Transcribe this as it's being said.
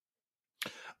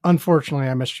Unfortunately,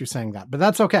 I missed you saying that, but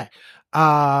that's okay.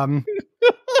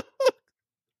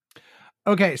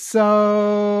 Okay,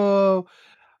 so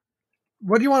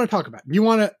what do you want to talk about? Do you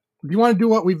want to do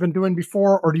what we've been doing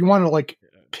before, or do you want to like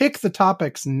pick the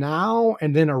topics now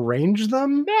and then arrange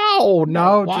them?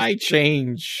 No. Why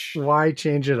change? Why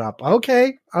change it up?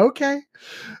 Okay.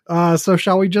 So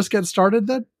shall we just get started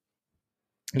then?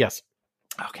 Yes.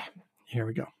 Okay. Here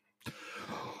we go.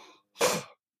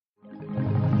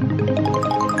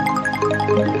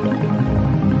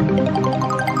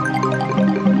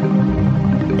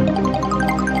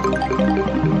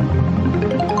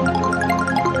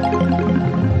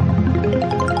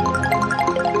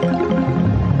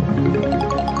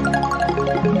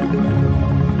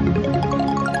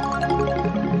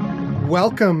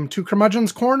 Welcome to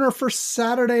Curmudgeon's Corner for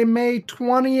Saturday, May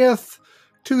 20th,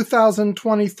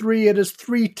 2023. It is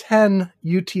 3:10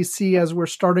 UTC as we're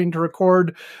starting to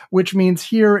record, which means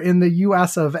here in the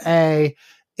US of A,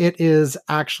 it is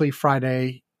actually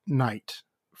Friday night,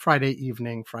 Friday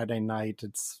evening, Friday night.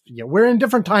 We're in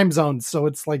different time zones, so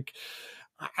it's like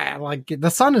the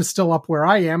sun is still up where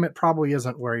I am. It probably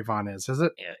isn't where Yvonne is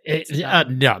it?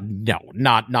 No,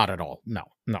 not at all. No.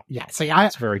 Yeah,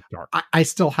 it's very dark. I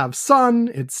still have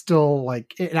sun. It's still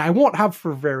I won't have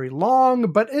for very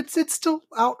long, but it's still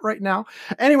out right now.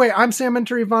 Anyway, I'm Sam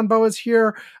Minter. Yvonne Boa is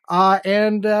here,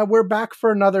 and we're back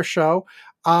for another show.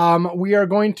 We are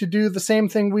going to do the same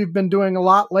thing we've been doing a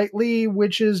lot lately,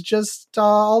 which is just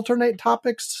alternate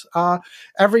topics.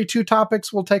 Every 2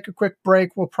 topics, we'll take a quick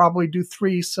break. We'll probably do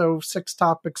 3, so 6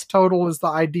 topics total is the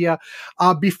idea.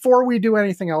 Before we do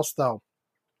anything else, though,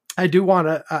 I do want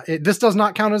to, this does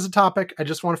not count as a topic. I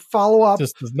just want to follow up.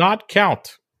 This does not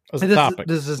count as a topic.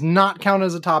 This does not count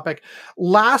as a topic.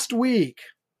 Last week,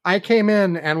 I came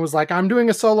in and was like, I'm doing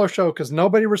a solo show because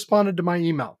nobody responded to my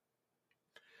email.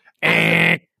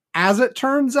 As it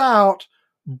turns out,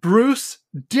 Bruce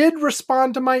did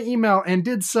respond to my email and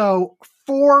did so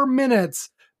 4 minutes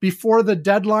before the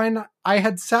deadline I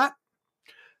had set.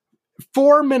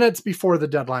 4 minutes before the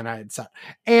deadline I had set.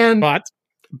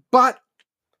 But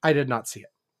I did not see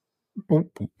it.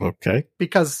 Okay.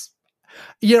 Because,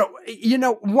 you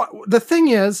know what the thing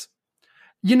is,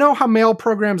 how mail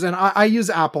programs, and I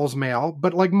use Apple's mail,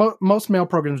 but like most mail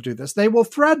programs do this, they will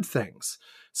thread things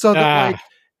so that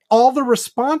all the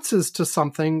responses to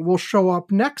something will show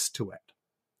up next to it.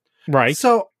 Right.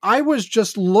 So I was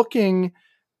just looking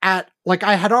at,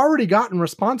 I had already gotten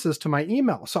responses to my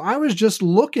email. So I was just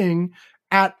looking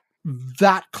at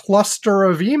that cluster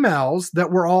of emails that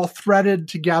were all threaded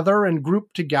together and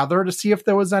grouped together to see if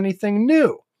there was anything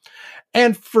new.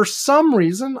 And for some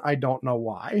reason, I don't know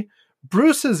why,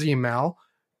 Bruce's email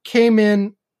came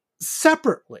in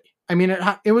separately. I mean,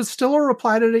 it was still a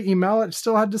reply to the email. It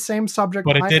still had the same subject.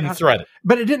 But it didn't thread it.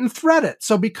 But it didn't thread it.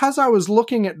 So because I was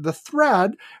looking at the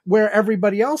thread where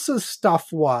everybody else's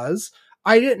stuff was,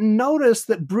 I didn't notice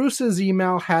that Bruce's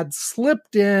email had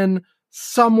slipped in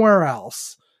somewhere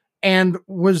else. And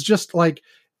was just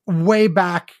way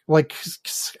back, I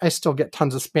still get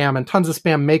tons of spam, and tons of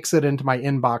spam makes it into my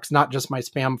inbox, not just my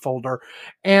spam folder.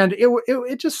 And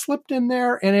it just slipped in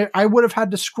there, and I would have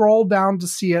had to scroll down to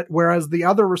see it, whereas the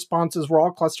other responses were all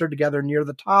clustered together near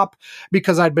the top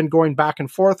because I'd been going back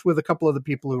and forth with a couple of the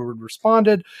people who had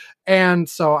responded. And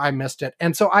so I missed it.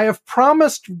 And so I have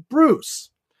promised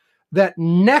Bruce that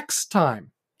next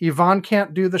time Yvonne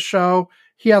can't do the show,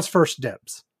 he has first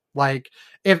dibs.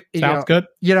 Sounds good.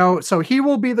 So he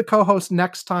will be the co-host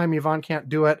next time Yvonne can't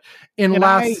do it,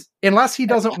 unless he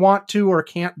doesn't want to or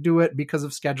can't do it because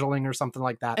of scheduling or something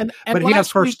like that. But he has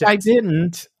first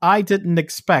dibs. I didn't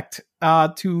expect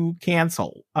to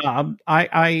cancel.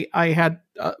 I had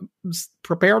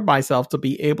prepared myself to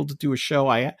be able to do a show.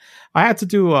 I had to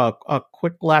do a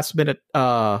quick last minute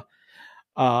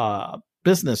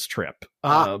business trip.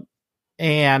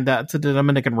 And to the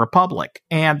Dominican Republic.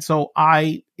 And so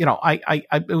I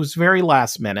it was very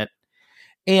last minute.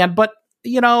 But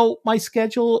my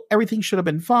schedule, everything should have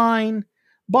been fine.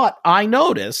 But I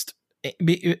noticed,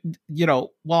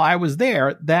 while I was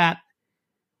there, that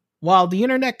while the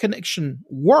internet connection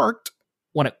worked,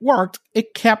 when it worked,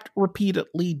 it kept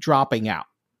repeatedly dropping out.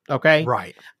 Okay.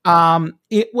 Right.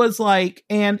 It was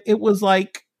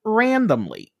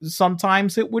randomly.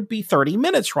 Sometimes it would be 30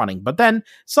 minutes running, but then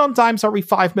sometimes every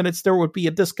 5 minutes there would be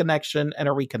a disconnection and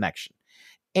a reconnection.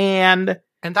 And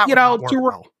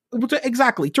that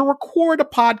exactly, to record a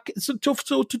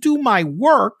podcast, to do my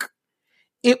work,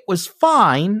 it was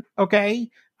fine. Okay.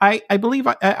 I believe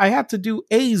I had to do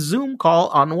a Zoom call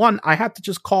on one. I had to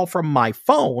just call from my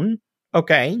phone.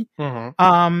 Okay.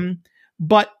 Mm-hmm.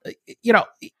 But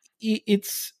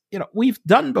it's we've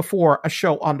done before a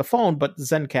show on the phone, but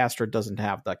Zencastr doesn't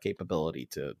have that capability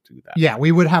to do that. Yeah,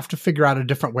 we would have to figure out a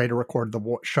different way to record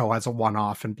the show as a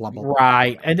one-off and blah, blah, blah.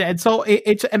 Right. And so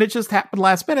it just happened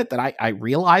last minute that I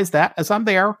realized that as I'm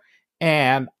there,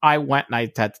 and I went and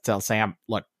I had to tell Sam,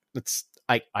 look,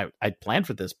 I planned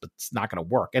for this, but it's not going to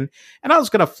work. And I was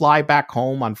going to fly back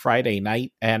home on Friday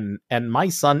night, and my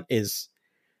son is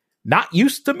not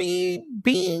used to me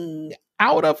being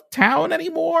out of town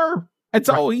anymore. And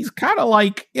so he's kind of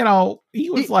like, he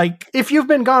was like, if you've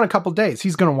been gone a couple days,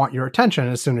 he's going to want your attention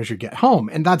as soon as you get home.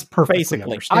 And that's perfectly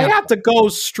basically, understandable. I had to go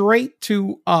straight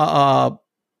to,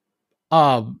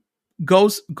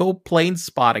 go plane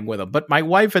spotting with him. But my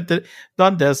wife had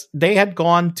done this. They had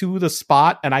gone to the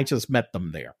spot and I just met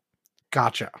them there.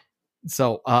 Gotcha.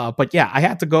 So, but yeah, I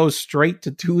had to go straight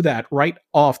to do that right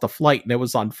off the flight. And it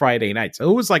was on Friday night.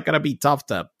 So it was like going to be tough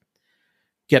to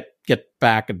get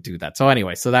back and do that. So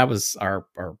anyway, so that was our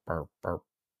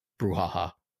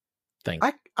brouhaha thing.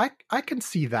 I can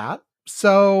see that.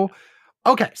 So,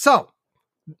 okay. So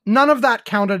none of that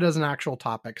counted as an actual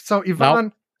topic. So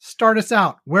Yvonne, start us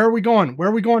out. Where are we going? Where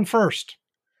are we going first?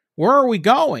 Where are we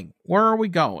going?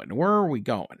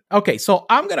 Okay. So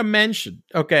I'm going to mention,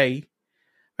 I'm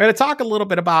going to talk a little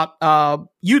bit about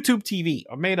YouTube TV.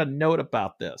 I made a note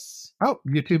about this. Oh,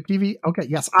 YouTube TV. Okay.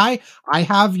 Yes. I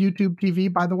have YouTube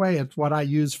TV, by the way. It's what I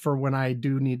use for when I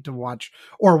do need to watch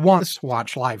or want to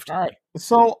watch live TV. All right.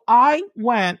 So I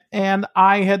went and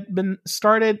I had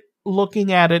started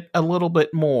looking at it a little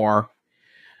bit more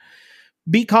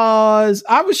because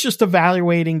I was just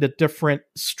evaluating the different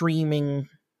streaming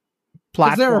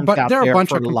platforms there are a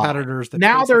bunch of competitors.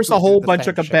 Now there's a whole bunch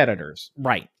of competitors. Shit.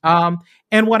 Right.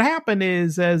 And what happened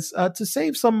is to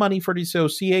save some money for the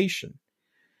association,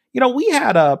 we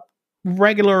had a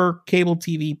regular cable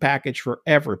TV package for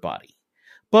everybody.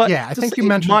 But yeah, I think you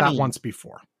mentioned that once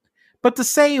before. But to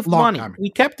save money,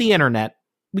 we kept the internet.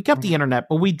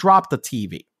 But we dropped the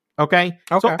TV. Okay.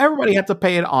 So everybody had to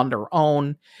pay it on their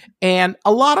own. And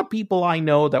a lot of people I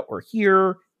know that were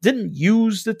here didn't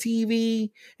use the TV.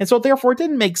 And so therefore it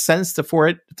didn't make sense for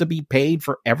it to be paid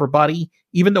for everybody,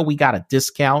 even though we got a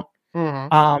discount.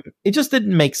 Mm-hmm. It just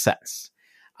didn't make sense.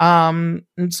 And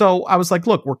so I was like,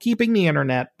 look, we're keeping the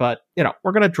internet, but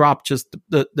we're going to drop just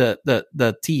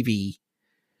the TV,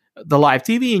 the live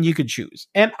TV, and you could choose.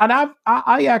 And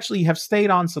I actually have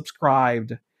stayed on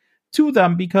subscribed to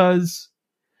them because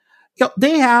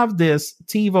they have this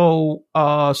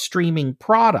TiVo streaming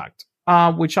product.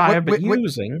 Which I have been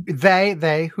using.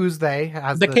 Who's they?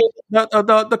 Has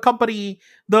the company,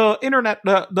 the internet,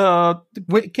 the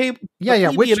cable.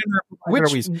 Yeah. Which it's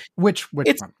one?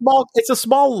 Small. It's a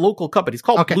small local company. It's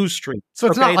called Blue Stream. So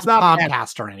it's not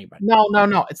Comcast or anybody.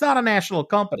 No. It's not a national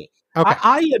company.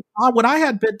 Okay. When I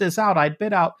had bid this out, I'd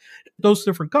bid out those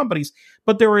different companies,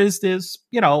 but there is this,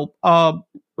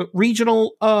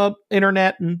 regional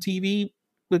internet and TV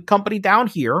company down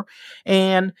here.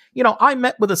 And, I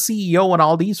met with a CEO and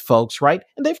all these folks, right?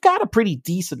 And they've got a pretty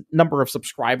decent number of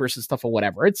subscribers and stuff or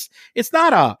whatever. It's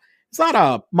not a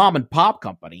mom and pop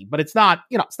company, but it's not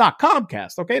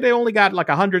Comcast. Okay. They only got like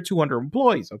 100, 200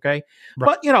 employees. Okay.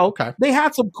 Right. But, they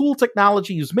had some cool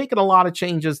technology. He was making a lot of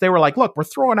changes. They were like, look, we're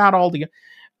throwing out all the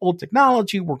old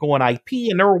technology. We're going IP.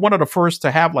 And they were one of the first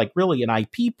to have like really an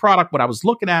IP product when I was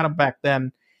looking at them back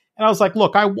then. And I was like,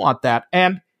 look, I want that.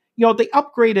 And, they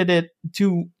upgraded it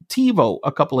to TiVo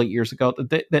a couple of years ago.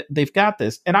 They've got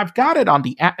this, and I've got it on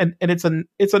the app, and it's an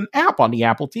app on the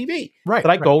Apple TV. Right. That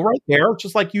I go right there,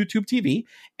 just like YouTube TV,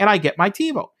 and I get my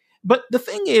TiVo. But the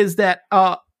thing is that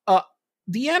the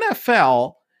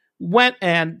NFL went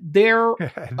and they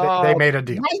made a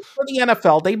deal. Right for the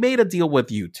NFL, they made a deal with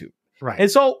YouTube. Right.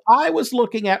 And so I was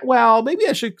looking at, maybe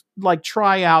I should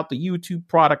try out the YouTube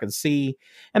product and see.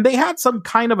 And they had some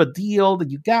kind of a deal that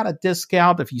you got a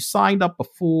discount if you signed up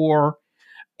before.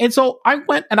 And so I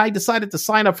went and I decided to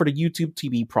sign up for the YouTube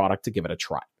TV product to give it a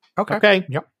try. Okay.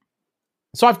 Yep.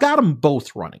 So I've got them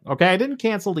both running. Okay. I didn't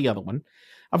cancel the other one.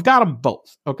 I've got them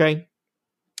both. Okay.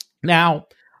 Now,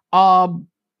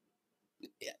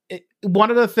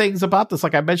 one of the things about this,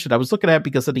 like I mentioned, I was looking at it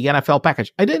because of the NFL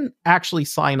package. I didn't actually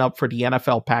sign up for the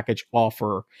NFL package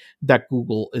offer that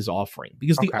Google is offering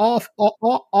because the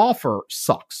offer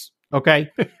sucks. Okay.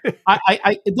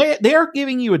 They're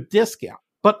giving you a discount,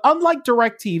 but unlike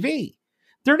DirecTV,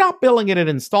 they're not billing it in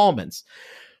installments.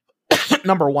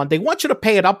 Number one, they want you to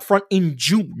pay it up front in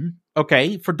June.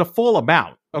 Okay. For the full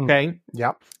amount. Okay.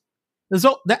 Yep.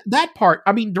 So that part,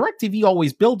 I mean, DirecTV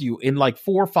always billed you in like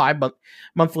 4 or 5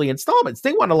 monthly installments.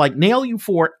 They want to nail you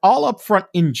for it all up front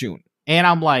in June. And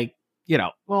I'm like,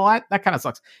 that kind of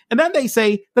sucks. And then they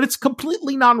say that it's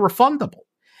completely non-refundable.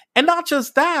 And not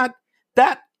just that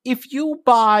if you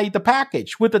buy the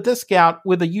package with a discount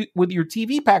with your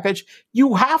TV package,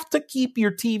 you have to keep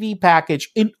your TV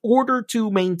package in order to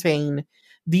maintain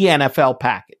the NFL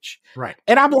package. Right.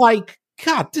 And I'm like,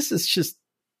 God, this is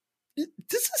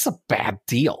a bad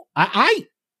deal. And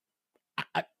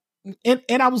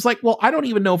I was like, well, I don't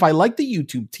even know if I like the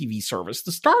YouTube TV service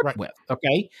to start with.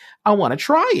 Okay. I want to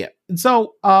try it. And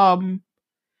so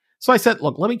I said,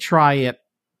 look, let me try it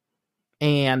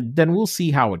and then we'll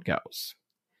see how it goes.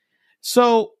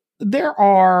 So there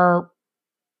are,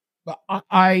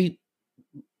 I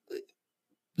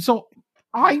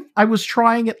was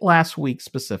trying it last week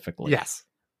specifically. Yes.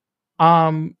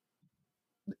 And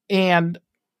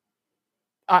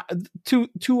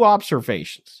two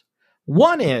observations.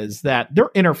 One is that their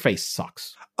interface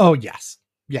sucks. Oh, yes.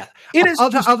 Yeah. It is.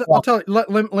 I'll tell you,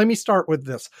 let me start with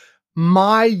this.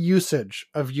 My usage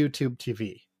of YouTube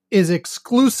TV is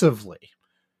exclusively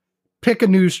pick a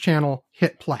news channel,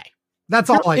 hit play. That's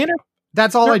all I do.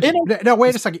 That's all I do. No,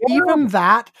 wait a second. Even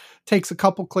that takes a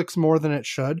couple clicks more than it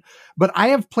should. But I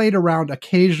have played around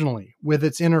occasionally with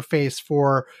its interface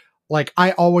for, like,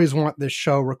 I always want this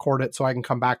show recorded so I can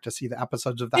come back to see the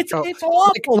episodes of that show. It's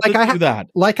awful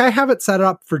I have it set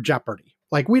up for Jeopardy.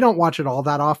 Like, we don't watch it all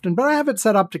that often, but I have it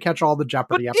set up to catch all the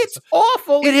Jeopardy episodes. It's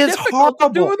awful. It is horrible. To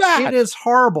do that. It is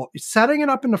horrible. Setting it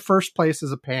up in the first place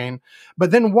is a pain.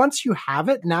 But then once you have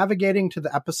it, navigating to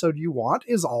the episode you want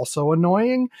is also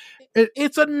annoying.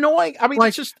 It's annoying. I mean,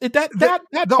 like, it's just that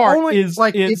the part only, is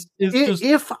like is just.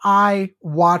 If I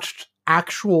watched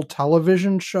actual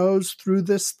television shows through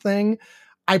this thing,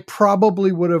 I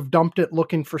probably would have dumped it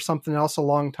looking for something else a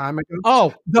long time ago.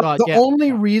 Oh, the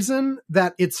only reason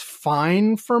that it's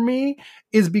fine for me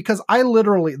is because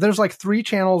there's like 3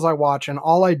 channels I watch, and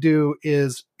all I do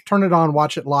is turn it on,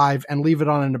 watch it live, and leave it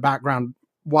on in the background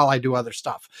while I do other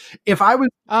stuff. If I was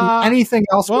anything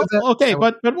else with it, okay,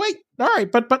 but wait, all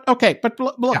right, but okay, but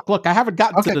look, I haven't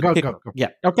gotten to the kicker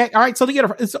yet. Okay, all right, so the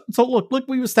interface. So look,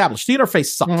 we've established the interface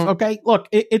sucks. Mm-hmm. Okay, look,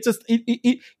 it's just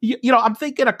I'm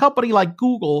thinking a company like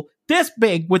Google, this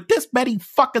big with this many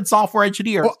fucking software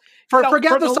engineers. Well,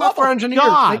 forget the software engineers.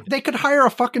 They could hire a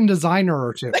fucking designer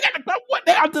or two. They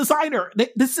got a designer.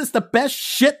 This is the best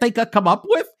shit they could come up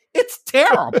with. It's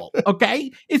terrible.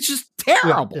 Okay. It's just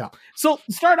terrible. Yeah. So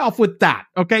start off with that.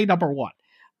 Okay. Number one.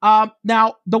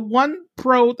 Now the one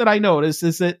pro that I noticed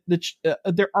is that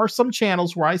there are some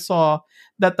channels where I saw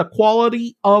that the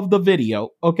quality of the video,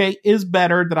 okay, is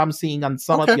better than I'm seeing on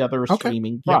some of the other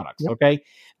streaming products. Yep. Okay.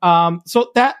 So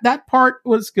that part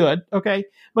was good. Okay.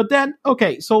 But then,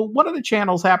 okay. So one of the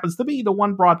channels happens to be the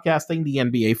one broadcasting the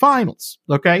NBA finals.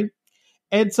 Okay.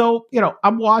 And so,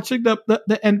 I'm watching the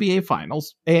NBA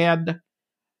finals, and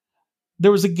there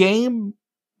was a game.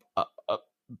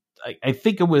 I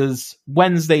think it was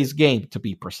Wednesday's game, to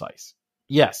be precise.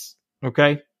 Yes.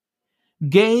 Okay.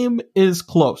 Game is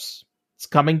close. It's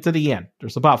coming to the end.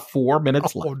 There's about 4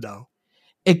 minutes left. Oh, no.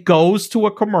 It goes to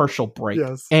a commercial break,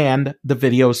 and the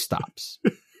video stops.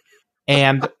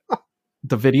 And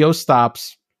the video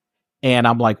stops, and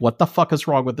I'm like, what the fuck is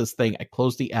wrong with this thing? I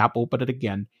close the app, open it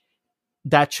again.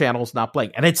 That channel's not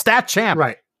playing. And it's that channel.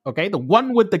 Right. Okay. The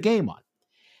one with the game on.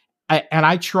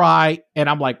 I try, and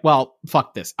I'm like, well,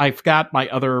 fuck this. I've got my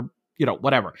other,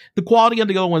 whatever. The quality on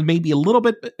the other one may be a little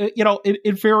bit,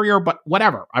 inferior, but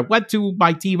whatever. I went to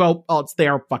my TiVo. Oh, it's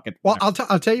there. Fuck it. Well, I'll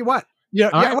tell you what.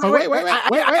 Wait.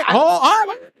 Hold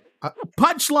on.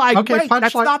 Punchline. Okay, wait,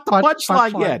 that's not the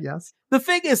punchline yet. Yes. The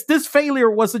thing is, this failure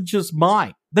wasn't just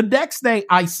mine. The next day,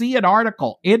 I see an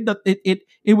article in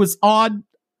it was on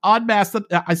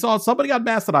Mastodon. I saw somebody on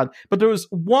Mastodon, but there was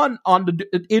one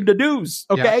in the news.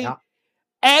 Okay,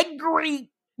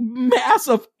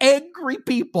 massive angry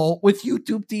people with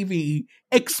YouTube TV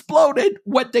exploded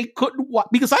when they couldn't watch,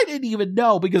 because I didn't even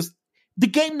know, because the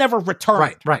game never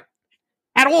returned. Right.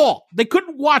 At all. They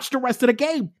couldn't watch the rest of the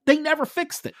game. They never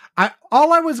fixed it.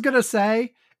 All I was gonna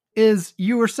say is,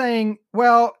 you were saying,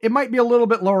 well, it might be a little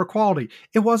bit lower quality.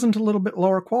 It wasn't a little bit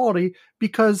lower quality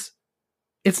because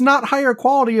it's not higher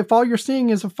quality if all you're seeing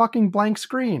is a fucking blank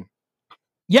screen.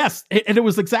 Yes, and it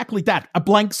was exactly that. A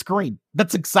blank screen.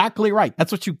 That's exactly right.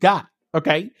 That's what you got,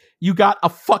 okay? You got a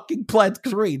fucking blank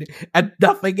screen and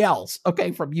nothing else,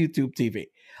 okay, from YouTube TV.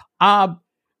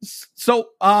 So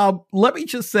let me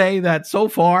just say that so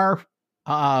far,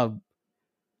 I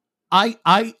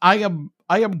am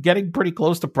getting pretty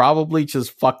close to probably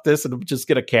just fuck this, and I'm just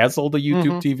going to cancel the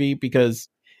YouTube TV because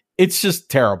it's just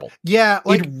terrible. Yeah.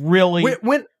 Like, it really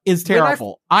is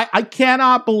terrible. I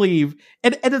cannot believe.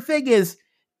 And the thing is,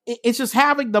 it's just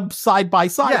having them side by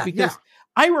side, because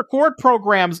I record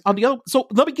programs on the other. So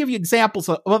let me give you examples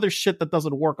of other shit that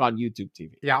doesn't work on YouTube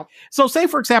TV. Yeah. So say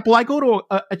for example, I go to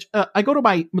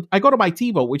my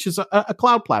TiVo, which is a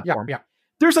cloud platform. Yeah.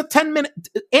 There's a 10-minute,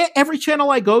 every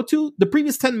channel I go to, the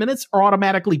previous 10 minutes are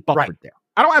automatically buffered there.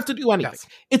 I don't have to do anything. Yes.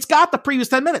 It's got the previous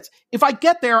 10 minutes. If I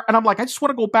get there and I'm like, I just want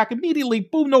to go back immediately,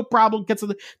 boom, no problem, gets to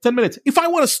the 10 minutes. If I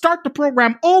want to start the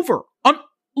program over on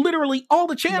literally all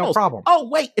the channels, no problem. Oh,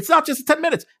 wait, it's not just 10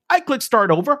 minutes. I click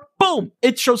start over, boom,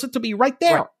 it shows it to me right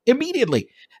there immediately.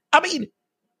 I mean,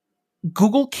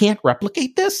 Google can't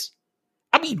replicate this?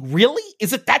 I mean, really?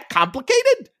 Is it that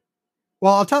complicated?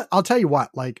 Well, I'll tell you what,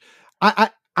 like,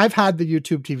 I've had the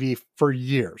YouTube TV for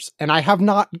years, and I have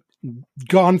not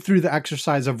gone through the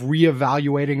exercise of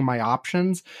reevaluating my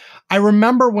options. I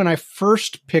remember when I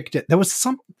first picked it, there was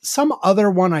some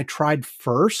other one I tried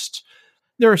first.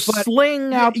 There's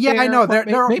Sling out there. Yeah, I know.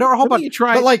 There are a whole bunch.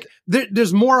 But like,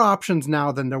 there's more options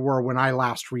now than there were when I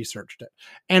last researched it.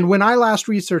 And when I last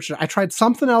researched it, I tried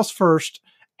something else first,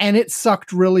 and it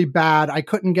sucked really bad. I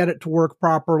couldn't get it to work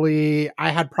properly. I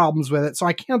had problems with it. So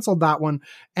I canceled that one,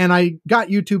 and I got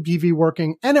YouTube TV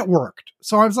working, and it worked.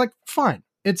 So I was like, fine.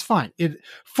 It's fine.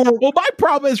 Well, my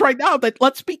problem is right now that,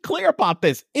 let's be clear about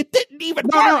this. It didn't even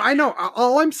work. No, I know.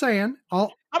 All I'm saying...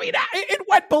 it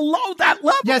went below that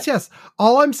level. Yes.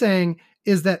 All I'm saying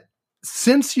is that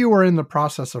since you were in the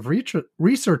process of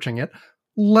researching it,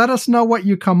 let us know what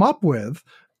you come up with.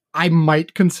 I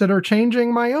might consider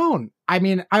changing my own. I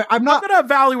mean, I'm not going to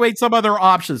evaluate some other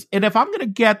options. And if I'm going to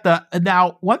get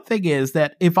now, one thing is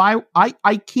that if I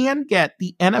can get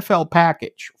the NFL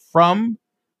package from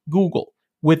Google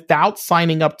without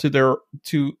signing up to their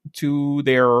YouTube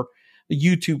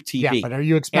TV. Yeah, but are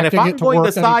you expecting and if I'm it to going to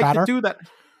work decide any better? to do that,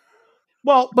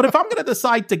 well, but if I'm going to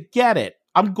decide to get it,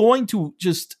 I'm going to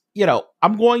just, there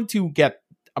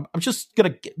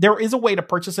is a way to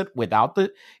purchase it without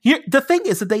the thing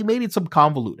is that they made it some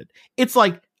convoluted. It's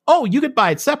like, oh, you could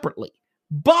buy it separately.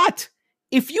 But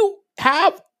if you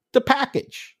have the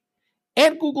package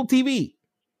and Google TV,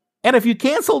 and if you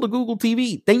cancel the Google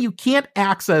TV, then you can't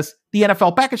access the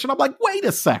NFL package. And I'm like, wait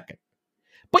a second.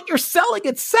 But you're selling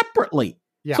it separately.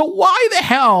 Yeah. So why the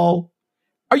hell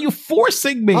are you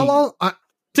forcing me? Well,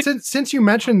 since you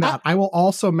mentioned that, I will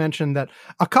also mention that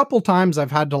a couple times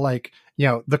I've had to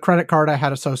the credit card I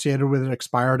had associated with it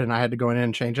expired and I had to go in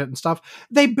and change it and stuff.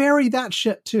 They bury that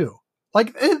shit too.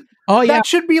 That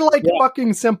should be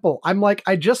fucking simple. I'm like,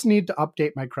 I just need to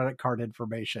update my credit card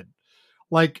information.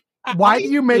 Like, why do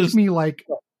you make me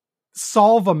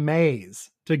solve a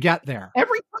maze to get there?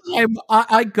 Every time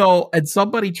I go and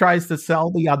somebody tries to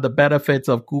sell me on the benefits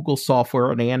of Google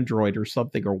software on Android or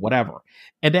something or whatever,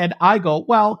 and then I go,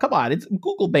 well, come on, it's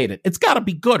Google made it. It's got to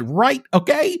be good, right?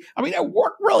 Okay? I mean, I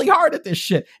worked really hard at this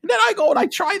shit. And then I go and I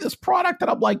try this product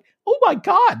and I'm like, oh my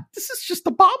God, this is just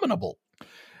abominable.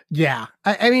 Yeah.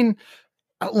 I mean,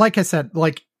 like I said,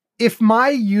 if my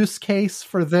use case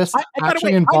for this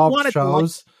actually involved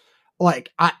shows...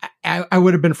 I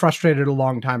would have been frustrated a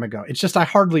long time ago. It's just I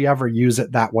hardly ever use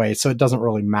it that way, so it doesn't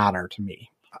really matter to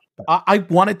me. I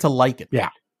wanted to like it. Yeah.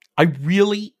 I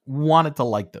really wanted to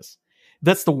like this.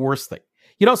 That's the worst thing.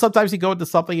 Sometimes you go into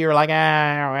something, you're like,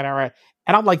 whatever.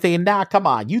 And I'm like thinking, come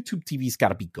on, YouTube TV's got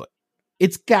to be good.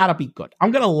 It's got to be good. I'm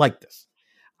going to like this.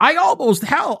 I almost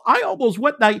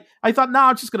went, I thought,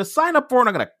 I'm just going to sign up for it. And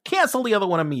I'm going to cancel the other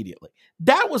one immediately.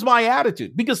 That was my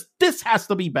attitude because this has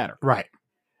to be better. Right.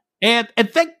 And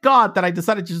thank God that I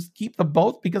decided to just keep them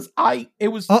both because it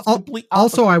was complete.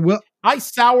 Also, I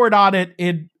soured on it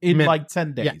in like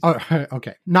 10 days. Yeah.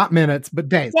 Okay. Not minutes, but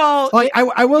days. Well,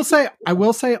 I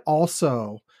will say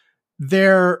also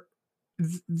they're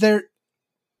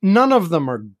none of them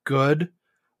are good,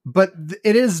 but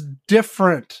it is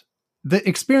different. The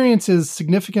experience is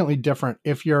significantly different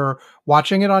if you're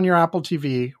watching it on your Apple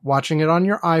TV, watching it on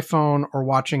your iPhone, or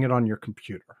watching it on your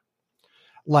computer.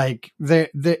 There's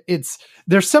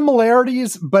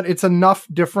similarities, but it's enough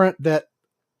different that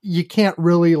you can't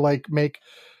really make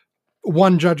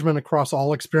one judgment across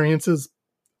all experiences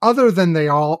other than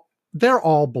they're all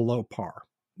below par.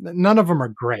 None of them are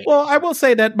great. Well, I will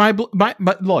say that my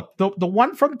look, the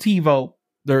one from TiVo,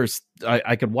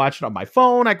 I can watch it on my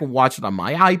phone. I can watch it on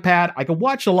my iPad. I can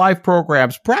watch the live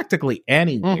programs practically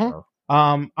anywhere. Mm-hmm.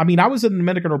 I mean, I was in the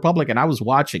Dominican Republic and I was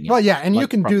watching it. Well, yeah, and you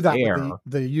can do that with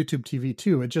the YouTube TV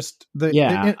too. It just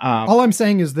all I'm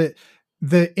saying is that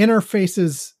the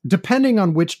interfaces, depending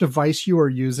on which device you are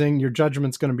using, your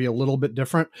judgment's going to be a little bit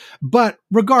different. But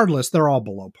regardless, they're all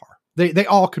below par. They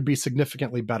all could be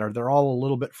significantly better. They're all a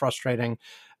little bit frustrating.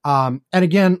 And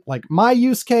again, my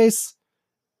use case,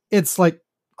 it's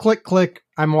click, click,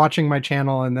 I'm watching my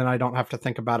channel, and then I don't have to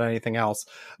think about anything else.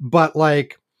 But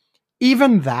like,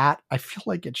 even that, I feel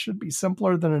like it should be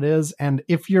simpler than it is. And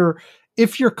if you're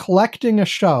collecting a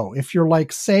show, if you're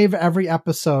like, save every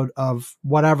episode of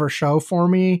whatever show for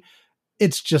me,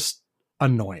 it's just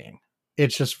annoying.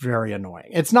 It's just very annoying.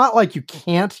 It's not like you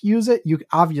can't use it. You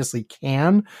obviously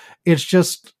can.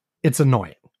 It's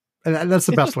annoying. And that's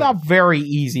the best way. It's not very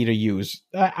easy to use.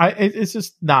 It's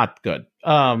just not good.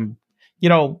 You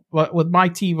know, with my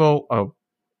TiVo,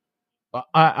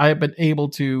 I've been able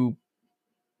to,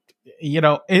 you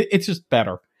know, it's just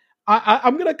better.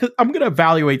 I'm gonna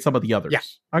evaluate some of the others. Yeah,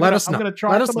 I'm gonna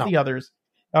try some of the others.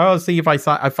 I'll see if I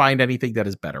find anything that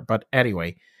is better. But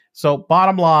anyway, so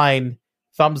bottom line,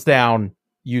 thumbs down,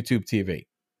 YouTube TV.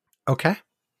 Okay,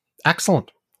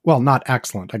 excellent. Well, not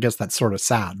excellent. I guess that's sort of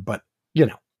sad, but you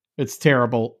know, it's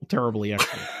terribly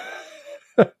excellent.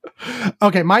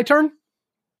 Okay, my turn.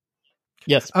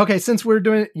 Yes. Okay, since we're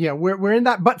doing, we're in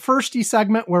that but firsty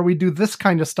segment where we do this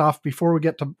kind of stuff before we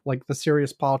get to like the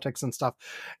serious politics and stuff.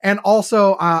 And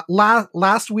also,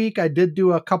 last week I did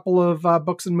do a couple of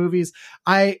books and movies.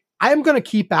 I am going to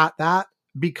keep at that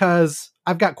because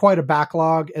I've got quite a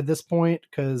backlog at this point.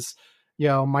 Because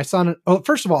my son. Oh,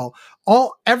 first of all,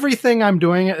 everything I'm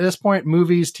doing at this point,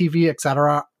 movies, TV,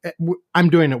 etc. I'm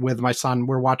doing it with my son.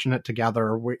 We're watching it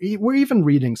together. We're even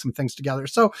reading some things together.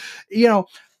 So,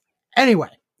 anyway,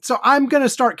 so I'm going to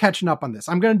start catching up on this.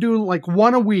 I'm going to do like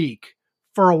one a week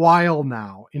for a while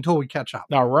now until we catch up.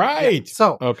 All right. Yeah.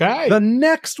 So, okay. The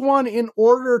next one in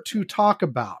order to talk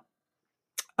about,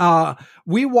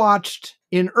 we watched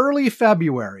in early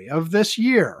February of this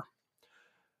year,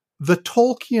 the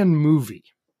Tolkien movie.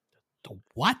 The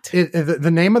what?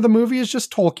 The name of the movie is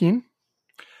just Tolkien,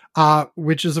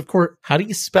 which is, of course... How do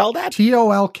you spell that?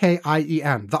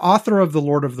 Tolkien, the author of The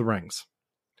Lord of the Rings.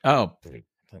 Oh, I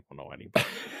don't know anybody.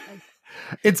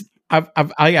 I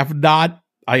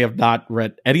have not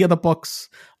read any of the books.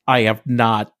 I have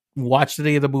not watched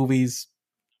any of the movies.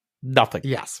 Nothing.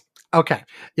 Yes. Okay.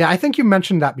 Yeah, I think you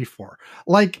mentioned that before.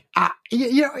 Like, I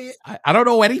don't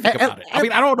know anything about it. I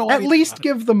mean, I don't know. At least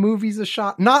give the movies a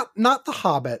shot. Not The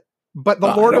Hobbit, but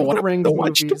the Lord of the Rings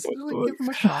movies. Give them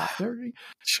a shot.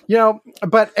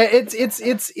 But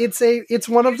it's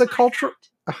one of the culture.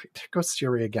 Oh, there goes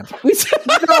Siri again.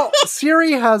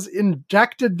 Siri has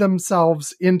injected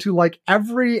themselves into like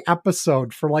every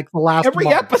episode for like the last month.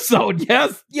 Episode.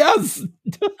 Yes.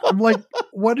 I'm like,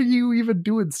 what are you even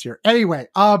doing, Siri? Anyway,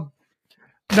 no.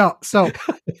 So,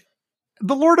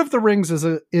 The Lord of the Rings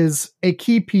is a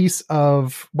key piece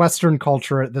of Western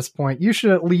culture at this point. You should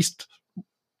at least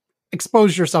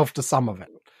expose yourself to some of it.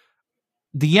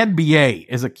 The NBA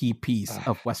is a key piece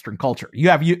of Western culture.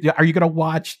 Are you going to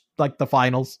watch like the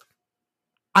finals?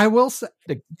 I will say.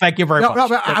 Thank you very much.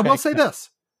 No, I will say this: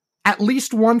 at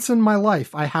least once in my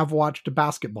life, I have watched a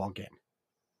basketball game.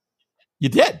 You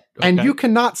did, okay. And you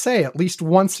cannot say at least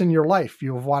once in your life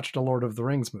you have watched a Lord of the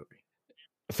Rings movie.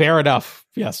 Fair enough.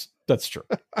 Yes, that's true.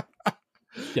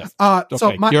 Yes. Okay.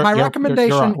 So my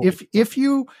recommendation, if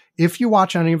you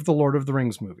watch any of the Lord of the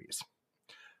Rings movies,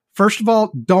 first of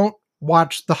all, don't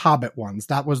watch the Hobbit ones.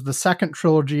 That was the second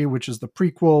trilogy, which is the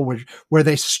prequel, where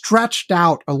they stretched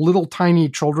out a little tiny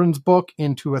children's book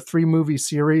into a 3-movie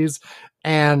series,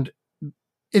 and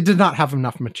it did not have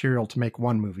enough material to make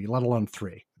one movie, let alone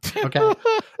 3. Okay,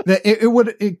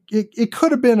 it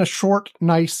could have been a short,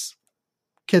 nice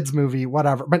kids movie,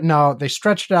 whatever, but no, they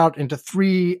stretched it out into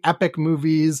 3 epic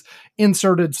movies,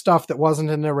 inserted stuff that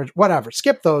wasn't in the original. Whatever,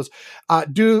 skip those.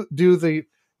 Do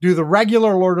the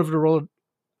regular Lord of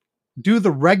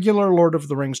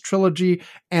the Rings trilogy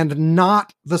and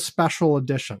not the special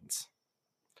editions.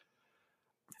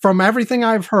 From everything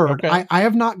I've heard, okay. I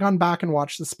have not gone back and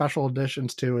watched the special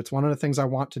editions too. It's one of the things I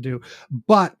want to do.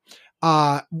 But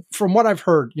from what I've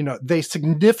heard, they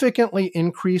significantly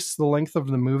increase the length of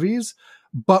the movies,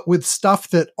 but with stuff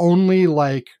that only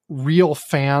like real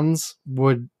fans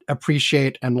would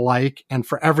appreciate and like. And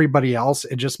for everybody else,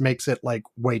 it just makes it like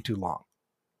way too long.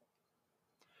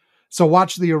 So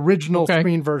watch the original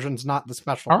screen versions, not the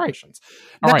special editions.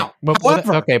 All right.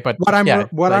 However, but what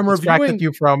I'm reviewing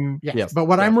you from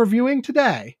I'm reviewing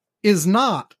today is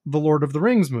not the Lord of the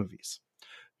Rings movies.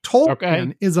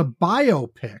 Tolkien is a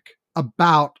biopic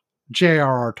about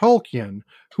J.R.R. Tolkien,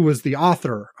 who is the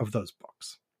author of those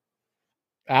books.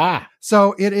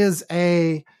 So it is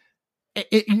it's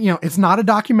not a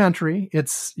documentary.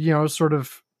 It's sort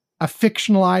of a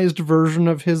fictionalized version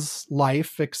of his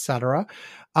life, etc.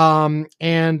 And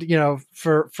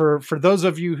for those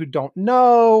of you who don't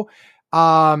know,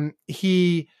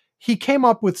 he he came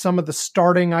up with some of the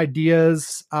starting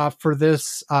ideas for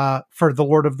this, for the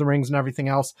Lord of the Rings and everything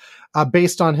else,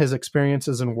 based on his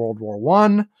experiences in World War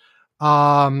One.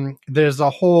 There's a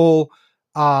whole,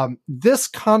 this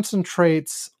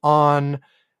concentrates on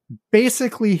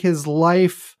basically his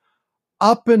life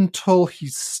up until he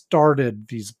started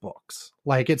these books.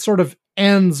 Like it sort of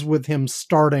ends with him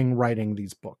starting writing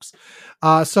these books.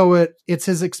 So it's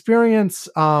his experience,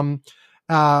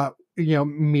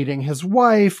 meeting his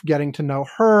wife, getting to know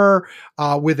her,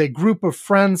 with a group of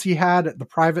friends he had at the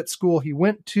private school he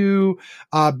went to,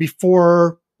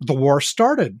 before the war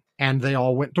started, and they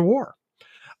all went to war.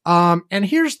 And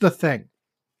here's the thing,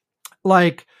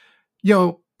 like,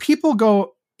 people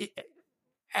go,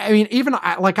 I mean, even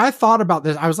I thought about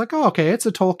this. I was like, oh, okay, it's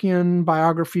a Tolkien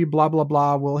biography, blah, blah,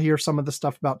 blah. We'll hear some of the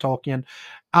stuff about Tolkien.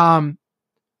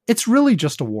 It's really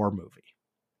just a war movie.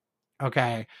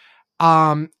 Okay.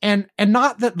 And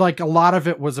not that like a lot of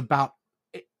it was about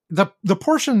the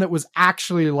portion that was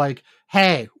actually like,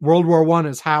 hey, World War I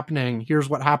is happening. Here's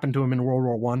what happened to him in World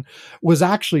War I was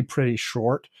actually pretty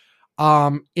short.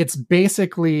 It's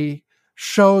basically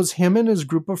shows him and his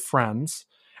group of friends,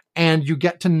 and you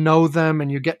get to know them,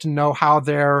 and you get to know how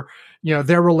their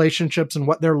relationships and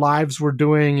what their lives were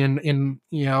doing, and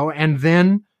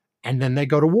then they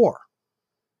go to war.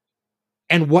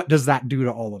 And what does that do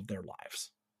to all of their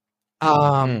lives?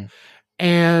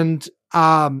 And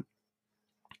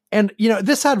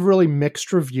this had really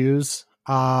mixed reviews,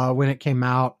 when it came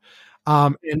out.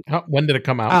 When did it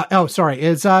come out?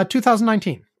 It's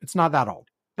 2019. It's not that old.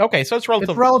 Okay. So it's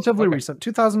relatively recent,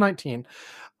 2019.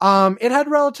 It had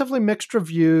relatively mixed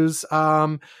reviews.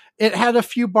 It had a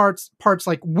few parts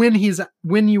like when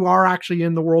you are actually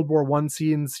in the World War I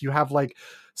scenes, you have like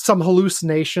some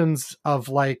hallucinations of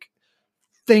like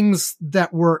things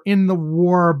that were in the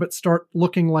war, but start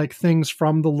looking like things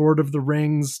from the Lord of the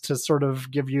Rings to sort of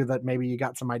give you that maybe you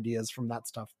got some ideas from that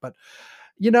stuff. But,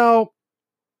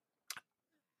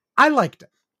 I liked it.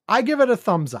 I give it a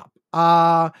thumbs up.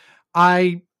 I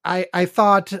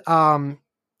thought,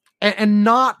 and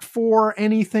not for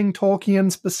anything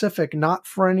Tolkien specific, not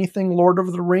for anything Lord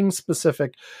of the Rings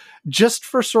specific, just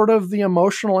for sort of the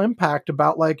emotional impact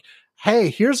about like, hey,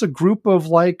 here's a group of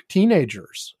like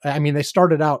teenagers. I mean, they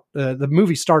started out, the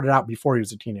movie started out before he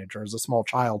was a teenager, as a small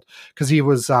child, because he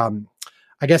was, I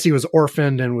guess he was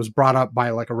orphaned and was brought up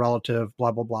by like a relative,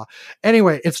 blah, blah, blah.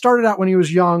 Anyway, it started out when he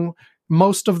was young.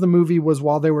 Most of the movie was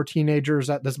while they were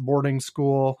teenagers at this boarding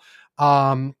school.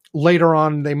 Later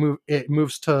on, it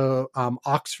moves to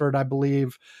Oxford, I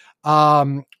believe.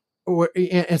 And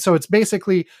so it's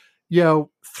basically,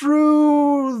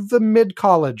 through the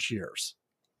mid-college years.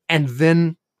 And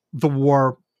then the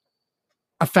war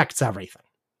affects everything.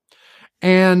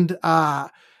 And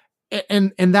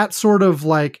that's sort of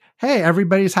like, hey,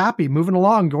 everybody's happy, moving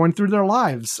along, going through their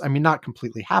lives. I mean, not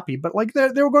completely happy, but like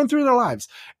they were going through their lives.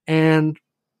 And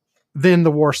then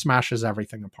the war smashes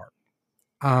everything apart.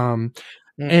 And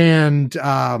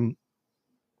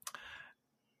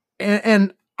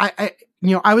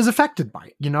I was affected by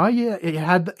it. It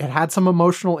had some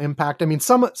emotional impact. I mean,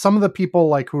 some of the people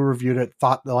like who reviewed it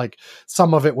thought that like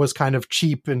some of it was kind of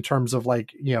cheap in terms of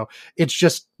like, it's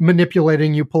just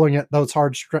manipulating you, pulling at those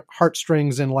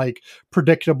heartstrings in like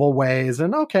predictable ways.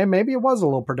 And okay, maybe it was a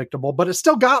little predictable, but it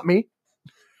still got me.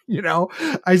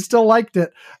 I still liked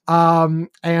it.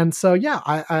 And so, yeah,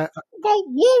 well,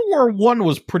 World War I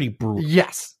was pretty brutal.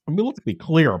 Yes. I mean, let's be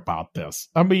clear about this.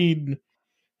 I mean,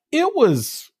 it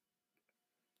was,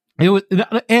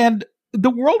 and the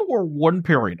World War I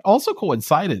period also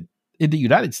coincided in the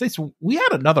United States. We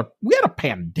had a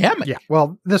pandemic. Yeah.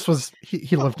 Well, this was,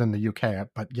 he lived in the UK,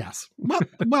 but yes. But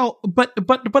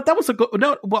that was a good,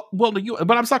 no,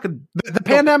 but I'm talking the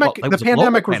pandemic. The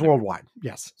pandemic was worldwide.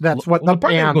 Yes. That's what the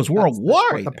pandemic was worldwide.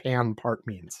 That's what the pan part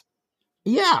means.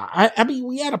 Yeah. I mean,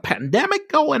 we had a pandemic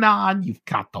going on. You've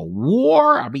got the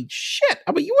war. I mean, shit.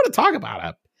 I mean, you want to talk about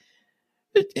it.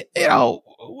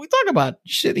 We talk about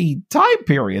shitty time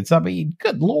periods. I mean,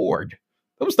 good Lord,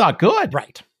 it was not good.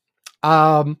 Right.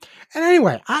 And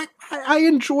anyway, I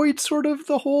enjoyed sort of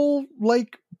the whole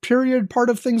like period part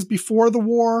of things before the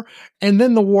war, and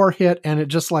then the war hit, and it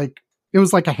just like, it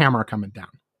was like a hammer coming down.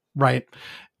 Right.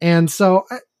 And so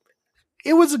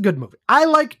it was a good movie. I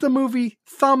liked the movie.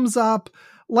 Thumbs up.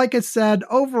 Like I said,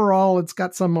 overall, it's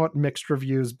got somewhat mixed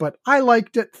reviews, but I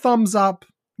liked it. Thumbs up,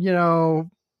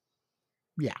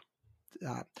 yeah.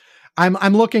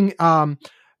 I'm looking, the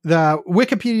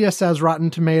Wikipedia says Rotten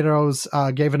Tomatoes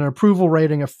gave an approval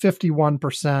rating of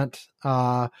 51%.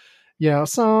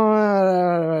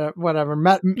 So whatever.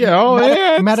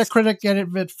 Yeah, Metacritic get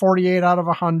it at 48 out of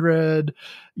 100.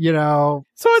 So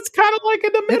it's kind of like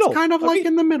in the middle. It's kind of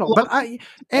in the middle. But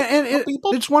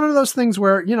it's one of those things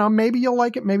where, maybe you'll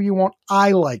like it, maybe you won't.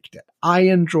 I liked it. I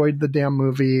enjoyed the damn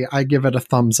movie. I give it a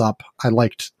thumbs up. I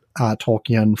liked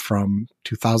Tolkien from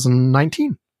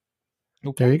 2019.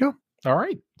 Okay. There you go. All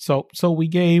right. So we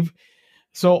gave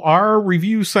our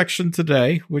review section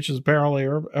today, which is apparently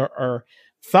our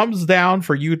thumbs down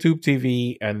for YouTube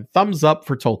TV and thumbs up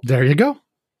for Tolkien. There you go.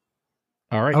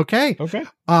 All right. Okay.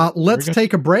 Let's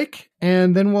take a break,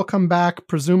 and then we'll come back,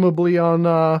 presumably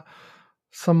on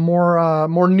some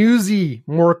more newsy,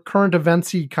 more current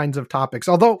eventsy kinds of topics.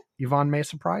 Although Yvonne may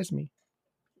surprise me,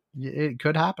 it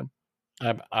could happen.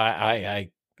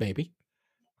 I maybe.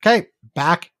 Okay,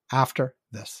 back after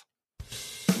this.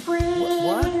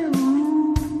 What?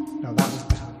 No, that was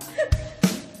bad.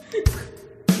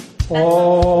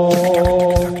 Oh,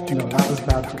 no, that was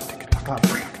bad too.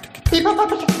 No,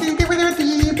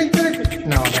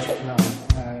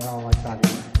 I don't like that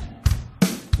either.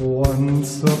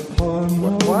 Once upon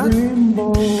a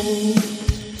rainbow,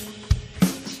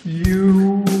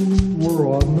 you were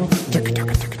on the floor,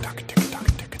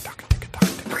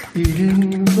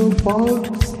 eating the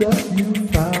bugs that you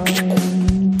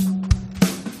found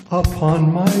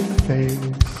upon my face.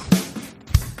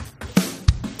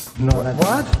 No, that's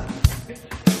what?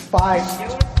 Bye.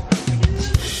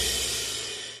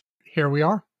 Here we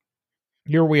are.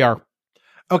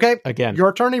 Okay. Again.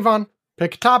 Your turn, Yvonne.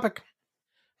 Pick a topic.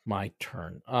 My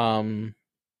turn. So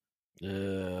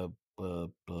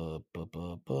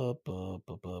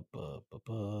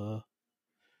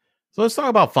let's talk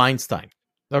about Feinstein.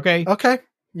 Okay.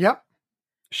 Yep.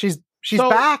 She's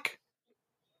back.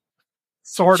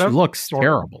 Sort of. She looks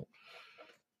terrible.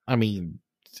 I mean,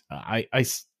 I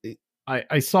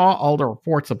saw all the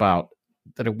reports about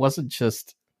that. It wasn't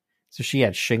just so she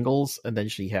had shingles and then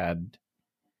she had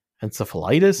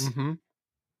encephalitis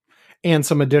and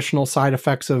some additional side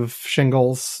effects of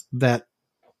shingles that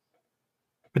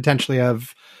potentially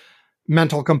have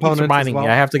mental components. Reminding me,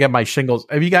 I have to get my shingles.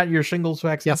 Have you got your shingles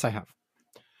vaccine? Yes, I have.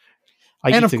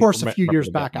 And of course, a few years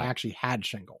back, I actually had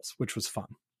shingles, which was fun.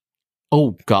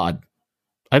 Oh God,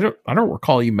 I don't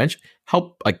recall you mentioned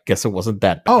how. I guess it wasn't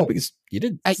that bad because you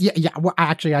did. Yeah. Well,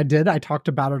 actually, I did. I talked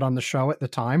about it on the show at the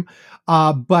time.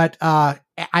 But I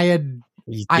had.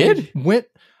 You did?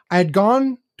 I had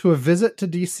gone to a visit to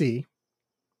DC.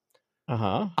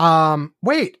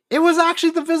 Wait, it was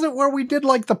actually the visit where we did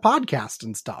like the podcast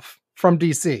and stuff from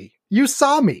DC. You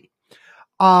saw me.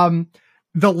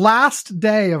 The last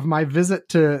day of my visit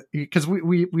to, because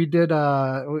we did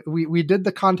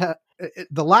the content.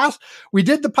 We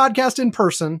did the podcast in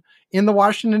person in the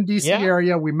Washington DC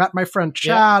area. We met my friend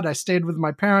Chad. I stayed with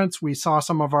my parents. We saw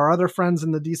some of our other friends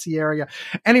in the DC area.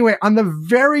 Anyway, on the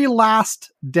very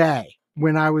last day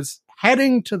when I was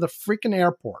heading to the freaking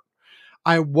airport,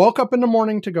 I woke up in the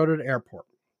morning to go to the airport.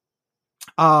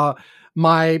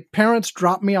 My parents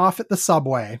dropped me off at the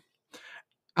subway.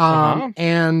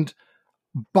 And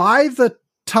by the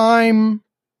time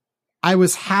I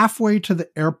was halfway to the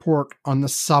airport on the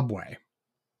subway,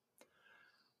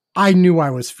 I knew I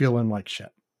was feeling like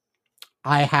shit.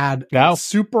 I had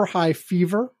super high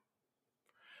fever.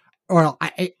 Well,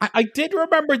 I did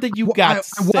remember that you got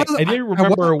sick. I didn't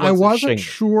remember. I wasn't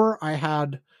sure I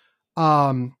had.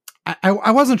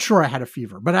 I wasn't sure I had a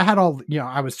fever, but I had all.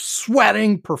 I was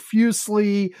sweating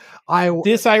profusely. I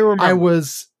remember.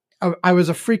 I was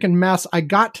a freaking mess. I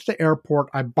got to the airport.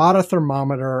 I bought a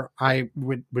thermometer.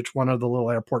 Which one of the little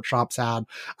airport shops had.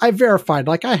 I verified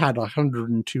like I had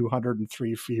 102,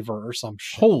 103 fever or some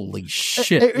shit. Holy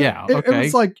shit!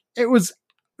 It was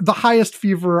the highest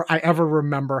fever I ever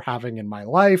remember having in my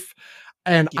life,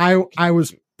 and I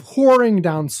was pouring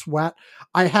down sweat.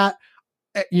 I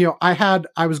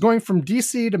was going from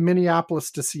DC to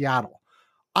Minneapolis to Seattle.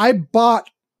 I bought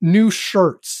new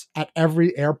shirts at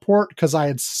every airport because I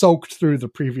had soaked through the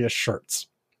previous shirts.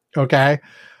 Okay.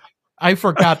 I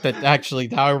forgot that actually.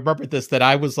 Now I remember this, that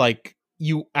I was like,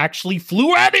 you actually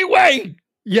flew anyway.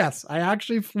 Yes, I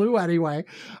actually flew anyway.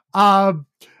 And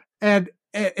in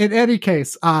any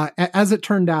case, as it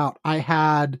turned out, I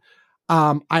had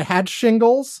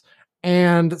shingles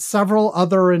and several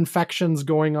other infections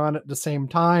going on at the same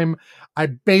time. I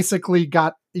basically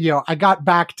got, I got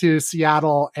back to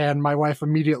Seattle and my wife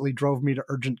immediately drove me to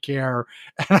urgent care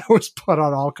and I was put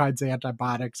on all kinds of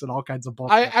antibiotics and all kinds of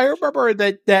bullshit. I remember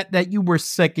that you were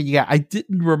sick, and I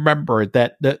didn't remember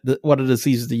that one of the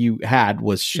diseases that you had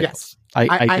was shingles. Yes.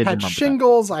 I had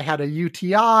shingles. That. I had a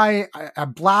UTI, a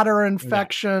bladder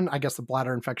infection. Yeah. I guess the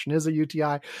bladder infection is a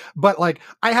UTI, but like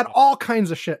I had all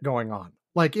kinds of shit going on.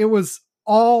 Like it was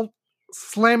all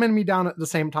slamming me down at the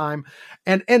same time.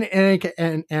 And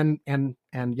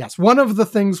yes, one of the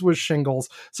things was shingles.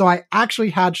 So I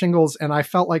actually had shingles and I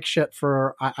felt like shit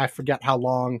for, I forget how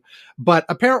long, but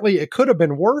apparently it could have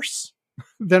been worse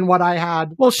than what I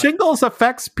had. Well, shingles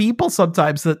affects people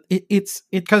sometimes that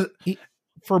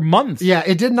for months. Yeah,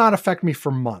 it did not affect me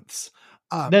for months.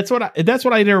 That's what I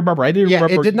didn't remember. I didn't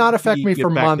remember. It did not affect me for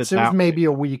months. It was maybe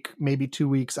a week, maybe 2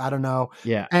 weeks. I don't know.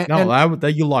 Yeah.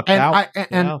 You lucked out.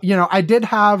 I did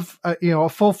have a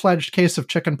full-fledged case of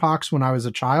chickenpox when I was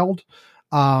a child.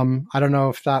 I don't know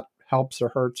if that helps or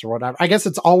hurts or whatever. I guess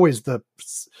it's always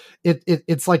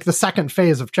it's like the second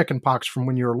phase of chickenpox from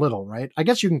when you were little, right? I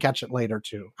guess you can catch it later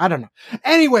too. I don't know.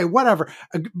 Anyway, whatever.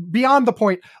 Beyond the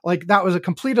point, like that was a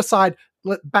complete aside.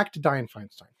 Back to Dianne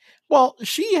Feinstein. Well,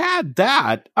 she had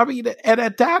that. I mean, and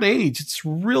at that age, it's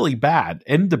really bad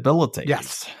and debilitating.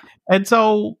 Yes. And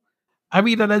so, I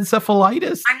mean, an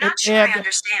encephalitis. I'm not sure I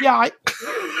understand. Yeah.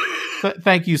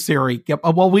 Thank you, Siri.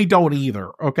 Well, we don't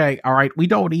either. Okay. All right. We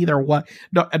don't either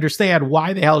understand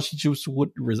why the hell she just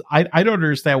wouldn't resign. I don't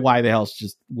understand why the hell she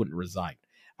just wouldn't resign.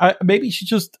 Maybe she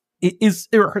just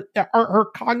are her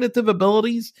cognitive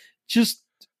abilities just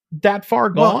that far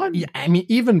gone? Well, yeah, I mean,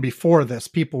 even before this,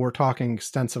 people were talking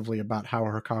extensively about how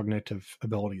her cognitive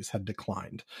abilities had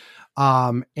declined.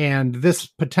 And this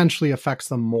potentially affects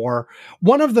them more.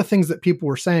 One of the things that people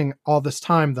were saying all this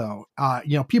time, though,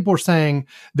 people were saying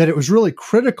that it was really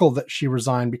critical that she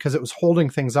resigned because it was holding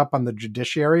things up on the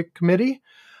Judiciary Committee.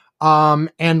 And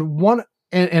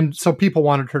so people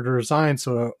wanted her to resign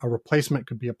so a replacement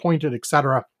could be appointed, et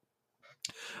cetera.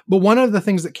 But one of the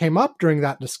things that came up during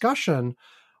that discussion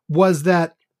was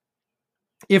that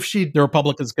the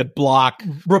Republicans could block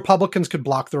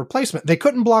the replacement. They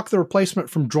couldn't block the replacement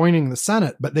from joining the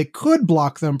Senate, but they could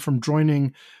block them from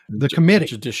joining the committee.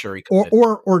 Judiciary Committee.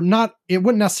 Or not. It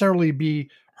wouldn't necessarily be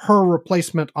her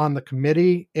replacement on the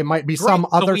committee. It might be some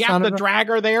other senator. Have to drag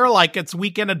her there like it's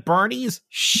Weekend at Bernie's?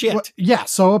 Shit. Well, yeah.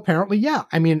 So apparently, yeah.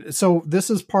 I mean, so this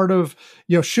is part of,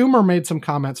 Schumer made some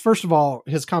comments. First of all,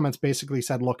 his comments basically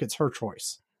said, look, it's her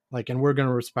choice. Like, and we're going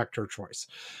to respect her choice.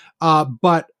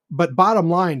 But bottom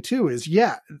line too is,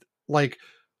 yeah, like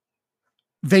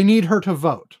they need her to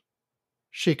vote.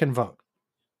 She can vote.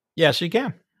 Yeah, she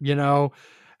can.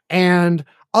 And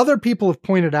other people have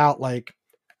pointed out,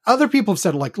 other people have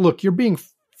said, look, you're being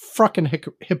fucking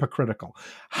hypocritical.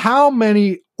 How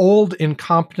many old,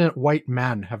 incompetent white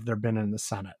men have there been in the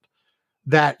Senate?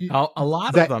 That a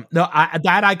lot of them. No,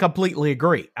 I completely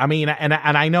agree. I mean, and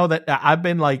I know that I've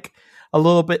been a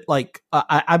little bit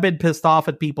I've been pissed off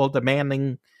at people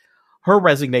demanding her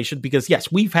resignation because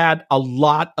yes, we've had a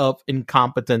lot of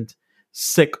incompetent,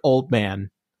 sick old men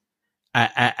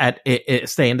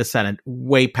stay in the Senate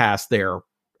way past their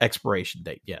expiration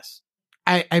date. Yes.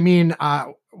 I mean,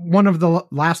 one of the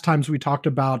last times we talked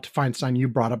about Feinstein, you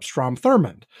brought up Strom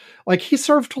Thurmond. He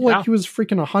served till he was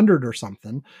freaking 100 or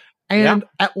something. And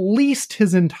at least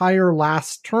his entire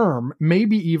last term,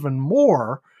 maybe even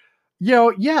more,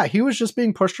 he was just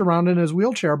being pushed around in his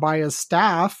wheelchair by his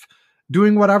staff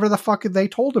doing whatever the fuck they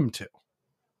told him to.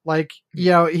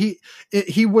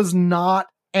 He was not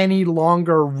any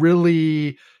longer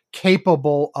really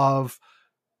capable of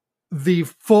the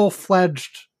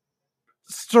full-fledged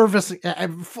service,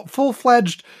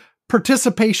 full-fledged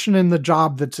participation in the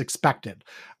job that's expected.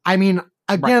 I mean,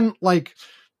 again,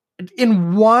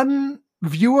 in one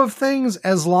view of things,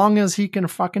 as long as he can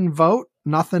fucking vote,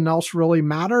 nothing else really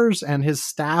matters. And his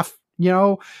staff,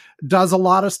 does a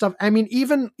lot of stuff. I mean,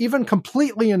 even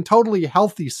completely and totally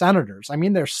healthy senators, I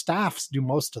mean, their staffs do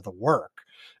most of the work,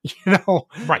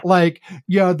 right.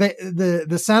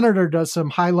 The senator does some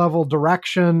high level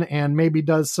direction and maybe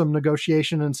does some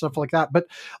negotiation and stuff like that. But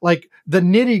the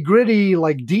nitty gritty,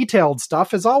 detailed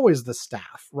stuff is always the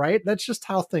staff, right? That's just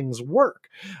how things work.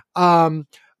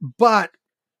 But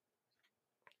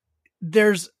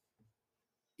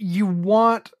you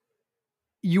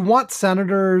want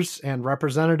senators and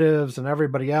representatives and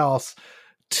everybody else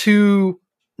to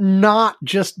not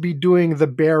just be doing the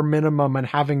bare minimum and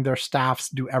having their staffs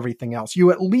do everything else.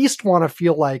 You at least want to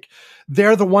feel like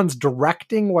they're the ones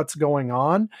directing what's going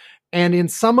on. And in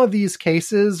some of these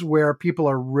cases where people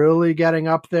are really getting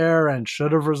up there and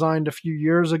should have resigned a few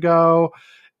years ago,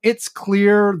 it's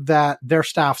clear that their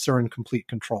staffs are in complete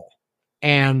control.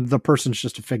 And the person's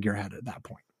just a figurehead at that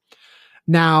point.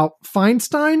 Now,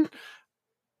 Feinstein,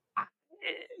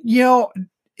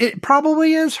 it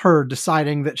probably is her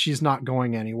deciding that she's not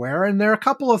going anywhere. And there are a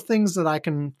couple of things that I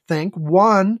can think.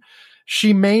 One,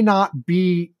 she may not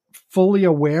be fully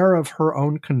aware of her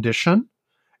own condition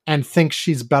and thinks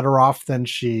she's better off than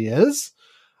she is.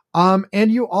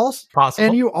 And you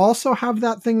also have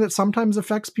that thing that sometimes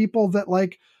affects people that,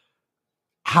 like,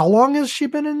 how long has she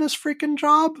been in this freaking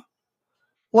job?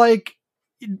 Like,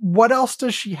 what else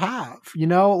does she have?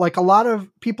 Like a lot of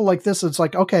people like this, it's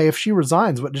like, okay, if she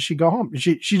resigns, what does she go home?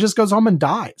 She just goes home and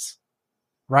dies.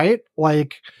 Right?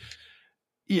 Like,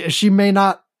 she may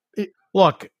not.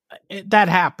 Look, that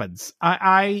happens.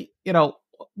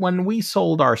 When we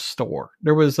sold our store,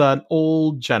 there was an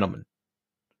old gentleman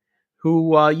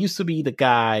who used to be the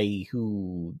guy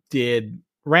who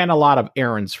ran a lot of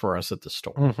errands for us at the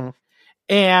store. Mm-hmm.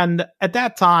 And at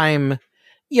that time,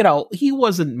 he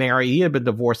wasn't married. He had been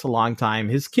divorced a long time.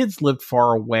 His kids lived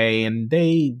far away and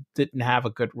they didn't have a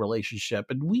good relationship.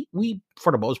 And we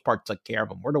for the most part, took care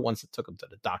of him. We're the ones that took him to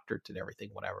the doctor, to everything,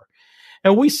 whatever.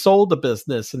 And we sold the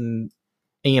business and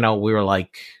we were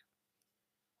like,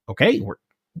 okay,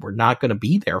 we're not going to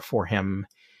be there for him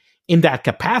in that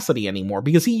capacity anymore,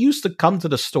 because he used to come to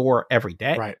the store every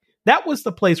day. Right. That was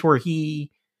the place where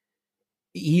he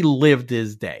lived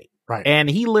his day. Right. And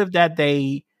he lived that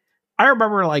day. I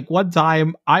remember, like, one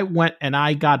time I went and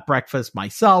I got breakfast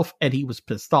myself and he was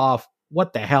pissed off.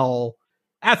 What the hell?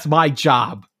 That's my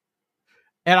job.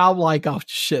 And I'm like, oh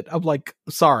shit. I'm like,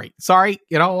 sorry.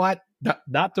 You know what?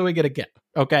 Not doing it again.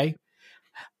 Okay.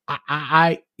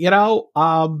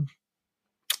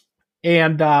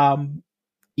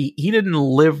 He didn't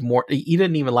live more. He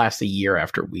didn't even last a year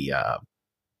after he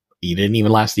didn't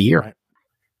even last a year right.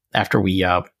 after we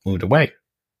moved away.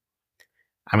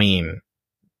 I mean,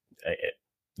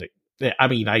 I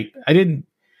didn't,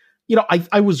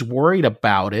 I was worried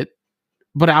about it,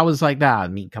 but I was like, nah, I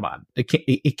mean, come on.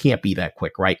 It can't be that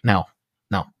quick, right? No,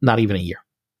 not even a year.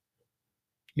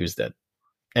 He was dead.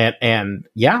 And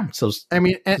yeah, so I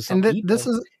mean, this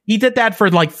is, he did that for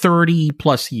like 30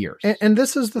 plus years. And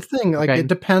this is the thing, like, it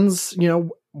depends,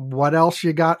 what else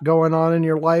you got going on in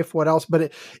your life, what else,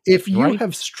 but if you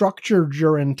have structured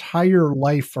your entire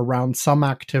life around some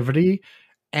activity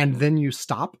and then you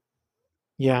stop.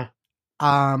 Yeah.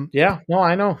 Yeah, no,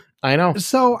 I know.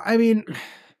 So, I mean,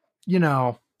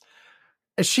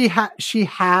 she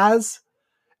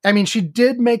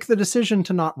did make the decision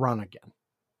to not run again.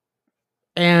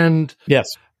 And yes.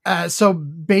 So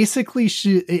basically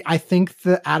I think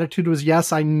the attitude was,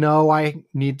 yes, I know I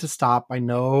need to stop. I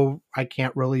know I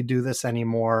can't really do this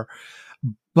anymore,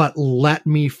 but let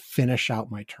me finish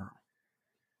out my term.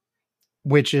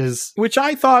 Which I at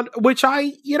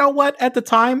the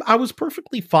time I was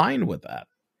perfectly fine with that.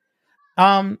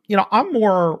 I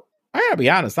gotta be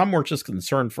honest, I'm more just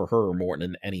concerned for her more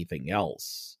than anything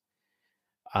else.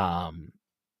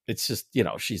 It's just,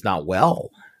 she's not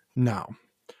well. No.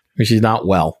 She's not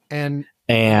well. And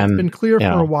it's been clear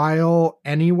for a while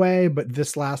anyway, but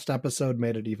this last episode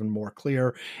made it even more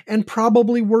clear and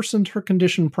probably worsened her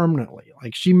condition permanently.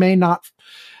 Like, she may not,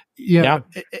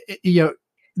 the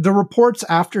reports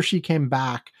after she came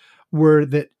back were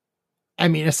that, I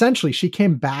mean, essentially she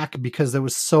came back because there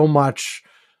was so much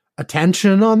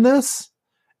attention on this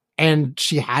and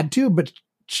she had to, but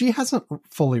she hasn't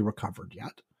fully recovered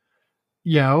yet.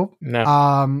 No.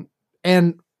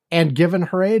 And given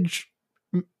her age,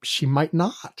 she might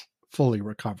not fully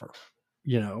recover,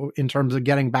 in terms of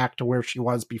getting back to where she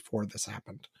was before this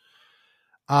happened.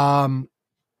 But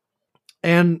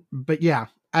yeah,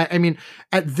 I mean,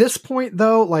 at this point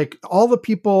though, like, all the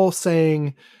people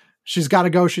saying she's got to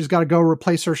go,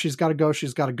 replace her, she's got to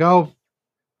go.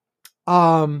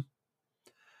 I'm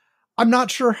not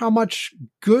sure how much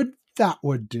good that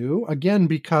would do, again,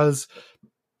 because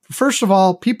first of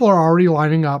all, people are already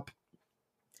lining up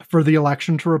for the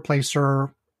election to replace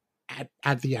her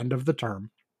at the end of the term.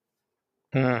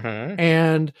 Mm-hmm.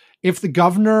 And if the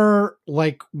governor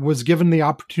was given the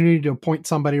opportunity to appoint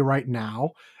somebody right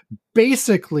now,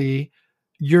 basically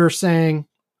you're saying,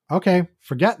 okay,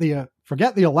 forget the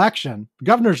election. The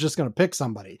governor's just going to pick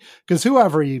somebody, because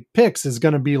whoever he picks is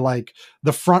going to be like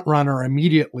the front runner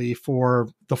immediately for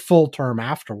the full term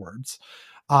afterwards.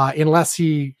 Unless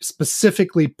he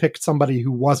specifically picked somebody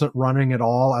who wasn't running at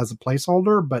all as a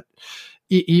placeholder, but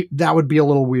that would be a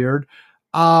little weird.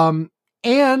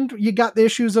 And you got the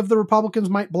issues of the Republicans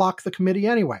might block the committee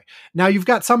anyway. Now you've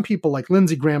got some people like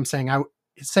Lindsey Graham saying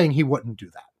he wouldn't do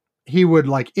that. He would,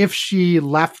 like, if she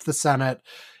left the Senate,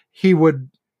 he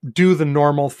would do the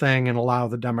normal thing and allow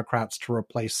the Democrats to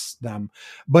replace them.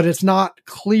 But it's not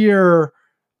clear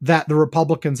that the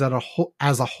Republicans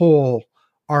as a whole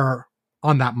are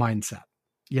on that mindset.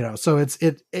 So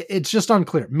it's just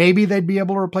unclear. Maybe they'd be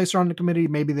able to replace her on the committee.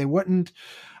 Maybe they wouldn't.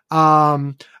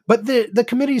 But the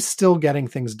committee's still getting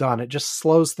things done. It just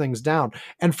slows things down.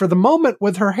 And for the moment,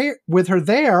 with her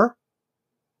there,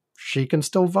 she can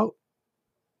still vote.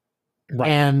 Right.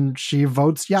 And she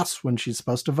votes yes when she's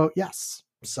supposed to vote yes.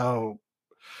 So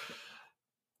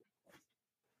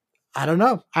I don't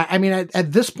know. I mean,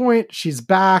 at this point, she's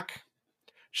back.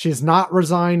 She's not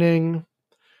resigning.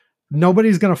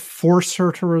 Nobody's going to force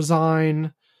her to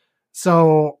resign.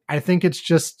 So I think it's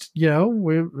just,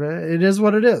 it is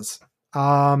what it is.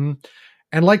 And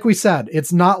like we said,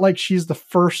 it's not like she's the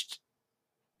first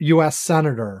U.S.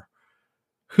 senator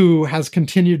who has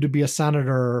continued to be a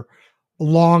senator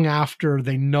long after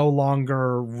they no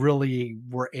longer really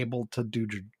were able to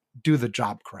do the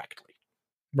job correctly.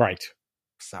 Right.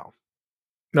 So.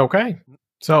 Okay.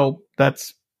 So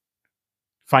that's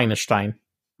Feinstein.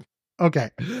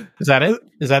 Okay. Is that it?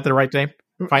 Is that the right name?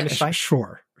 Feinstein?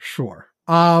 Sure.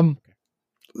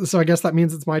 So I guess that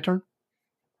means it's my turn.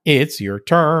 It's your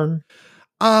turn.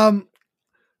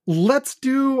 Let's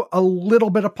do a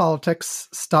little bit of politics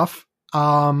stuff.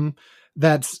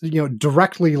 That's,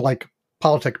 directly like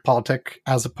politic,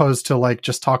 as opposed to like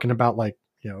just talking about like,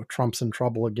 Trump's in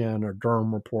trouble again or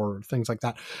Durham report or things like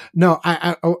that. No,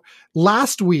 I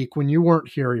last week when you weren't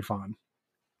here, Yvonne,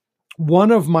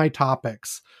 one of my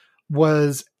topics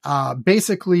was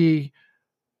basically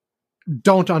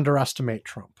don't underestimate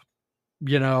Trump.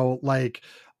 Like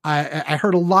I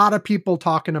heard a lot of people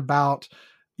talking about,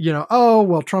 oh,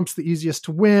 well, Trump's the easiest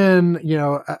to win,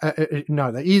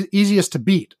 easiest to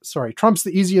beat. Sorry, Trump's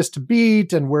the easiest to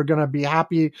beat, and we're going to be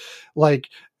happy. Like,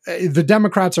 the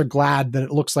Democrats are glad that it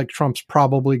looks like Trump's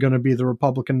probably going to be the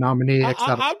Republican nominee.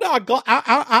 I'm not glad.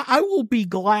 I will be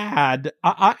glad.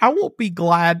 I won't be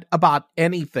glad about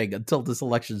anything until this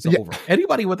election's over.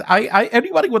 Anybody with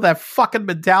that fucking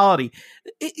mentality,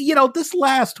 this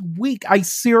last week, I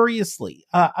seriously,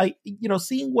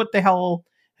 seeing what the hell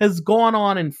has gone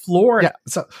on in Florida.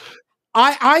 Yeah, so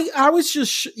I was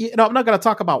just, I'm not going to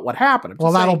talk about what happened.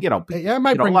 Well, that'll, I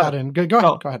might bring that in.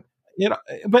 Go ahead.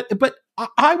 But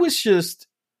I was just,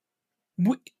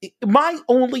 my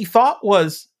only thought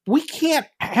was, we can't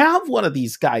have one of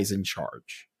these guys in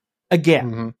charge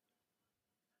again. Mm-hmm.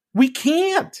 We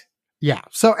can't. Yeah.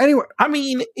 So anyway, I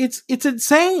mean, it's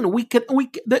insane. We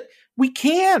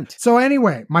can't. So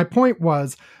anyway, my point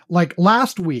was, like,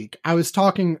 last week I was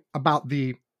talking about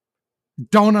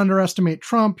don't underestimate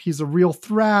Trump. He's a real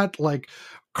threat. Like,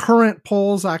 current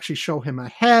polls actually show him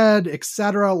ahead,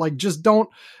 etc. Like, just don't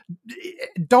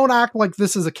act like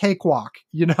this is a cakewalk,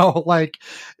 like,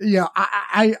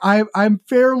 I'm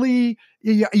fairly,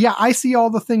 I see all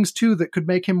the things too that could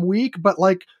make him weak, but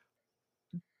like,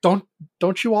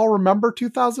 don't you all remember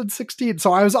 2016?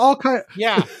 So I was all kind of,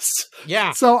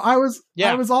 yeah. So I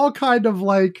was all kind of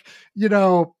like,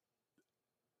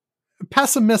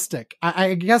 pessimistic.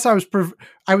 I guess I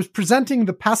was presenting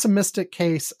the pessimistic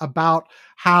case about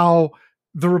how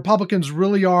the Republicans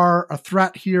really are a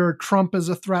threat here, Trump is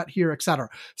a threat here, etc.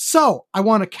 So I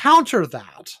want to counter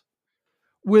that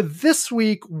with this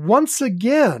week. Once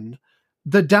again,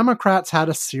 the Democrats had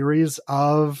a series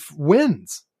of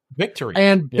wins, victory,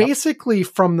 and basically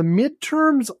from the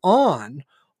midterms on,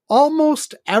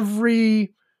 almost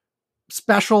every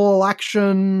special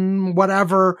election,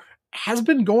 whatever, has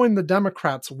been going the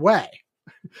Democrats' way.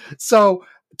 So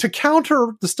to counter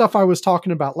the stuff I was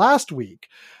talking about last week,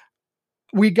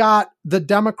 we got the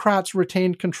Democrats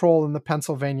retained control in the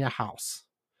Pennsylvania House.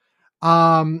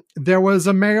 There was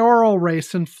a mayoral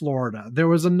race in Florida. There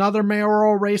was another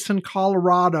mayoral race in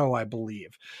Colorado, I believe.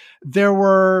 There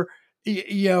were,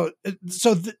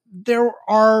 so there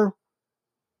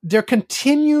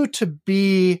continue to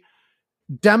be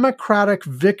Democratic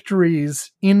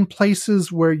victories in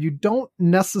places where you don't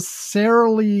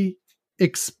necessarily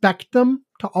expect them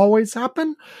to always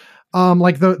happen.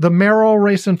 Like the mayoral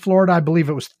race in Florida, I believe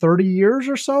it was 30 years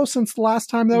or so since the last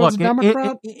time there was a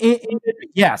Democrat.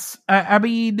 Yes. I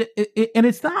mean, and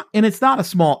it's not a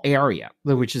small area,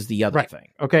 which is the other thing.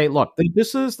 Okay. Look,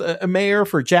 this is a mayor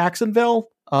for Jacksonville,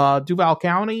 Duval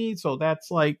County. So that's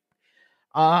like,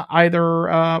 I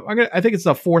think it's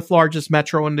the fourth largest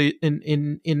metro in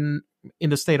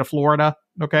the state of Florida.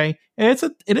 Okay.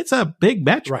 And it's a big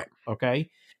metro. Right. Okay.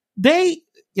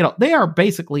 they are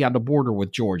basically on the border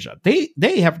with Georgia.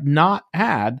 They have not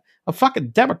had a fucking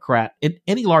Democrat in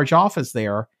any large office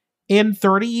there in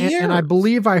 30 years. And I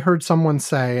believe I heard someone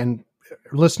say, and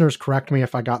listeners correct me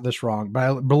if I got this wrong, but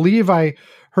I believe I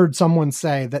heard someone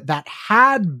say that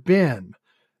had been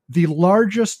the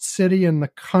largest city in the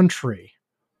country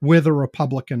with a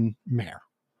Republican mayor.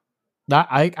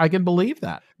 I can believe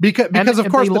that. Because of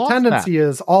course the tendency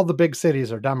is all the big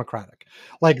cities are Democratic.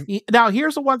 Like, now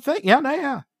here's the one thing.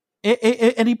 Yeah.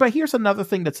 But here's another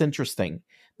thing that's interesting.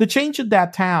 The change in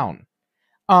that town.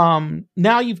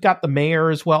 Now you've got the mayor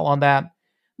as well on that.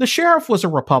 The sheriff was a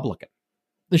Republican.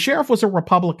 The sheriff was a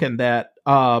Republican that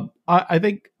I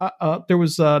think there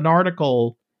was an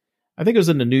article, I think it was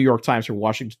in the New York Times or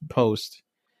Washington Post,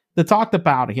 that talked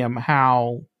about him,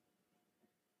 how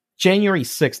January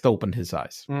 6th opened his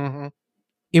eyes. Mm-hmm.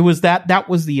 It was that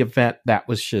was the event that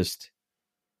was just,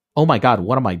 oh my God,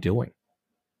 what am I doing?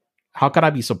 How could I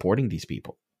be supporting these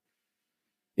people?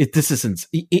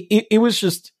 It was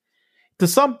just, to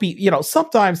some people,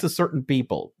 sometimes to certain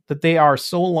people, that they are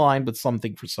so aligned with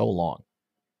something for so long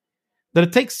that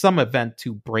it takes some event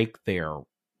to break the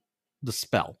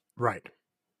spell. Right.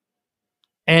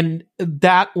 And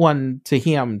that one, to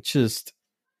him, just,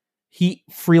 he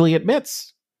freely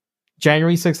admits,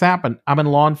 January 6th happened. I'm in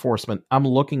law enforcement. I'm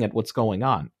looking at what's going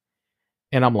on.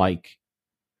 And I'm like,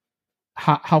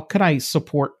 how can I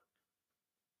support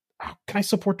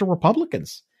the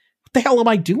Republicans? What the hell am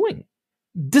I doing?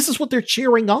 This is what they're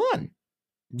cheering on.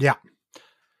 Yeah.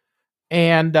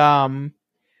 And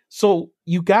so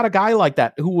you got a guy like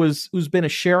that who's been a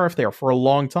sheriff there for a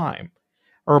long time,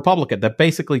 a Republican that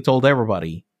basically told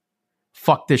everybody,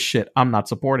 fuck this shit, I'm not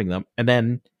supporting them. And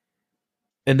then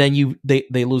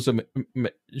they lose a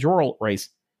mayoral race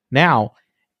now.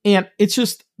 And it's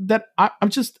just that I'm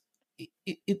just,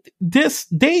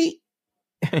 they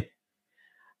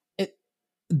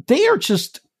are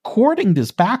just courting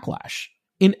this backlash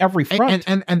in every front.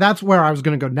 And that's where I was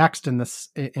going to go next in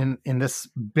this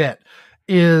bit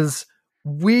is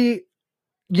you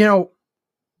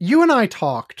and I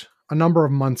talked a number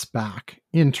of months back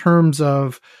in terms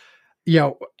of,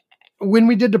 when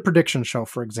we did the prediction show,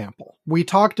 for example, we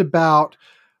talked about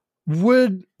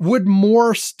would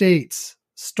more states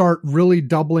start really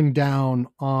doubling down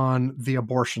on the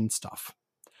abortion stuff?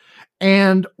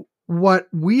 And what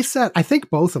we said, I think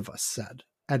both of us said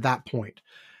at that point,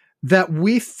 that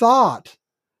we thought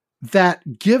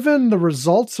that given the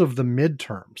results of the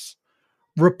midterms,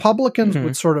 Republicans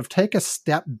would sort of take a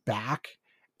step back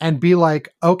and be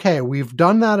like, okay, we've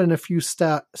done that in a few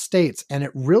states and it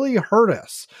really hurt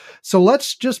us. So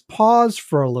let's just pause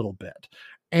for a little bit.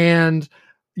 And,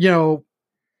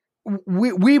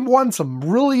 we won some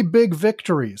really big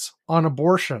victories on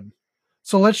abortion.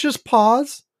 So let's just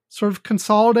pause, sort of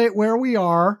consolidate where we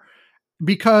are,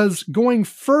 because going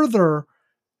further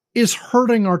is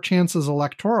hurting our chances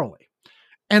electorally.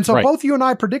 And so both you and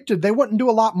I predicted they wouldn't do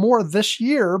a lot more this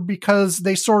year because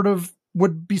they sort of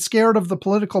would be scared of the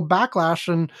political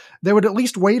backlash and they would at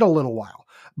least wait a little while.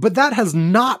 But that has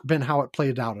not been how it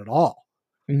played out at all.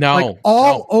 No.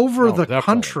 Over the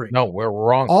country. No, we're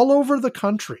wrong. All over the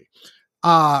country.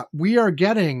 We are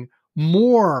getting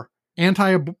more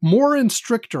and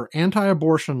stricter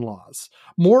anti-abortion laws,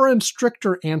 more and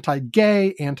stricter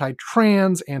anti-gay,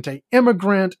 anti-trans,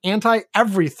 anti-immigrant,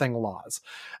 anti-everything laws.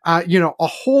 A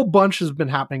whole bunch has been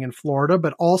happening in Florida,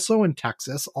 but also in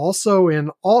Texas, also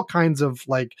in all kinds of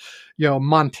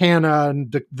Montana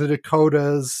and the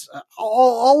Dakotas,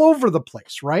 all over the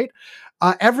place, right?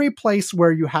 Every place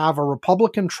where you have a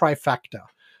Republican trifecta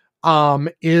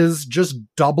is just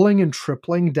doubling and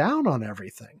tripling down on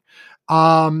everything.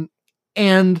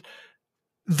 And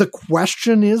the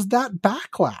question is that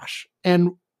backlash.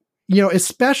 And,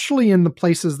 especially in the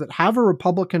places that have a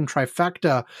Republican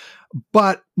trifecta,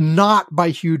 but not by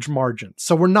huge margins.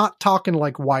 So we're not talking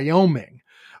like Wyoming,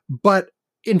 but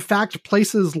in fact,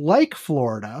 places like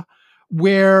Florida,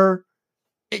 where,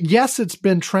 yes, it's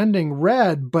been trending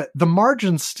red, but the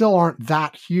margins still aren't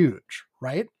that huge,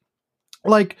 right?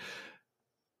 Like,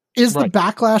 is the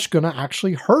backlash going to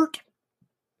actually hurt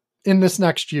in this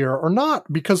next year or not?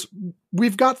 Because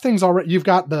we've got things already. You've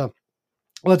got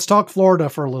let's talk Florida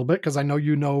for a little bit, because I know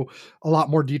you know a lot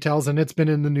more details and it's been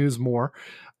in the news more.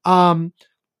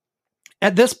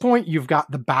 At this point, you've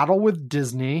got the battle with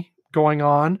Disney going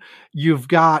on. You've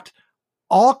got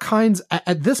all kinds.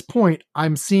 At this point,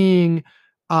 I'm seeing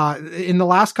in the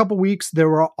last couple weeks, there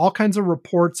were all kinds of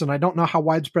reports, and I don't know how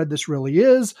widespread this really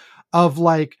is, of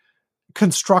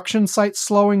construction sites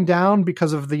slowing down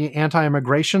because of the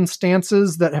anti-immigration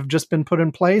stances that have just been put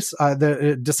in place.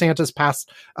 The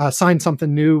DeSantis signed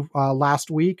something new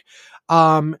last week.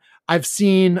 I've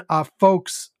seen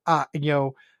folks,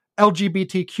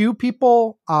 LGBTQ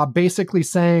people basically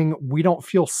saying we don't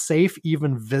feel safe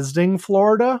even visiting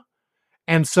Florida.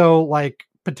 And so like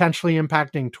potentially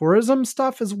impacting tourism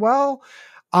stuff as well.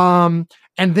 And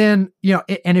then,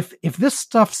 and if this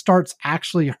stuff starts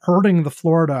actually hurting the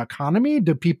Florida economy,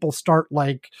 do people start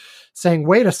like saying,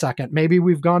 wait a second, maybe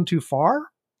we've gone too far?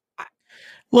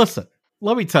 Listen,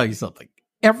 let me tell you something.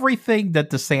 Everything that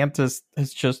DeSantis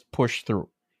has just pushed through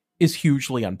is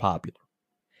hugely unpopular.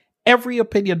 Every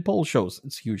opinion poll shows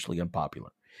it's hugely unpopular.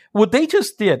 What they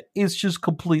just did is just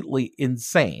completely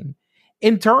insane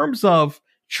in terms of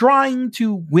trying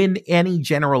to win any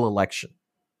general election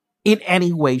in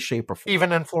any way, shape, or form.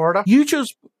 Even in Florida?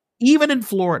 Even in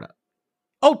Florida.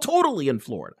 Oh, totally in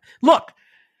Florida. Look,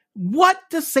 what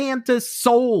DeSantis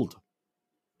sold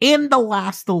in the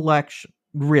last election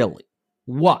really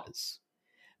was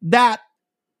that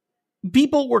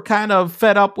people were kind of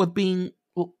fed up with being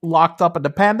locked up in the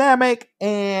pandemic,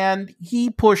 and he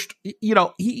pushed,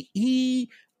 he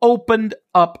opened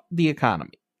up the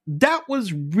economy. That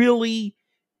was really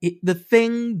the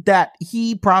thing that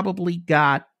he probably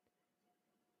got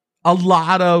a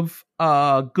lot of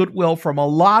goodwill from a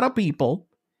lot of people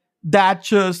that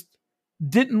just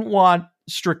didn't want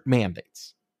strict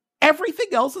mandates. Everything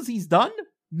else as he's done,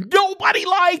 nobody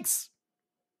likes.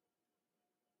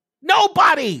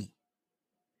 Nobody.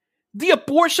 The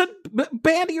abortion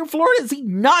ban here in Florida, is he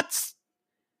nuts?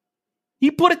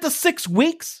 He put it to 6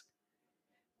 weeks.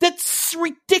 That's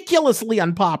ridiculously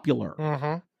unpopular.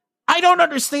 Mm-hmm. I don't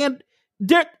understand.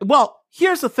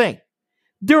 Here's the thing.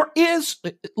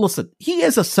 He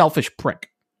is a selfish prick,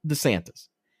 DeSantis.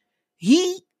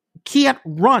 He can't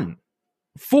run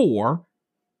for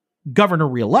governor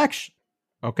re-election.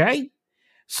 Okay?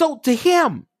 So to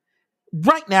him,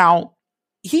 right now,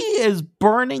 he is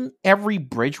burning every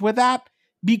bridge with that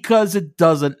because it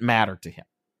doesn't matter to him.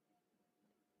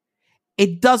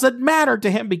 It doesn't matter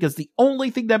to him because the only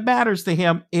thing that matters to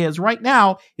him is right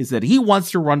now is that he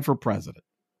wants to run for president.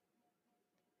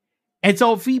 And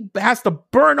so if he has to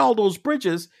burn all those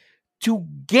bridges to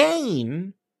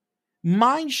gain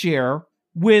mind share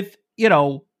with,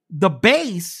 the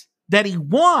base that he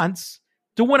wants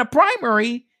to win a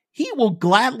primary, he will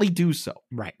gladly do so.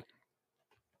 Right.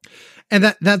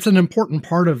 And that's an important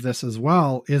part of this as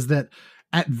well, is that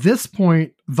at this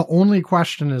point, the only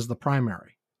question is the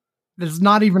primary. There's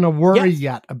not even a worry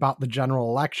yet about the general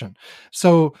election.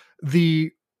 So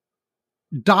the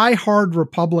diehard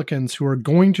Republicans who are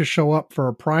going to show up for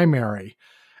a primary,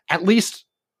 at least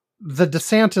the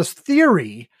DeSantis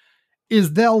theory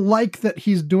is they'll like that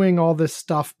he's doing all this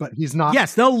stuff, but he's not.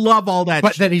 Yes, they'll love all that.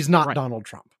 But that he's not Donald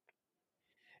Trump.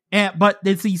 But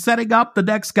is he setting up the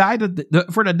next guy for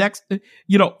the next, the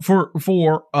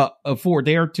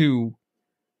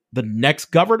next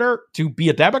governor to be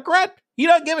a Democrat? He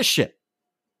doesn't give a shit.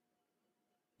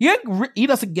 He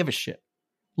doesn't give a shit.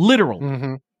 Literally.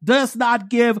 Mm-hmm. Does not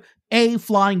give a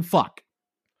flying fuck.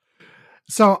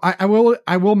 So I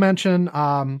will mention,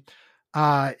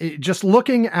 just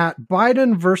looking at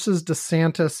Biden versus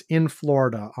DeSantis in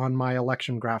Florida on my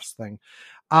election graphs thing.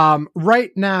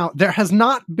 Right now, there has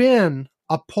not been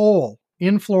a poll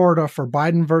in Florida for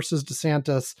Biden versus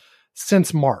DeSantis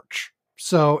since March.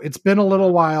 So it's been a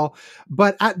little while.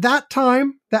 But at that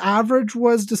time, the average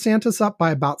was DeSantis up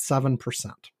by about 7%.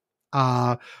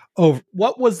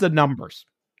 What was the numbers?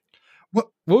 What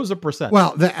was the percent?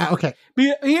 Well, okay.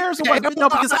 Here's what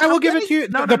because I will give it to you.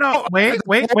 No. Wait.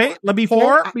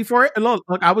 Before look,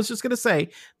 I was just going to say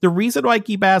the reason why I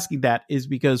keep asking that is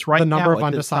because the number of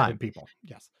undecided people.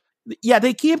 Yes. Yeah,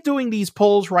 they keep doing these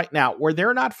polls right now where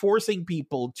they're not forcing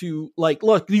people to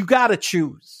look, you got to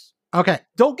choose. Okay.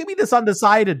 Don't give me this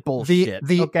undecided bullshit.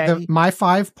 My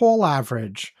 5 poll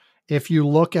average, if you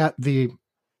look at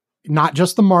not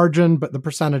just the margin, but the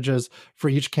percentages for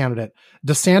each candidate,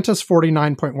 DeSantis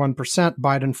 49.1%,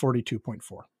 Biden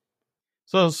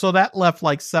 42.4%. So that left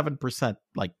 7%.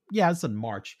 It's in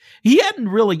March. He hadn't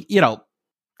really,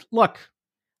 look,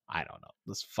 I don't know,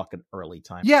 this fucking early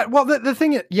time. Yeah, well, the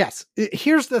thing is, yes,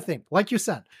 here's the thing. Like you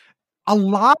said, a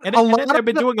lot of the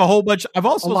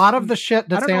shit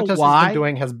DeSantis has been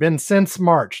doing has been since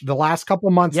March. The last couple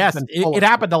of months. Yes, it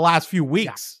happened the last few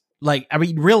weeks. Yeah.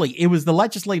 Really, it was the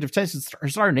legislative session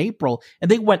started in April,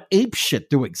 and they went ape shit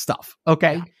doing stuff.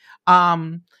 Okay. Yeah.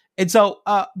 And so,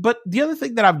 but the other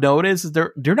thing that I've noticed is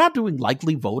they're not doing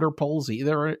likely voter polls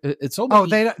either. It's so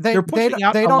many, they're pushing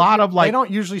out a lot of like, they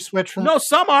don't usually switch from. No,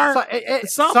 some are,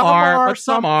 some are,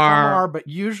 some are, but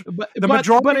usually the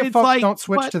majority of folks like, don't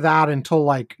switch to that until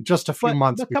like just a few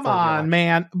months. But come on,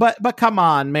 man. But come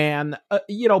on, man.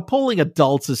 Polling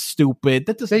adults is stupid.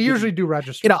 They usually do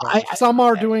register. Some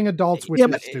are doing adults, which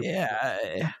is stupid.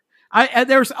 Yeah.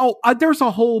 There's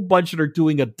a whole bunch that are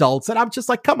doing adults, and I'm just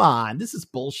like, come on, this is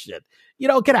bullshit. Get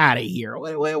out of here.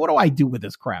 What do I do with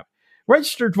this crap?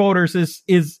 Registered voters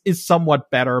is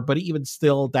somewhat better, but even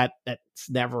still, that's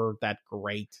never that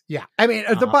great. Yeah, I mean,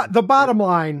 the bottom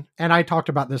line, and I talked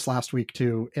about this last week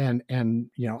too, and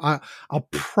I'll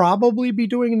probably be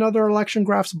doing another Election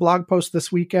Graphs blog post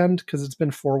this weekend because it's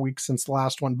been 4 weeks since the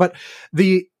last one. But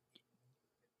we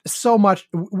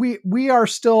are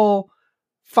still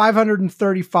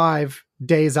 535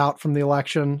 days out from the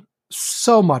election.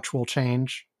 So much will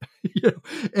change.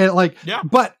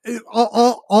 But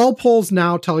all polls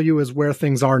now tell you is where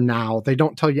things are now. They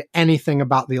don't tell you anything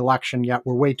about the election yet.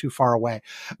 We're way too far away.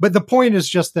 But the point is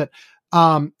just that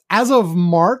as of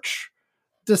March,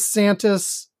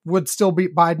 DeSantis would still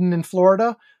beat Biden in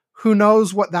Florida. Who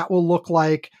knows what that will look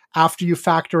like after you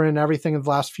factor in everything in the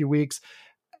last few weeks.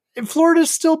 Florida's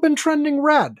still been trending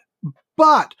red.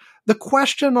 But the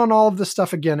question on all of this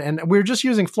stuff again, and we're just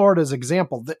using Florida as an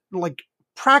example, that like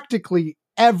practically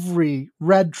every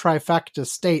red trifecta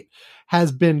state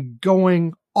has been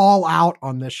going all out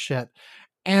on this shit.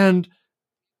 And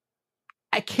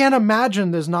I can't imagine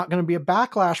there's not going to be a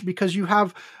backlash because you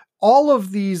have all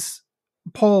of these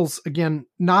polls, again,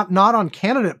 not on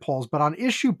candidate polls, but on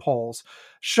issue polls,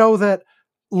 show that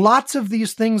lots of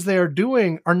these things they are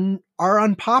doing are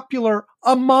unpopular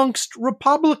amongst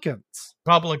Republicans.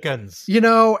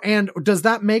 And does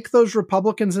that make those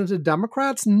Republicans into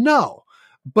Democrats? No.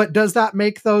 But does that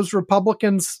make those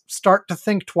Republicans start to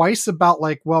think twice about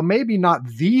like, well, maybe not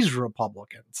these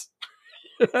Republicans,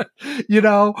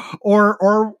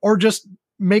 or just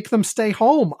make them stay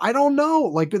home? I don't know.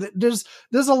 Like there's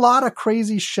a lot of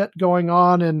crazy shit going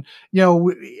on. And,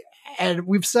 and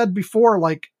we've said before,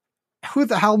 like, who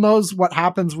the hell knows what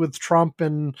happens with Trump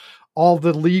and all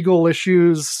the legal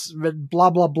issues, blah,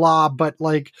 blah, blah. But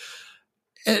like,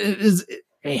 it's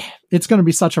going to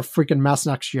be such a freaking mess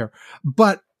next year.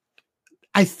 But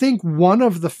I think one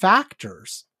of the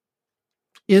factors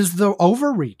is the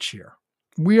overreach here.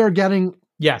 We are getting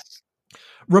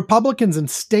Republicans in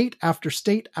state after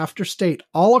state after state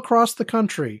all across the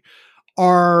country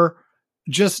are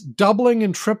just doubling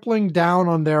and tripling down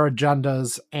on their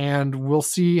agendas, and we'll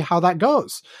see how that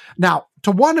goes. Now,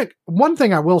 to one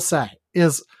thing I will say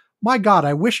is, my God,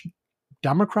 I wish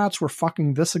Democrats were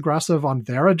fucking this aggressive on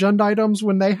their agenda items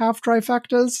when they have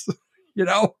trifectas,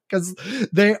 because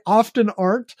they often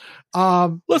aren't.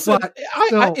 Listen, but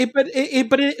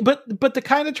the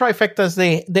kind of trifectas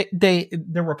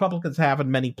the Republicans have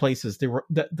in many places,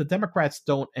 the Democrats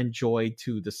don't enjoy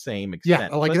to the same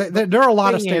extent. Yeah, like there are a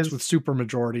lot of states with super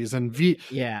majorities, and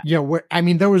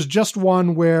there was just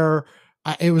one where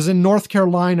it was in North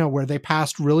Carolina where they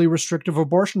passed really restrictive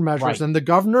abortion measures, and the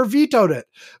governor vetoed it,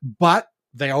 but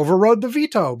they overrode the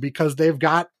veto because they've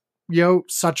got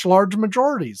such large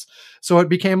majorities. So it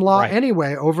became law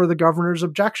anyway over the governor's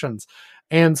objections.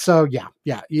 And so,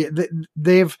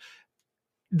 they've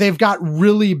got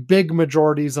really big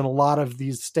majorities in a lot of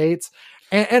these states.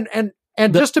 And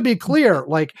just to be clear,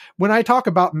 like when I talk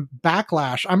about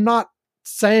backlash, I'm not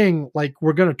saying like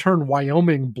we're going to turn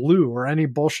Wyoming blue or any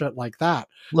bullshit like that.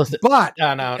 Listen, but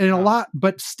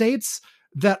but states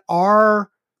that are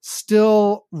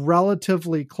still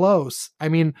relatively close. I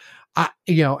mean,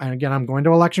 and again, I'm going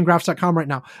to electiongraphs.com right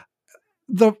now.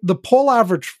 The poll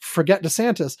average, forget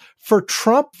DeSantis, for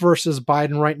Trump versus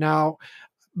Biden right now,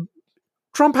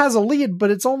 Trump has a lead,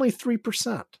 but it's only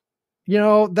 3%.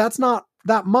 That's not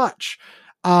that much.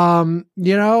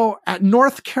 At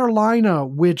North Carolina,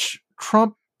 which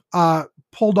Trump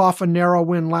pulled off a narrow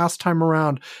win last time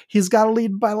around, he's got a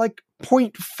lead by like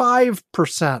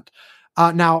 0.5%.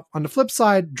 Now, on the flip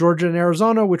side, Georgia and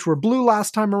Arizona, which were blue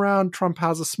last time around, Trump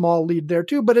has a small lead there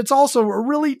too, but it's also a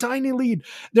really tiny lead.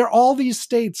 There are all these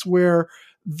states where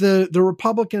the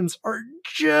Republicans are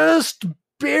just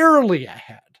barely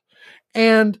ahead.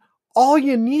 And all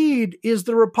you need is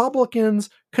the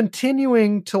Republicans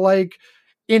continuing to like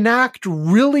enact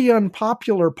really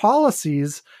unpopular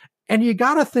policies. And you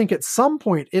got to think at some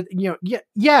point,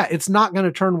 it's not going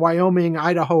to turn Wyoming,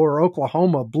 Idaho, or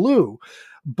Oklahoma blue,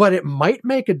 but it might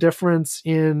make a difference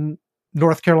in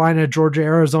North Carolina, Georgia,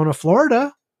 Arizona,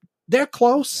 Florida. They're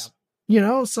close.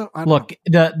 So look,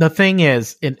 the thing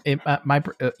is,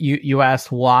 you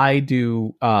asked why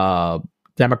do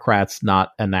Democrats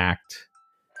not enact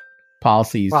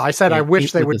policies? Well, I said I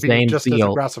wish they would the be same just as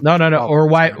zeal. aggressive. No, as or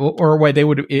why they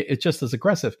would. It's just as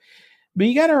aggressive. But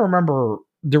you got to remember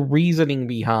the reasoning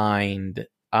behind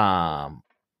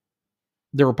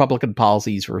the Republican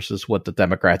policies versus what the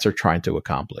Democrats are trying to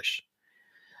accomplish.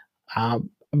 I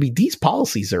mean, these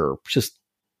policies are just,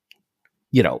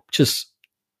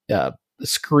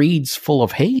 screeds full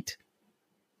of hate.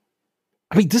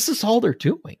 I mean, this is all they're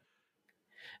doing.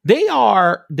 They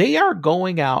are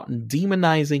going out and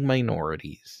demonizing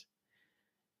minorities,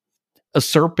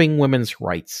 usurping women's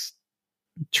rights,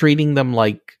 treating them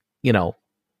like,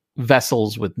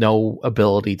 vessels with no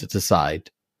ability to decide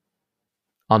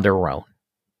on their own.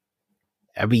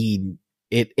 I mean,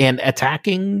 and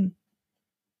attacking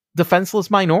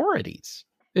defenseless minorities.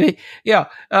 It's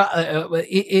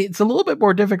a little bit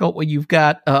more difficult when you've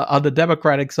got on the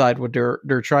Democratic side when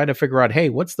they're trying to figure out, hey,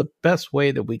 what's the best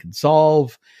way that we can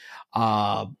solve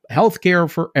healthcare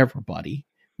for everybody,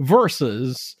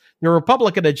 versus the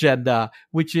Republican agenda,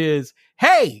 which is,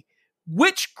 hey,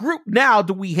 which group now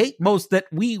do we hate most that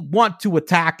we want to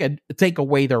attack and take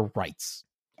away their rights?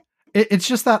 It's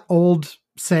just that old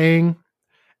saying,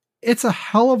 it's a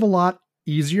hell of a lot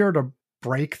easier to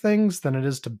break things than it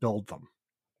is to build them.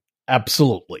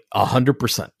 Absolutely.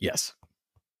 100%. Yes.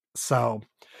 So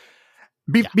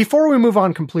before we move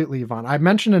on completely, Yvonne, I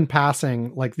mentioned in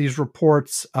passing, like these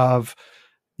reports of,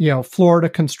 Florida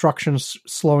construction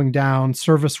slowing down,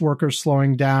 service workers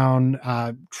slowing down,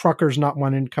 truckers not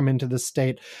wanting to come into the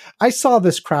state. I saw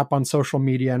this crap on social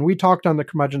media, and we talked on the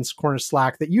Curmudgeon's Corner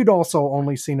Slack that you'd also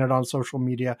only seen it on social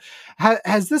media.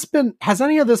 Has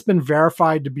any of this been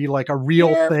verified to be like a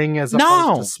real thing as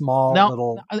opposed to small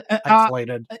little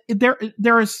isolated?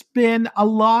 There has been a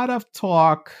lot of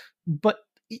talk, but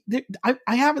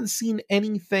I haven't seen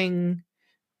anything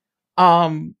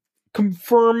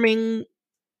confirming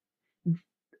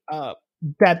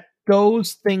that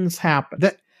those things happen.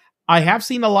 I have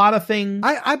seen a lot of things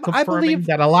I believe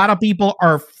that a lot of people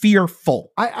are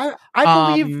fearful. I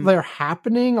believe they're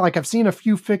happening. Like I've seen a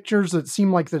few pictures that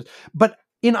seem like this, but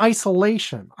in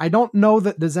isolation. I don't know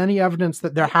that there's any evidence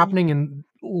that they're happening in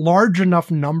large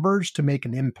enough numbers to make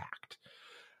an impact.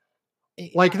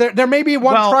 Like there may be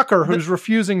one trucker who's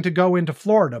refusing to go into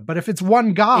Florida, but if it's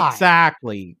one guy,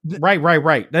 exactly,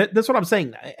 right. That's what I'm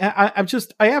saying. I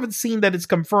haven't seen that it's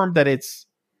confirmed that it's,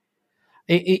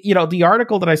 the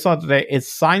article that I saw today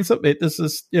is signs of it. This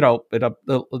is, in a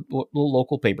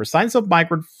local paper, signs of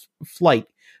migrant flight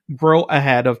grow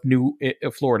ahead of new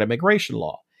Florida immigration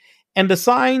law, and the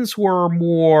signs were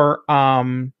more.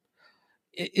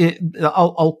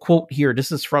 I'll quote here.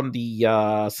 This is from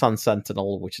the Sun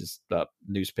Sentinel, which is the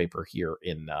newspaper here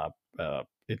in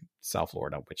South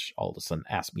Florida, which all of a sudden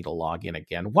asked me to log in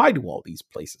again. Why do all these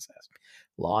places ask me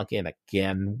log in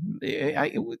again?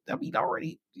 I mean,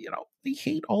 already, they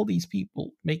hate all these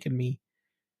people making me.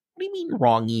 What do you mean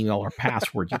wrong email or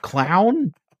password, you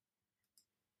clown?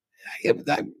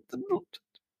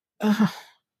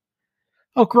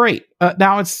 Oh, great.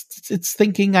 Now it's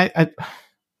thinking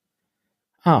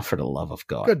oh, for the love of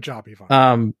God. Good job,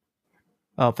 Yvonne.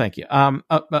 Oh, thank you.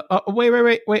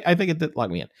 Wait. I think it did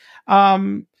log me in.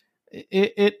 No.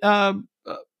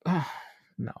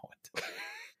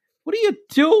 What are you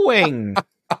doing?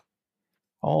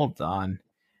 Hold on.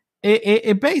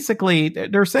 It basically,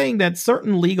 they're saying that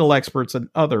certain legal experts and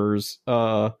others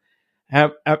have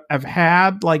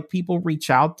had like people reach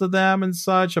out to them and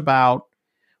such about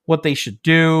what they should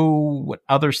do, what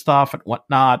other stuff and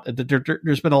whatnot.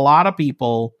 There's been a lot of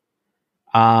people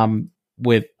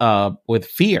with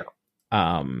fear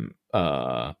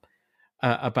about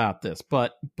this,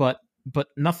 but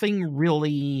nothing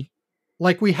really.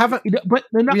 Like we haven't,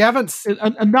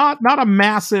 not a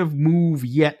massive move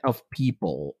yet of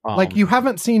people. Like you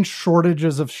haven't seen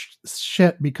shortages of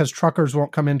shit because truckers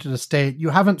won't come into the state. You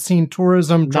haven't seen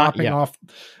tourism dropping off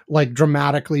like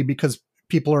dramatically because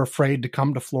people are afraid to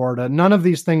come to Florida. None of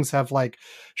these things have like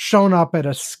shown up at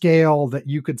a scale that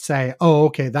you could say, oh,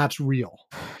 okay, that's real.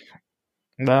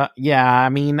 I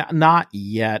mean, not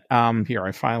yet. Here,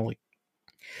 I finally,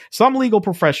 some legal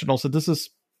professionals, so this is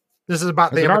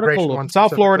about the immigration one.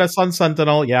 South Florida Sun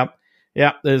Sentinel. Yep.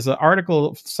 There's an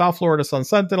article, South Florida Sun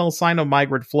Sentinel, sign of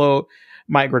migrant flight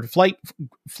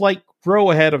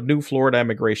grow ahead of new Florida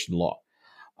immigration law.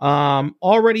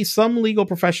 Already some legal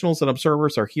professionals and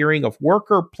observers are hearing of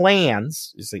worker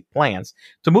plans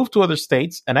to move to other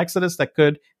states, an exodus that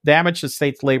could damage the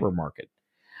state's labor market.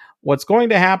 What's going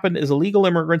to happen is illegal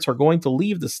immigrants are going to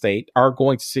leave the state, are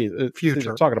going to see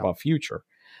future. Talking about future.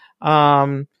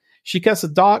 She guessed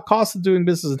the cost of doing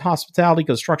business in hospitality,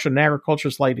 construction, and agriculture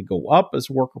is likely to go up as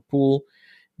worker pool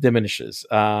diminishes.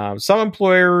 Some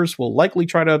employers will likely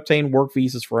try to obtain work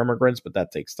visas for immigrants, but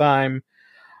that takes time.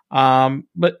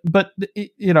 But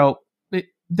you know,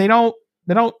 they don't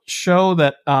show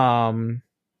that.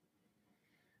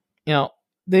 You know,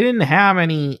 they didn't have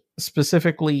any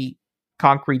specifically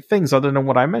concrete things other than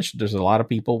what I mentioned. There's a lot of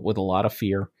people with a lot of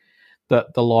fear.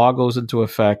 The law goes into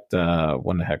effect.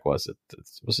 When the heck was it?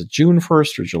 Was it June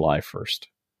 1st or July 1st?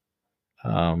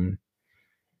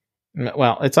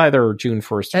 Well, it's either June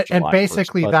 1st or July 1st. And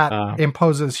basically that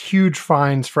imposes huge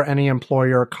fines for any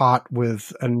employer caught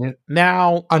with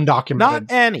now undocumented. Not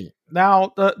any.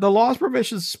 Now, the law's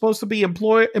provision is supposed to be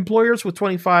employers with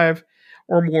 25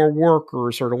 or more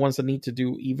workers are the ones that need to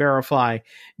do E-Verify.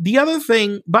 The other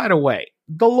thing, by the way,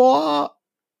 the law...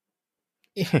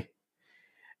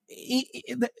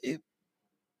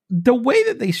 the way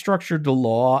that they structured the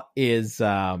law is,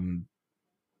 say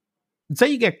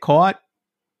you get caught,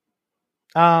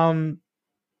 you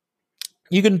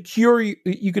can cure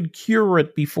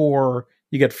it before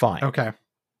you get fined. Okay,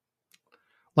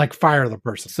 like fire the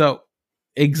person. So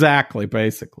exactly,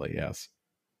 basically, yes.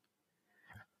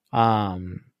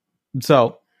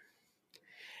 So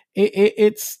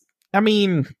it's. I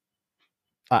mean,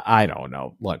 I don't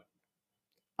know. Look,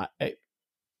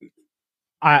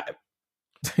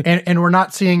 and we're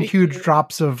not seeing huge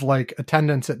drops of like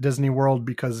attendance at Disney World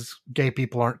because gay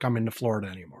people aren't coming to Florida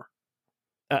anymore.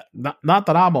 Not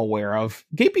that I'm aware of.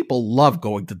 Gay people love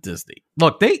going to Disney.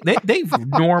 Look, they've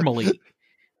normally.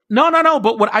 No.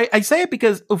 But what I say it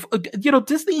because you know,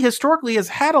 Disney historically has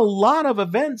had a lot of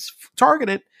events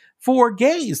targeted for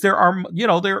gays. There are, you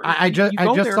know, there. I just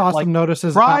saw like some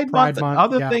notices Pride about Pride Month, Month,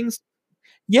 other things.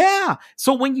 Yeah.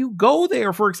 So when you go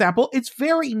there, for example, it's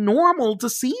very normal to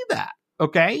see that.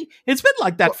 Okay, it's been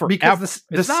like that forever. Because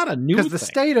it's not a new thing. Because the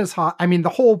state is hot. I mean, the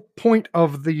whole point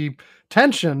of the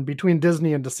tension between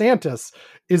Disney and DeSantis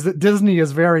is that Disney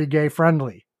is very gay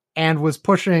friendly and was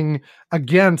pushing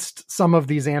against some of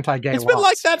these anti-gay laws. It's been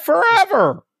like that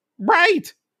forever,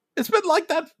 right? It's been like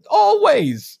that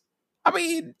always. I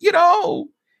mean, you know,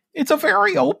 it's a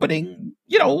very opening.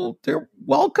 You know, they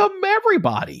welcome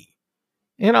everybody.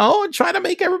 You know, and try to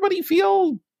make everybody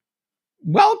feel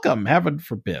welcome. Heaven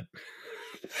forbid.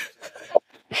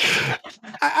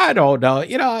 I don't know.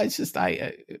 You know, it's just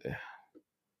I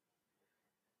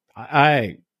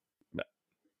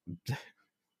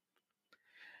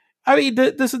mean,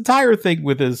 this entire thing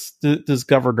with this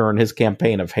governor and his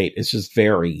campaign of hate is just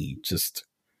very just.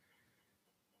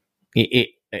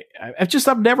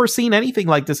 I've never seen anything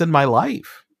like this in my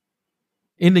life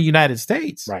in the United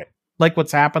States, right? Like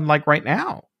what's happened, like right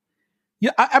now.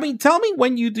 Yeah, I mean, tell me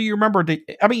when you remember?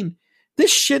 I mean,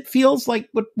 this shit feels like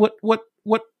what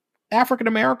African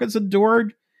Americans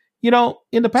endured, you know,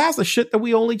 in the past. The shit that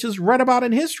we only just read about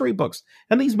in history books,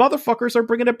 and these motherfuckers are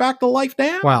bringing it back to life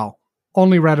now. Well,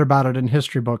 only read about it in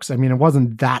history books. I mean, it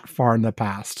wasn't that far in the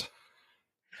past.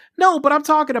 No, but I'm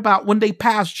talking about when they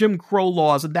passed Jim Crow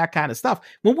laws and that kind of stuff.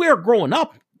 When we were growing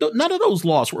up, none of those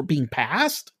laws were being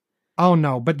passed. Oh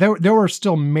no, but there were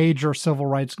still major civil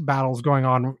rights battles going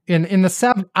on in the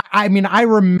 70s. I mean, I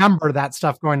remember that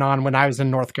stuff going on when I was in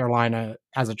North Carolina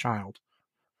as a child.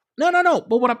 No.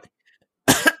 But what I'm,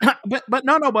 but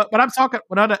I'm talking.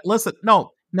 Listen,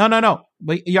 no.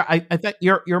 But I think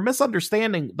you're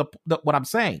misunderstanding what I'm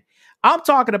saying. I'm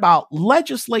talking about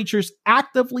legislatures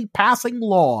actively passing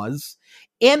laws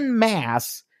en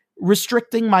masse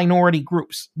restricting minority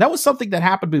groups. That was something that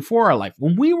happened before our life.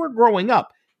 When we were growing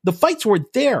up, the fights were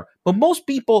there, but most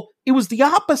people, it was the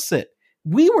opposite.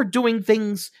 We were doing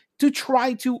things to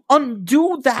try to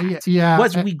undo that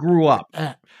as we grew up.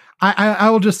 I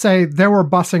will just say there were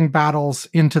busing battles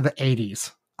into the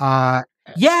 80s.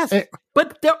 Yes,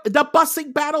 but the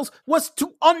busing battles was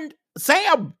to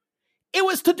Sam. It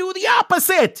was to do the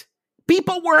opposite.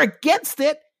 People were against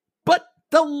it, but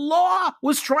the law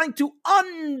was trying to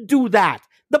undo that.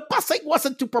 The busing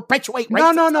wasn't to perpetuate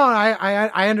racism. No.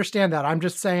 I understand that. I'm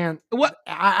just saying. What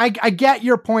I get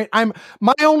your point.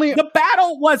 The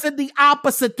battle was in the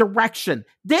opposite direction.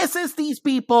 This is these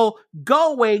people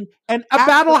going and a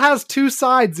battle has two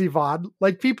sides, Yvonne.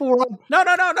 Like people were. No.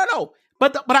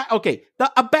 The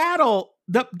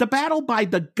battle by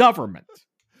the government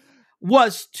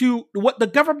was to what the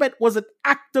government wasn't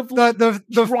actively the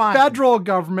federal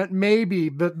government, maybe,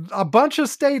 but a bunch of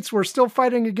states were still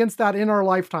fighting against that in our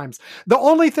lifetimes. The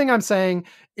only thing I'm saying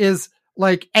is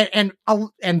like, and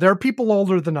there are people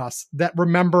older than us that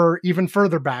remember even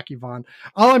further back, Yvonne.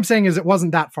 All I'm saying is it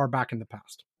wasn't that far back in the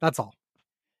past. That's all.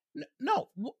 No,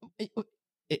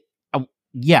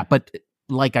 Yeah, but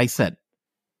like I said,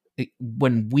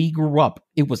 when we grew up,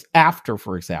 it was after,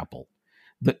 for example,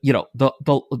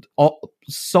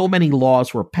 so many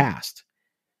laws were passed,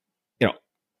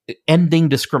 ending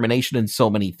discrimination in so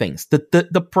many things.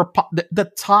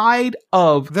 The tide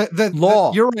of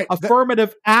law, you're right.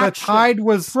 Affirmative action, the tide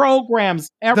was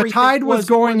programs. Everything the tide was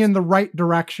going in the right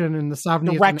direction in the 70s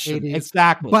and 80s.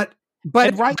 Exactly.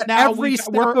 But right now, every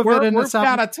step of it in the 70s,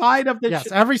 got a tide of this.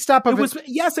 Yes, every step of it.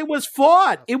 Yes, it was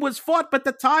fought. It was fought, but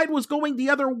the tide was going the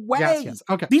other way. Yes.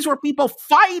 Okay. These were people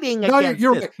fighting against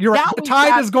this. You're right. The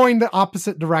tide is going the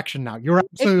opposite direction now. You're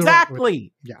absolutely exactly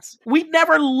right. Yes. We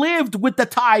never lived with the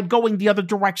tide going the other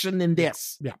direction in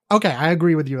this. Yeah. Okay, I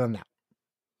agree with you on that.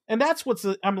 And that's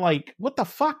I'm like, what the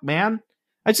fuck, man?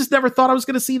 I just never thought I was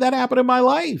going to see that happen in my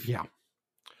life. Yeah.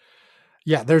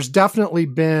 Yeah, there's definitely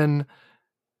been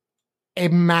a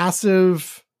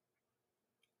massive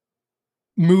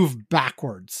move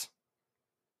backwards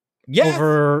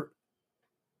over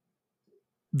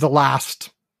the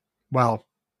last,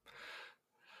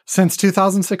 since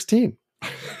 2016.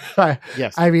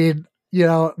 Yes. I mean,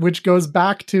 which goes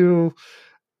back to,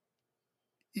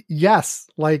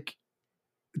 like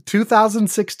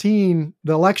 2016,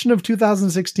 the election of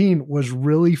 2016 was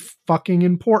really fucking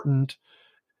important.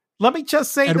 Let me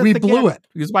just say, and we blew it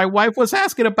because my wife was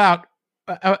asking about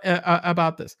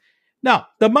this. Now,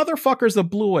 the motherfuckers that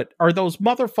blew it are those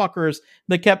motherfuckers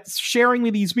that kept sharing me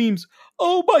these memes.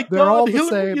 Oh my God,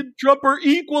 Hillary and Trump are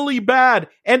equally bad.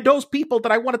 And those people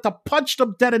that I wanted to punch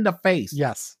them dead in the face.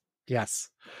 Yes.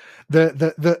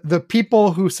 The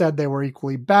people who said they were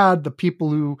equally bad, the people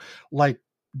who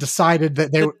decided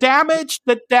that the damage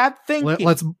that thinking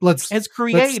has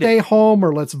created. Let's stay home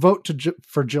or let's vote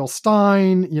for Jill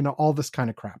Stein, all this kind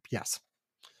of crap. Yes.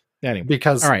 Anyway,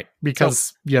 because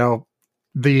if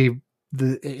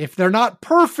they're not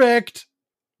perfect,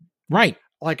 right?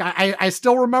 Like I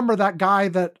still remember that guy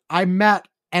that I met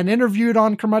and interviewed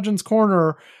on Curmudgeon's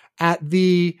Corner at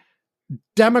the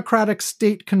Democratic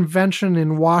State Convention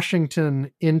in Washington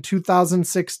in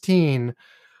 2016,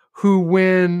 who,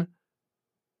 when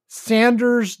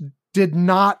Sanders did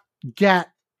not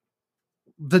get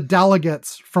the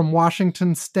delegates from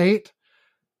Washington State,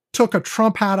 took a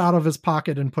Trump hat out of his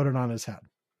pocket and put it on his head.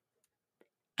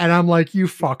 And I'm like, you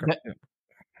fucker.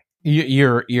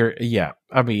 You're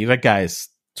I mean, that guy's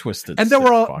twisted. And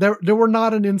there were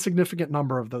not an insignificant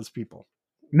number of those people.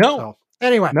 No. So,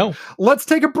 anyway, let's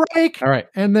take a break. All right.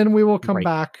 And then we will come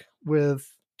back with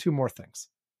two more things.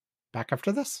 Back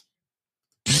after this.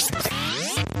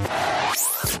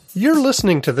 You're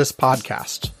listening to this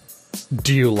podcast.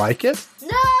 Do you like it?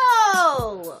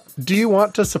 No! Do you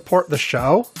want to support the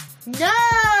show?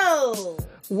 No!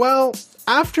 Well,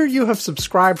 after you have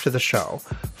subscribed to the show,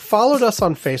 followed us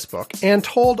on Facebook, and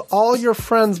told all your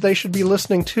friends they should be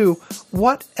listening to,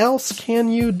 what else can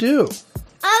you do?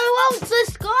 I won't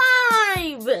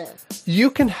subscribe!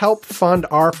 You can help fund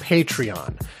our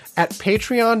Patreon at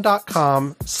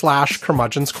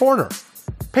patreon.com/curmudgeonscorner.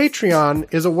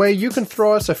 Patreon is a way you can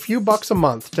throw us a few bucks a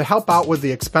month to help out with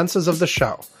the expenses of the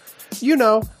show.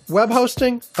 Web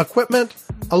hosting, equipment,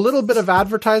 a little bit of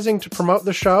advertising to promote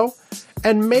the show,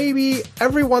 and maybe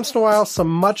every once in a while some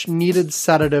much needed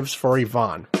sedatives for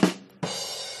Yvonne.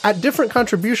 At different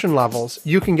contribution levels,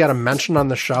 you can get a mention on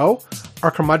the show,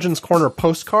 our Curmudgeon's Corner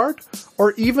postcard,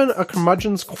 or even a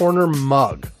Curmudgeon's Corner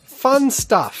mug. Fun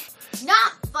stuff.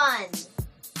 Not fun.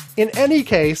 In any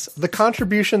case, the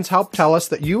contributions help tell us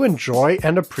that you enjoy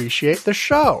and appreciate the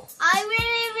show. I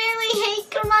really hate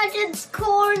Curmudgeon's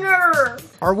Corner.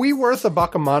 Are we worth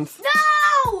 $1 a month?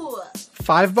 No!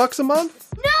 $5 a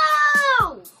month?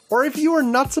 No! Or if you are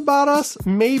nuts about us,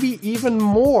 maybe even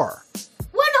more.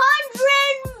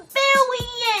 100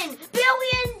 billion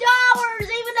dollars,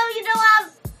 even though you don't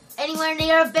have anywhere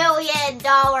near $1 billion.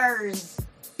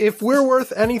 If we're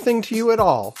worth anything to you at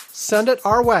all, send it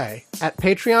our way at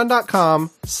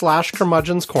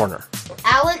patreon.com/curmudgeonscorner.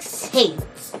 Alex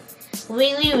hates,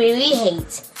 really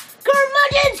hates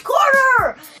Curmudgeon's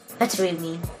Corner! That's really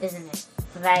mean, isn't it?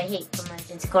 But I hate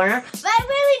Curmudgeon's Corner, but I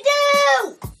really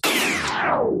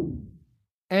do!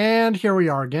 And here we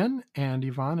are again, and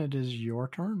Yvonne, it is your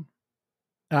turn.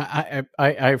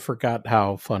 I forgot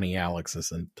how funny Alex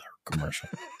is in our commercial.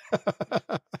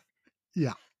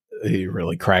 Yeah. He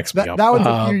really cracks me up. That was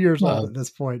a few years old at this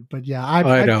point, but yeah,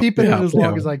 I'm keeping it as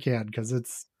long as I can because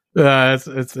it's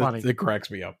funny. It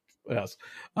cracks me up. Yes,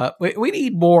 we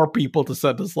need more people to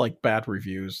send us bad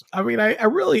reviews. I mean, I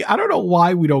don't know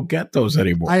why we don't get those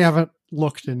anymore. I haven't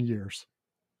looked in years.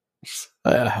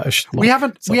 We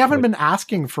haven't been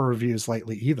asking for reviews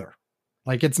lately either.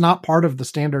 Like, it's not part of the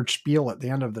standard spiel at the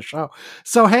end of the show.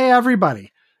 So, hey,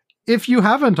 everybody, if you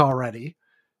haven't already,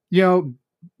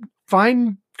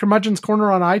 find Curmudgeon's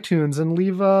Corner on iTunes and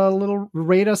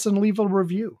rate us and leave a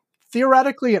review.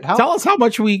 Theoretically, it helps. Tell us how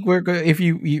much we're if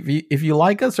you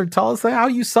like us, or tell us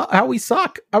how we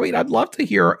suck. I mean, I'd love to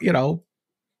hear, how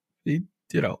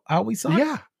we suck.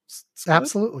 Yeah,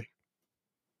 absolutely.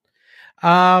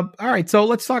 All right, so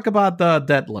let's talk about the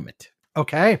debt limit.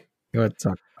 Okay. Let's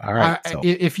talk. All right.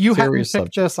 If you hadn't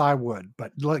picked this, I would,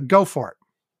 but go for it.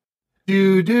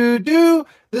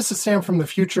 This is Sam from the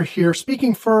future here,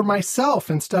 speaking for myself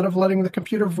instead of letting the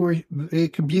computer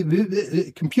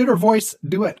voice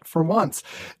do it for once.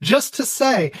 Just to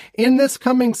say, in this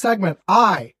coming segment,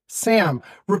 I, Sam,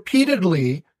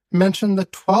 repeatedly mentioned the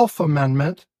 12th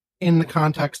Amendment in the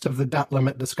context of the debt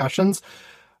limit discussions,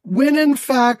 when in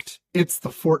fact it's the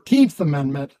 14th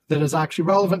Amendment that is actually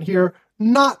relevant here,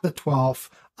 not the 12th.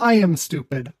 I am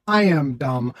stupid. I am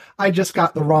dumb. I just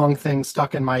got the wrong thing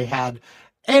stuck in my head.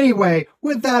 Anyway,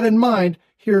 with that in mind,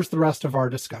 here's the rest of our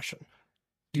discussion.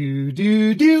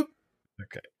 Okay.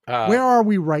 Where are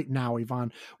we right now,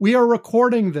 Yvonne? We are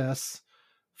recording this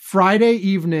Friday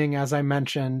evening, as I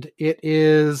mentioned. It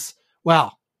is,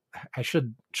 well, I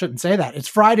shouldn't say that. It's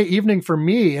Friday evening for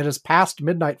me. It is past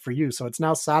midnight for you, so it's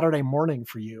now Saturday morning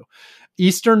for you.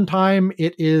 Eastern time,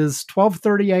 it is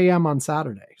 12:30 a.m. on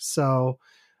Saturday. So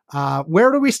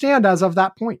where do we stand as of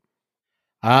that point?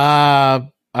 I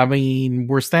mean,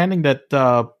 we're standing that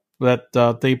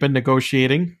they've been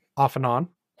negotiating off and on,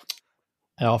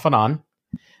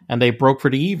 and they broke for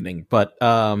the evening. But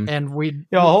and we,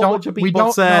 a whole bunch of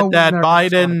people said that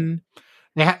Biden.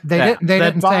 They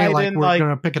didn't say like we're going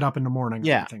to pick it up in the morning.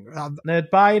 Yeah,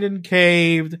 that Biden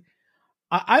caved.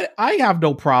 I have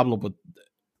no problem with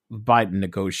Biden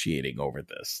negotiating over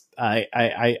this.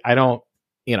 I don't.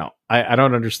 I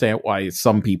don't understand why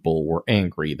some people were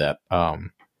angry that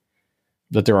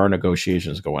there are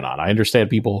negotiations going on. I understand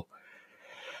people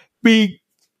being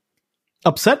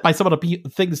upset by some of the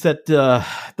things that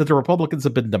the Republicans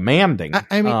have been demanding.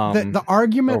 I mean, the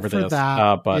argument for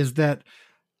that is that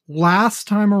last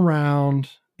time around,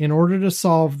 in order to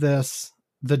solve this,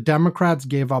 the Democrats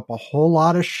gave up a whole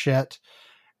lot of shit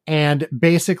and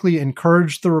basically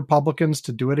encouraged the Republicans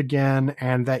to do it again,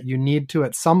 and that you need to,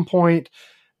 at some point,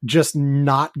 just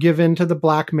not give in to the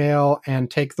blackmail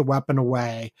and take the weapon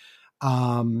away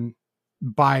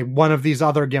by one of these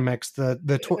other gimmicks, the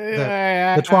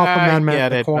 12th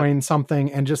Amendment, the coin,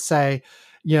 something, and just say,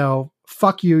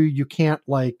 fuck you. You can't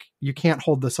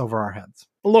hold this over our heads.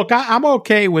 Look, I'm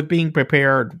okay with being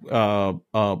prepared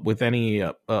with any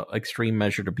extreme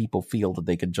measure that people feel that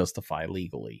they can justify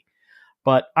legally.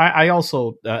 But I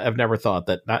also have never thought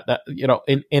that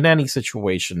in any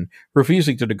situation,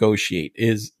 refusing to negotiate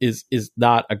is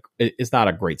not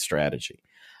a great strategy.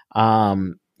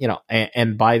 And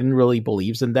Biden really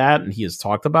believes in that, and he has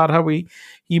talked about how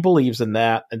he believes in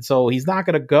that, and so he's not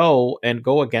going to go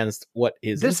against what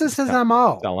this is his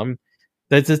MO. Tell him.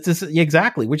 This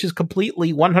exactly, which is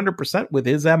completely 100% with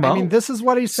his MO. I mean, this is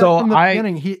what he said from the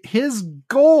beginning. His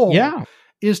goal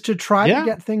is to try to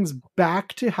get things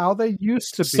back to how they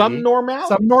used to be. Some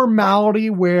normality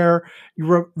where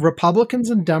Republicans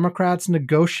and Democrats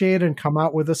negotiate and come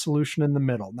out with a solution in the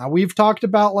middle. Now, we've talked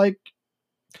about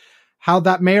how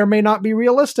that may or may not be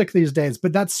realistic these days,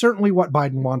 but that's certainly what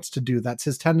Biden wants to do. That's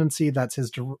his tendency. That's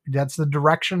the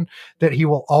direction that he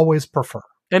will always prefer.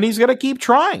 And he's going to keep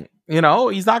trying.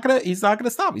 He's not going to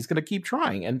stop. He's going to keep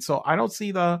trying. And so I don't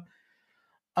see the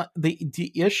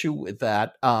issue with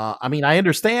that. I mean, I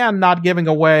understand not giving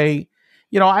away,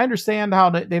 I understand how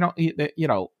they don't,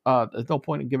 there's no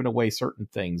point in giving away certain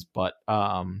things, but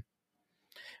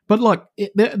look,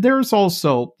 there's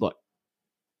also,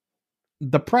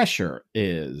 the pressure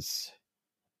is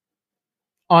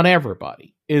on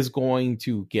everybody is going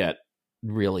to get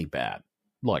really bad.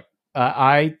 Look,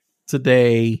 I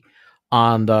today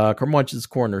on the Curmudgeon's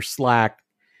Corner Slack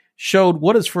showed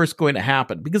what is first going to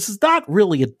happen, because it's not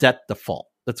really a debt default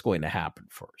that's going to happen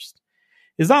first.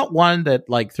 It's not one that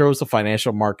throws the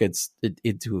financial markets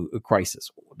into a crisis.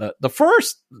 The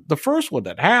first one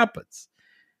that happens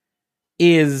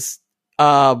is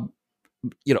Social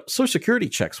Security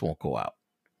checks won't go out,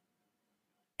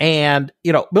 and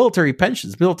military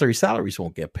pensions, military salaries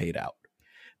won't get paid out.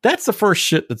 That's the first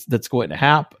shit that's going to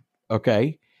happen.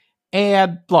 Okay,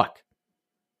 and look,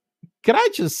 can I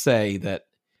just say that?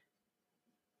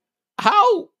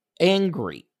 How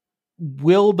angry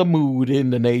will the mood in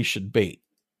the nation be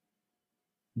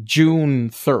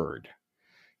June 3rd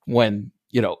when,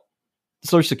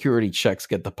 Social Security checks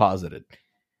get deposited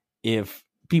if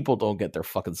people don't get their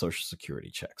fucking Social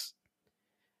Security checks?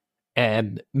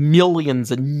 and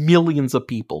millions of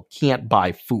people can't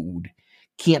buy food,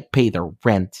 can't pay their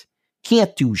rent,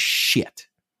 can't do shit.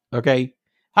 Okay?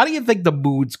 How do you think the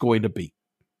mood's going to be?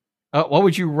 What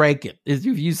would you rank it?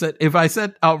 If I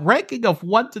said a ranking of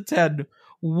 1 to 10,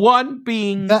 1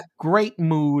 being great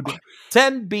mood,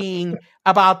 10 being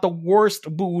about the worst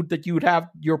mood that you'd have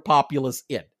your populace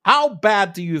in. How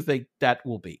bad do you think that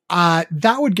will be?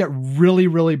 That would get really,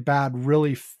 really bad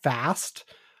really fast.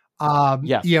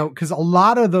 Yes. Because a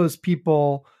lot of those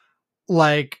people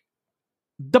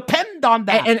depend on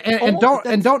that and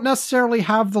don't necessarily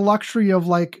have the luxury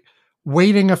of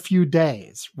waiting a few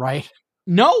days, right?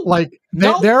 No,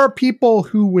 there are people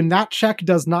who, when that check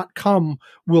does not come,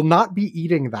 will not be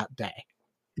eating that day.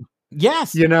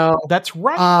 Yes, that's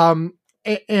right.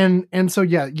 And so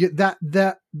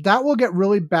that will get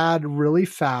really bad really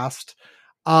fast.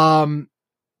 I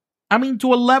mean,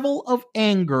 to a level of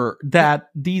anger that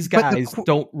these guys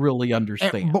don't really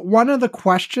understand. But one of the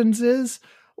questions is,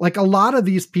 a lot of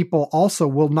these people also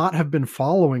will not have been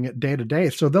following it day to day.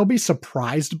 So they'll be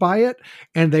surprised by it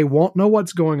and they won't know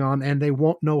what's going on and they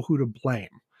won't know who to blame.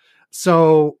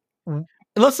 So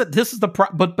listen, this is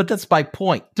but that's my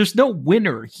point. There's no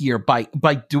winner here by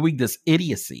doing this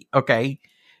idiocy. Okay.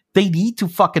 They need to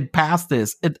fucking pass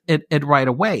this and right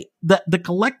away. The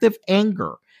collective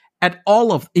anger at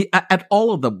all of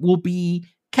them will be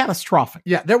catastrophic.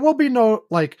 Yeah. There will be no,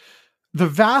 the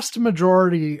vast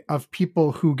majority of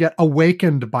people who get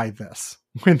awakened by this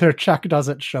when their check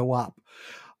doesn't show up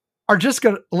are just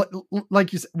going to,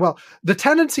 like you said, well, the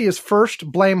tendency is first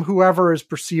blame whoever is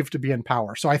perceived to be in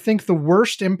power. So I think the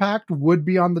worst impact would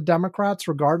be on the Democrats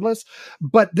regardless,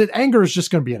 but the anger is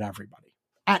just going to be at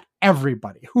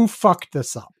everybody who fucked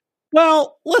this up.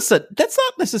 Well, listen, that's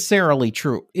not necessarily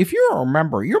true. If you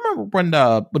remember when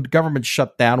the government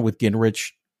shut down with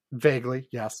Gingrich? Vaguely,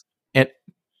 yes. And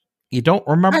you don't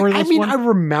remember this one? I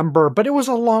remember, but it was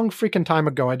a long freaking time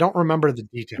ago. I don't remember the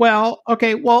details. Well,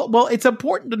 okay. Well, it's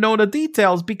important to know the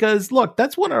details because, look,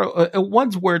 that's one of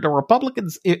ones where the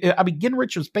Republicans,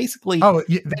 Gingrich was basically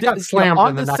they got slammed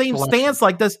on the same stance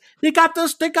like this. They got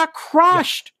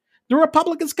crushed. Yeah. The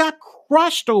Republicans got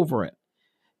crushed over it.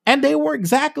 And they were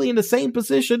exactly in the same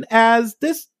position as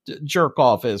this jerk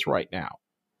off is right now.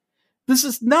 This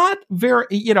is not very,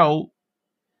 Biden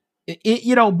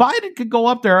could go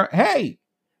up there. Hey,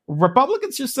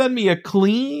 Republicans just send me a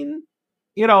clean,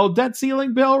 debt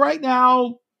ceiling bill right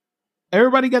now.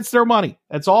 Everybody gets their money.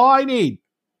 That's all I need.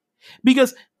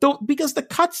 Because the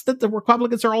cuts that the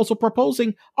Republicans are also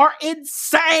proposing are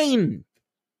insane.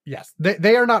 Yes,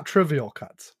 they are not trivial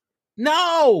cuts.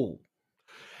 No.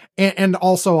 And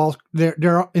also,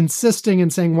 they're insisting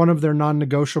and saying one of their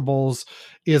non-negotiables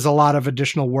is a lot of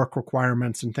additional work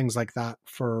requirements and things like that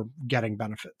for getting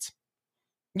benefits.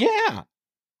 Yeah.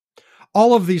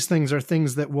 All of these things are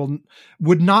things that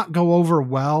would not go over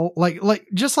well.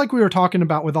 Just like we were talking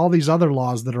about with all these other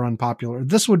laws that are unpopular,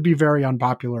 this would be very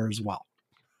unpopular as well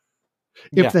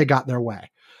if they got their way.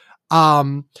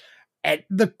 And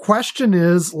the question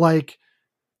is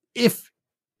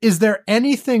is there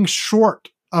anything short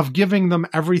of giving them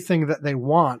everything that they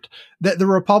want that the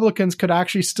Republicans could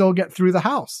actually still get through the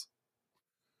House?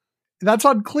 That's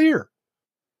unclear.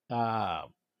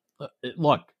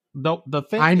 Look, the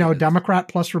thing I know, Democrat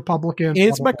plus Republican.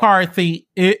 Is McCarthy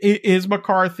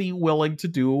willing to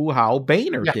do how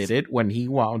Boehner did it when he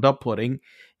wound up putting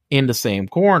in the same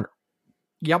corner?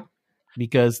 Yep.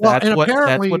 Because that's what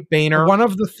Boehner one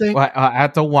of the things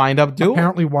had to wind up doing.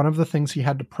 Apparently, one of the things he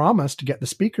had to promise to get the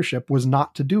speakership was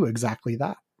not to do exactly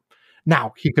that.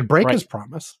 Now, he could break his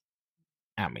promise.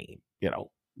 I mean,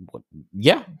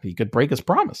 he could break his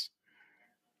promise.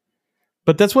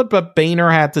 But that's what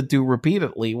Boehner had to do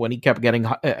repeatedly when he kept getting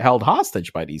held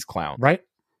hostage by these clowns. Right.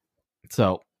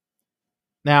 So,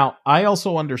 now, I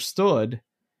also understood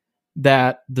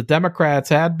that the Democrats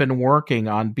had been working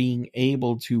on being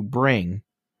able to bring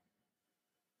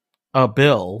a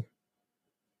bill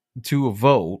to a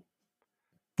vote.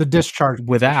 The discharge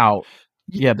without...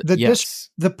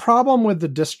 The problem with the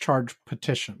discharge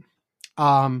petition,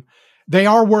 they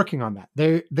are working on that.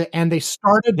 They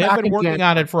started. They've been working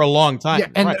on it for a long time. Yeah,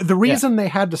 and the reason they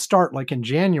had to start in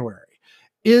January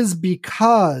is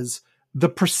because the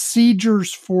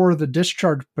procedures for the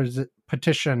discharge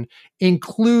petition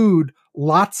include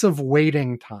lots of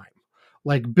waiting time.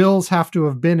 Bills have to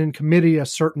have been in committee a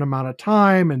certain amount of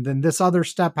time, and then this other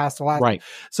step has to last. Right.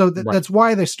 So that's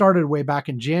why they started way back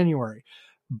in January.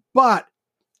 But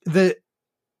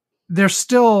there's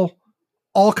still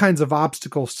all kinds of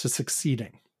obstacles to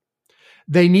succeeding.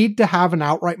 They need to have an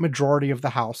outright majority of the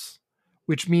House,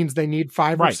 which means they need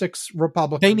 5 or Right. 6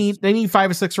 Republicans. They need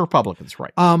 5 or 6 Republicans,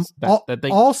 right?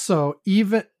 Also,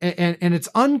 even and it's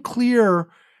unclear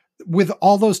with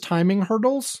all those timing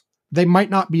hurdles, they might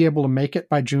not be able to make it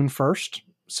by June 1st.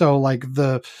 So like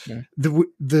the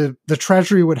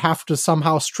Treasury would have to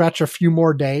somehow stretch a few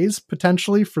more days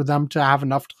potentially for them to have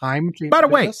enough time to. By the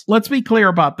way, let's be clear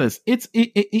about this. It's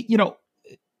you know,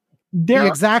 the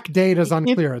exact date is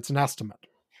unclear. It's an estimate.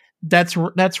 That's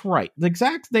right. The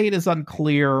exact date is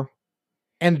unclear,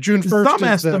 and June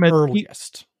 1st is the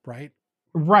earliest, right?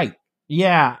 Right.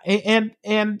 Yeah,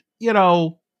 and you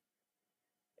know,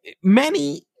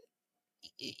 many,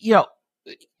 you know,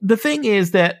 the thing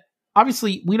is that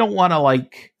obviously we don't want to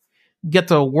like get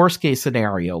to a worst case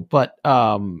scenario, but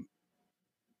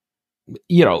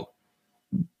you know,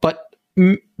 but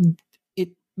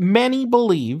many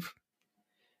believe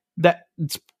that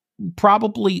it's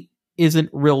probably isn't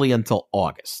really until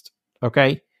August.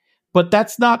 Okay. But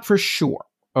that's not for sure.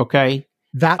 Okay.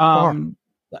 That far.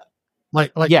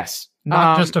 Like yes.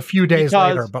 Not just a few days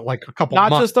later, but like a couple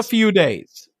months. Not just a few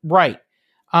days. Right.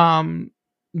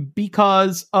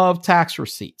 Because of tax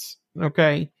receipts.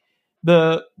 Okay.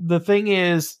 The thing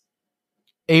is,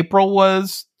 April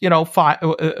was, you know,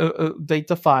 date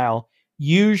to file.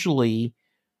 Usually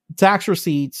tax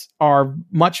receipts are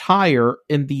much higher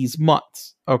in these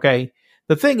months. Okay.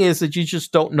 The thing is that you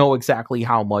just don't know exactly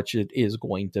how much it is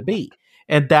going to be.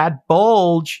 And that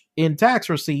bulge in tax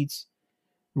receipts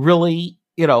really,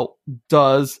 you know,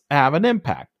 does have an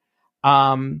impact.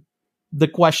 The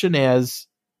question is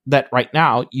that right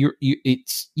now you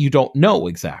don't know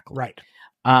exactly. Right.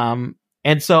 And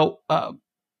also,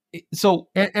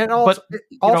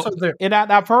 and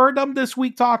I've heard them this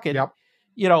week talking, yep.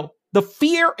 You know, the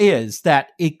fear is that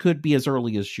it could be as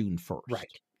early as June 1st.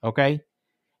 Right. Okay.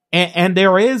 And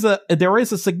there is a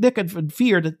significant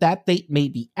fear that date may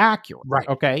be accurate. Right.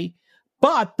 Okay.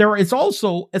 But there is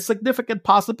also a significant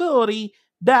possibility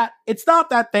that it's not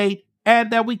that date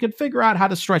and that we could figure out how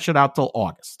to stretch it out till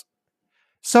August.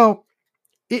 So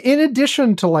in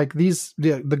addition to like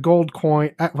the gold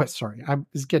coin, I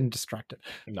was getting distracted.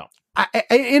 No.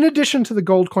 In addition to the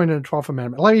gold coin and the 12th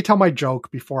Amendment, let me tell my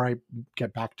joke before I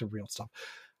get back to real stuff.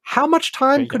 How much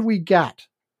time could we get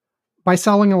by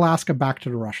selling Alaska back to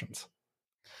the Russians?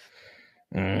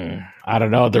 I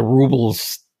don't know. The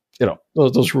rubles, you know,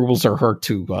 those rubles are hard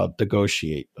to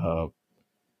negotiate. I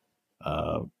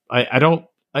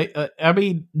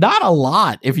mean, not a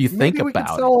lot if you think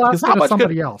about it. Because how much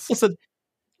somebody else? Listen.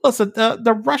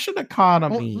 The Russian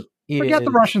economy forget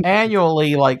the Russians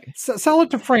annually. Like, sell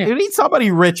it to France. You need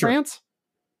somebody richer. France.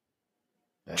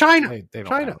 China.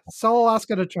 China. Sell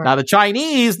Alaska to China. Now the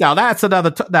Chinese. Now that's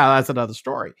another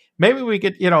story. Maybe we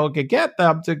could, get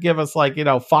them to give us like,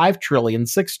 $5 trillion,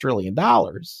 $6 trillion.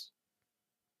 That's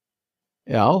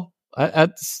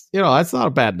not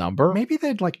a bad number. Maybe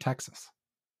they'd like Texas.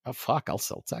 Oh fuck! I'll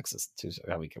sell Texas too.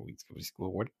 I mean, can we?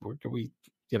 Where can we?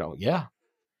 Yeah,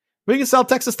 we can sell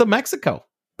Texas to Mexico.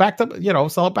 Back to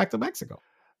sell it back to Mexico.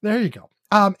 There you go.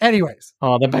 Anyways.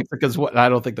 Oh, the Mexicans. I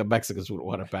don't think the Mexicans would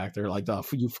want it back. They're like, oh,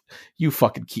 you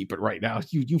fucking keep it right now.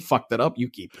 You fucked it up. You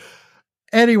keep it.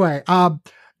 Anyway.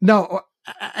 No,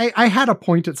 I had a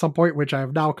point at some point, which I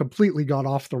have now completely gone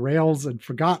off the rails and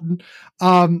forgotten.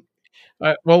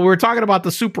 Well, we were talking about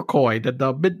the super coin and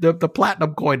the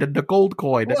platinum coin and the gold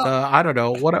coin. Well, and I don't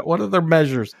know. What are their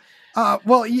measures?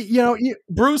 Well,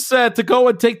 Bruce said to go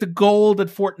and take the gold at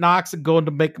Fort Knox and go and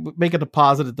to make a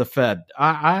deposit at the Fed.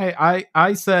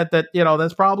 I said that,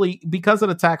 that's probably because of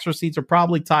the tax receipts or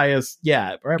probably tie us.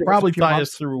 Yeah. Probably tie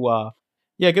us through.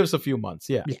 Give us a few months.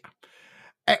 Yeah. Yeah.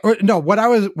 No,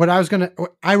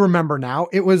 I remember now,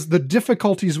 it was the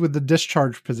difficulties with the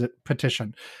discharge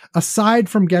petition. Aside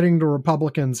from getting the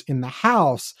Republicans in the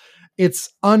House,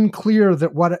 it's unclear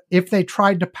that if they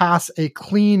tried to pass a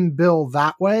clean bill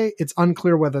that way, it's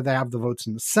unclear whether they have the votes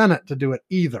in the Senate to do it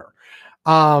either.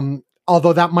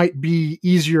 Although that might be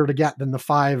easier to get than the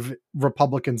 5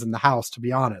 Republicans in the House, to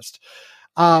be honest.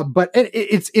 But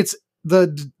it's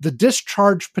the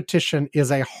discharge petition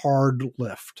is a hard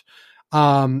lift.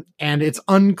 And it's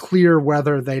unclear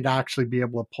whether they'd actually be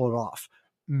able to pull it off.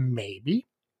 Maybe.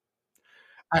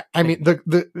 I mean,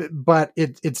 but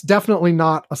it's definitely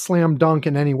not a slam dunk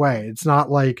in any way. It's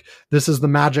not like this is the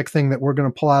magic thing that we're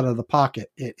going to pull out of the pocket.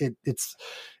 It's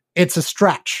a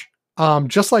stretch.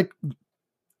 Just like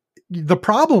the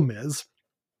problem is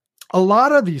a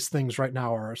lot of these things right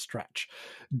now are a stretch.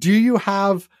 Do you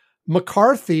have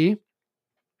McCarthy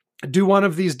do one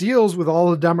of these deals with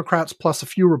all the Democrats plus a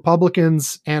few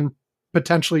Republicans and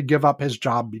potentially give up his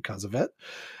job because of it?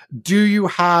 Do you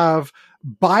have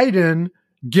Biden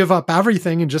give up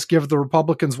everything and just give the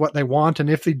Republicans what they want? And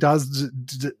if he does,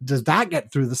 does that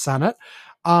get through the Senate?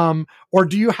 Or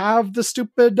do you have the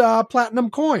stupid platinum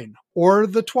coin or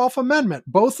the 12th Amendment,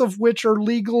 both of which are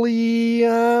legally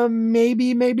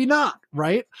maybe not,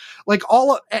 right? Like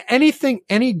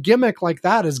any gimmick like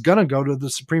that is going to go to the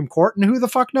Supreme Court, and who the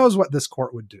fuck knows what this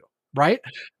court would do, right?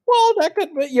 Well, that could,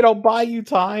 buy you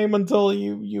time until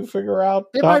you figure out.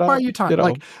 It might buy you time.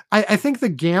 Like, I think the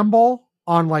gamble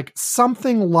on like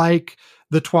something like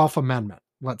the 12th Amendment,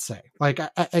 let's say, like,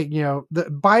 the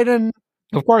Biden.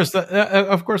 Of course,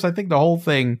 I think the whole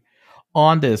thing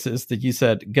on this is that you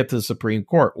said get to the Supreme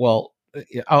Court. Well,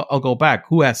 I'll go back.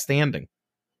 Who has standing?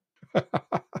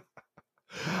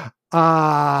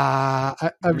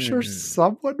 I'm sure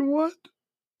someone would.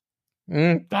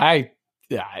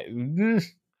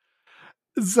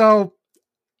 So,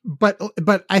 but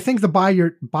I think the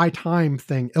buy time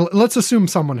thing, let's assume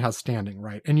someone has standing,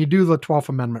 right? And you do the 12th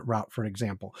Amendment route, for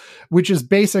example, which is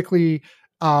basically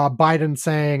Biden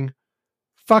saying,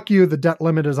 fuck you, the debt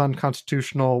limit is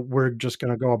unconstitutional. We're just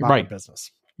going to go about our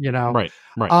business, Right.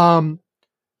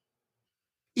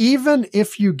 Even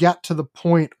if you get to the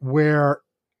point where,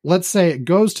 let's say it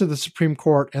goes to the Supreme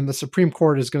Court and the Supreme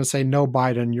Court is going to say, no,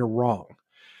 Biden, you're wrong.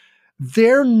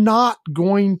 They're not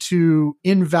going to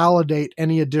invalidate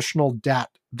any additional debt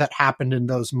that happened in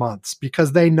those months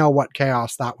because they know what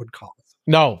chaos that would cause.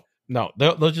 No,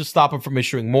 they'll just stop him from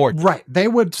issuing more. Right. They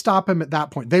would stop him at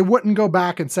that point. They wouldn't go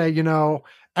back and say,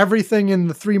 everything in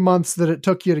the 3 months that it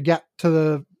took you to get to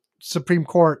the Supreme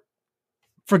Court,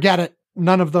 forget it.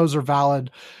 None of those are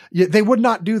valid. They would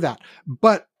not do that.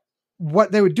 But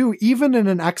what they would do, even in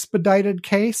an expedited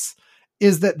case,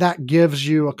 is that gives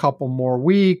you a couple more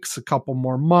weeks, a couple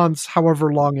more months,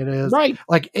 however long it is. Right.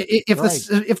 Like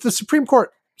if the Supreme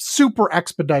Court super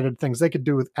expedited things, they could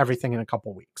do with everything in a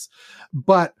couple weeks.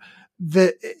 But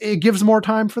it gives more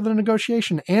time for the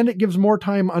negotiation, and it gives more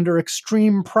time under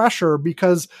extreme pressure,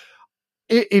 because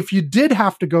if you did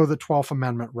have to go the 12th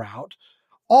Amendment route,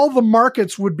 all the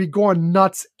markets would be going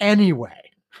nuts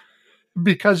anyway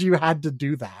because you had to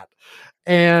do that.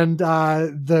 And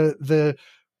the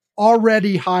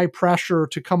already high pressure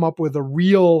to come up with a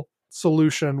real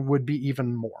solution would be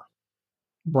even more.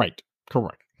 Right.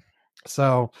 Correct.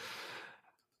 So,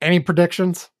 any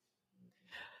predictions?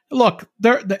 Look,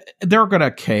 they're going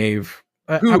to cave.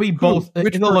 Both.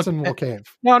 Which person will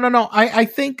cave? No. I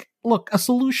think, a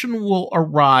solution will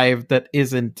arrive that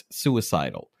isn't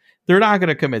suicidal. They're not going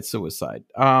to commit suicide.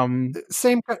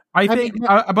 Same. I think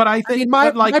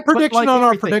my prediction on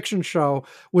our prediction show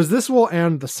was this will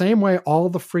end the same way all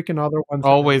the freaking other ones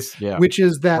always, which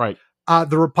is that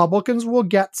the Republicans will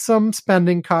get some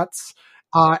spending cuts,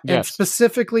 and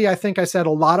specifically, I think I said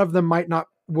a lot of them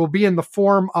will be in the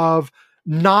form of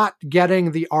not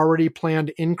getting the already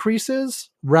planned increases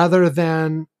rather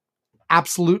than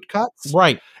absolute cuts.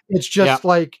 Right. It's just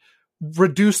like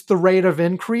reduce the rate of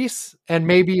increase and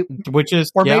maybe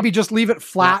maybe just leave it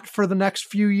flat for the next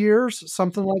few years,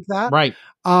 something like that. Right.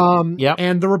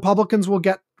 And the Republicans will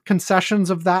get concessions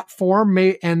of that form,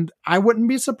 and I wouldn't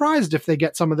be surprised if they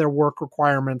get some of their work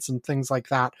requirements and things like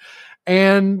that.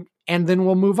 And then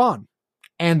we'll move on.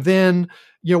 And then,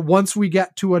 once we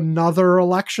get to another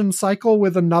election cycle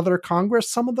with another Congress,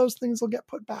 some of those things will get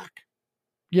put back.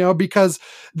 Because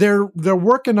they're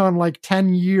working on like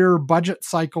 10-year budget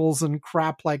cycles and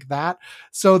crap like that.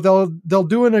 So they'll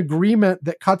do an agreement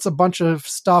that cuts a bunch of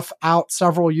stuff out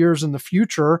several years in the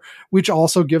future, which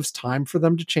also gives time for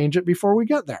them to change it before we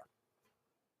get there.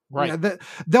 Right.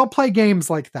 They'll play games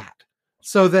like that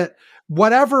so that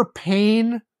whatever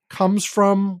pain comes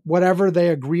from whatever they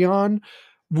agree on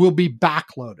will be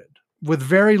backloaded, with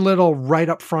very little right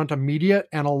up front immediate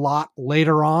and a lot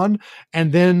later on.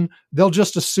 And then they'll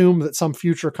just assume that some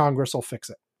future Congress will fix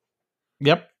it.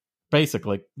 Yep.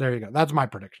 Basically. There you go. That's my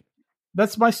prediction.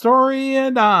 That's my story,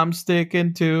 and I'm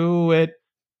sticking to it.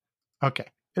 Okay.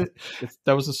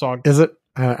 That was the song. Is it?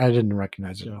 I didn't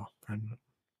recognize it at all.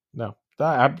 No.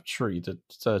 I'm sure you did.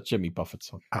 It's a Jimmy Buffett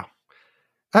song. Oh.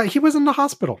 He was in the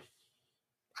hospital.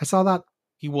 I saw that.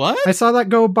 He what? I saw that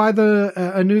go by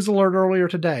a news alert earlier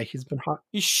today. He's been hot.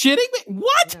 You shitting me?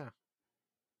 What? Yeah.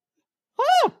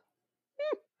 Oh.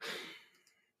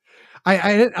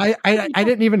 I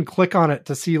didn't even click on it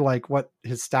to see like what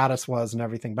his status was and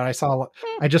everything, but I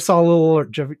just saw a little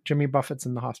alert. Jimmy Buffett's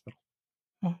in the hospital.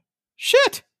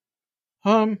 Shit.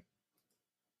 Okay.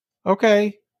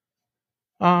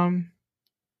 All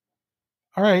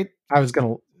right. I was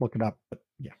gonna look it up, but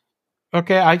yeah.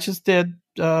 Okay, I just did.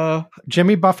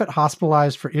 Jimmy Buffett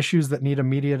hospitalized for issues that need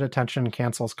immediate attention and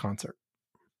cancels concert.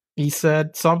 He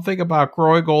said something about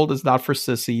growing old is not for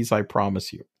sissies, I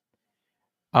promise you.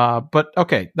 But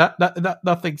okay, that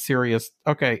nothing serious.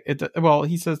 Okay, well,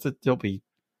 he says that he'll be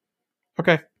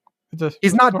okay.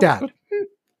 He's not dead.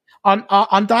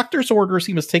 On doctor's orders,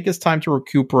 he must take his time to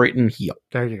recuperate and heal.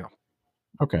 There you go.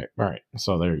 Okay, all right.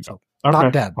 So there you go.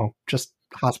 Not dead. Just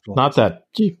hospital. Not dead.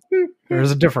 Gee.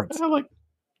 There's a difference. I like.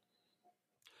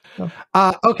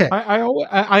 Okay.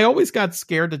 I always got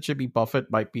scared that Jimmy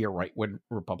Buffett might be a right-wing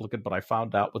Republican, but I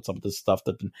found out with some of this stuff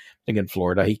that in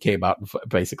Florida, he came out and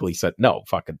basically said, "No,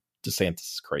 fucking DeSantis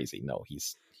is crazy. No,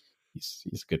 he's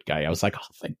a good guy." I was like,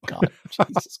 "Oh, thank God,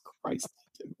 Jesus Christ!"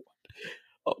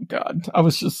 Oh God, I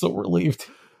was just so relieved.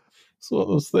 It's one of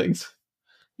those things.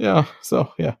 Yeah.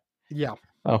 So yeah. Yeah.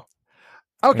 Oh.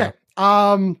 Okay.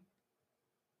 Yeah.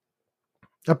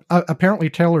 Apparently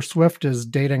Taylor Swift is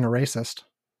dating a racist.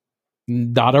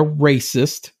 Not a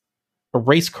racist, a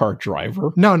race car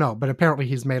driver. No, but apparently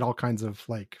he's made all kinds of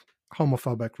like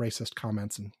homophobic, racist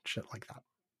comments and shit like that.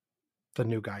 The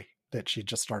new guy that she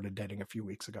just started dating a few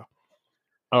weeks ago.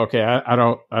 Okay, I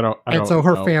don't. And so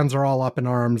her fans are all up in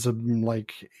arms and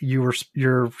like you're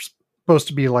supposed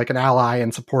to be like an ally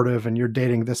and supportive, and you're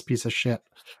dating this piece of shit.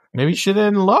 Maybe she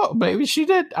didn't love. Maybe she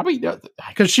did. I mean,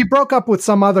 because she broke up with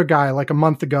some other guy like a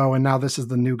month ago, and now this is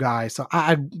the new guy. So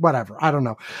whatever. I don't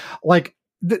know. Like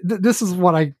this is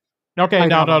what I. Okay,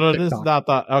 no. This is not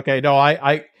that. Okay, no.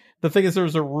 I. The thing is, there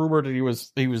was a rumor that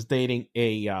he was dating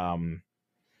a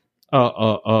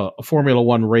Formula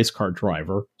One race car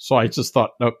driver. So I just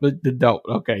thought, no.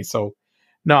 Okay, so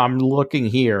no, I'm looking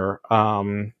here.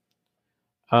 But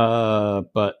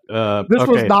this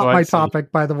was not my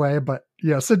topic, by the way. But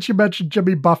yeah, since you mentioned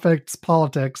Jimmy Buffett's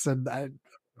politics, and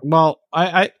well,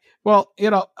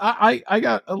 you know, I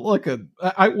got look at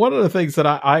one of the things that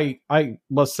I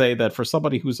must say that for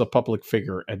somebody who's a public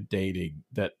figure and dating,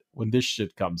 that when this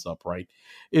shit comes up, right,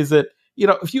 is that, you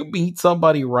know, if you meet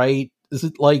somebody, right, is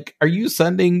it like, are you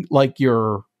sending like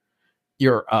your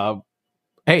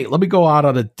hey, let me go out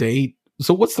on a date?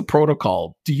 So what's the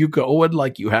protocol? Do you go and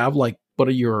like you have like one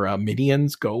of your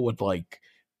minions go and like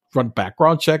run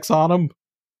background checks on them?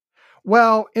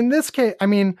 Well, in this case, I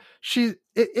mean,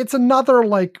 it's another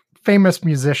like famous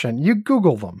musician. You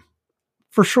Google them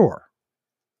for sure.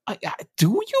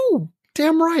 Do you?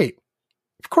 Damn right.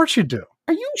 Of course you do.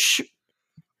 Are you sure?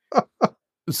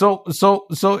 So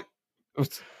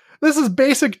this is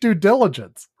basic due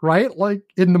diligence, right? Like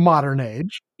in the modern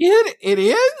age. It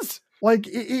is? Like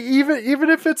even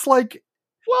if it's like,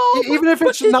 well, even if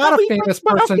it's not a famous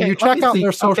person, you check out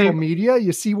their social media,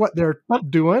 you see what they're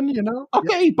doing, you know?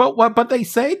 Okay, yeah. But they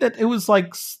say that it was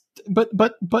like, but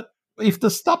if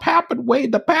the stuff happened way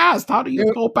in the past, how do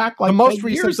you go back like the most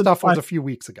recent stuff was a few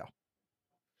weeks ago?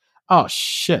 Oh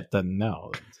shit, then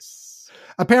no.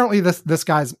 Apparently this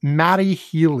guy's Matty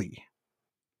Healy.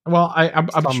 Well,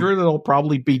 I'm sure that it'll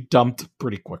probably be dumped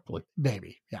pretty quickly.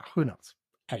 Maybe. Yeah, who knows?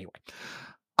 Anyway.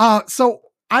 So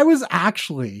I was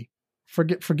actually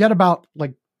forget about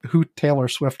like who Taylor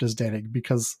Swift is dating,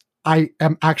 because I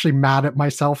am actually mad at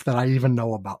myself that I even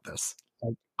know about this.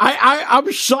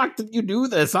 I'm shocked that you knew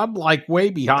this. I'm like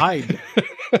way behind.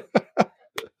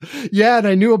 Yeah, and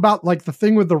I knew about like the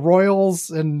thing with the Royals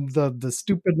and the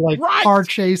stupid like car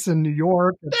chase in New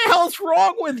York. What the hell's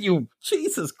wrong with you?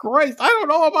 Jesus Christ. I don't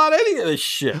know about any of this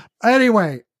shit.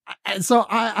 Anyway, so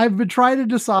I've been trying to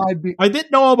decide. I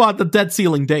didn't know about the debt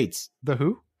ceiling dates. The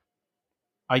who?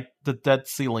 The debt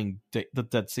ceiling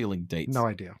dates. No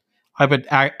idea. I've been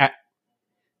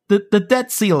the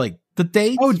debt ceiling. The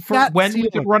dates for when we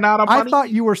could run out of money. I thought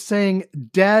you were saying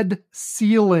dead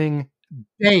ceiling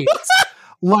dates.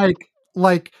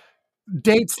 like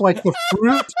dates like the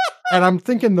fruit, and I'm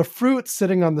thinking the fruit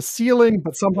sitting on the ceiling,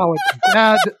 but somehow it's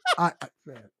dead.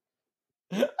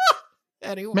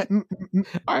 Anyway,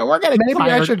 all right, we're getting maybe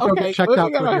tired. I should go get checked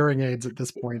out for hearing aids at this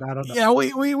point. I don't know. Yeah,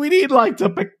 we need like to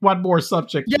pick one more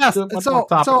subject. Yes, so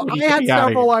I had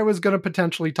several I was going to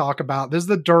potentially talk about. There's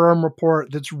the Durham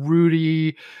report. That's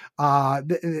Rudy.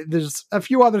 There's a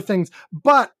few other things,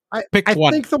 but I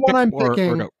think the one I'm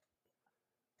picking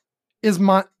is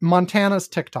Montana's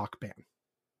TikTok ban.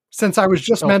 Since I was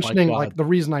just mentioning, like, the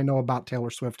reason I know about Taylor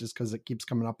Swift is because it keeps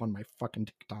coming up on my fucking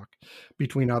TikTok,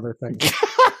 between other things.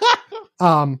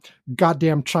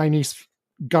 Goddamn Chinese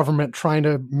government trying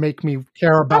to make me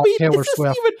care about Taylor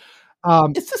Swift.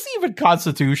 Is this even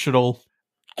constitutional?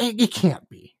 It can't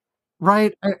be,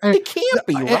 right? It can't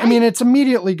be, right? I mean, it's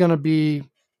immediately going to be.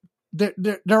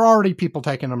 There are already people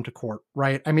taking them to court,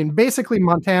 right? I mean, basically,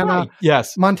 Montana. Right.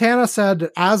 Yes, Montana said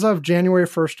that as of January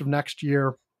 1st of next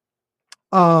year,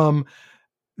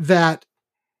 that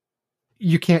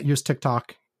you can't use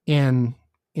TikTok in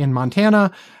in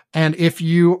Montana. And if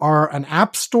you are an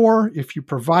app store, if you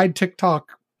provide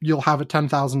TikTok, you'll have a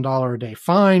 $10,000 a day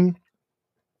fine,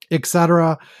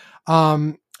 etc.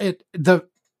 As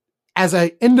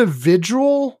an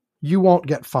individual, you won't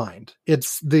get fined.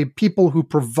 It's the people who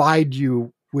provide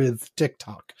you with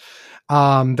TikTok,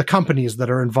 the companies that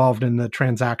are involved in the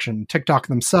transaction, TikTok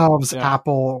themselves,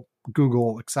 Apple,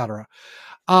 Google, etc.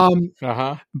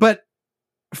 But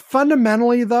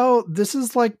fundamentally, though, this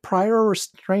is like prior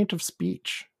restraint of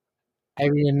speech. I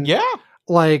mean,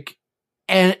 like,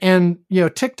 and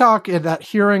TikTok at that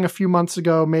hearing a few months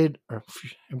ago it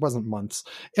wasn't months,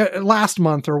 last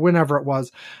month or whenever it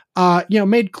was,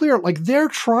 made clear, like, they're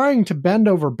trying to bend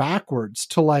over backwards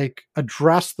to like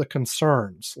address the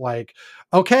concerns. Like,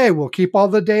 okay, we'll keep all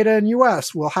the data in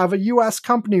US. We'll have a US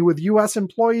company with US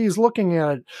employees looking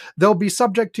at it. They'll be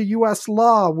subject to US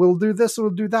law. We'll do this,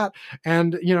 we'll do that.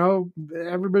 And,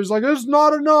 everybody's like, it's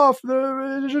not enough.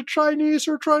 The Chinese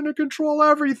are trying to control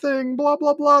everything, blah,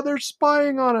 blah, blah. They're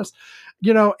spying on us,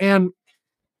 and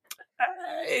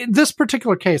in this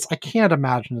particular case, I can't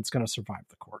imagine it's going to survive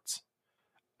the courts.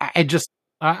 I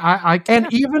can't,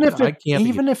 and even if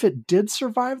it did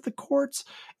survive the courts,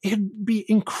 it'd be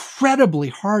incredibly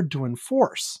hard to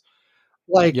enforce.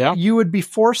 Like, you would be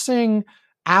forcing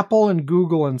Apple and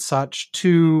Google and such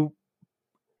to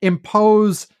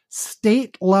impose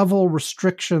state level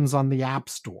restrictions on the App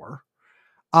Store,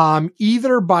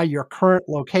 either by your current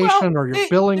location or your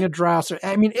billing address.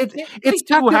 I mean, it's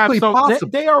technically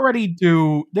possible. They already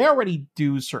do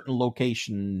certain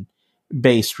location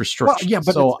based restrictions.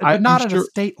 Well, but not at a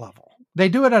state level. They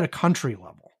do it at a country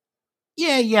level.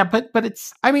 But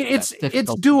it's. I mean, it's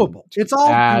doable. It's all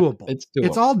doable.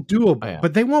 It's all doable.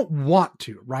 But they won't want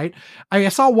to, right? I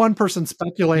saw one person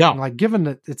speculating, like, given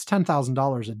that it's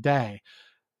 $10,000 a day,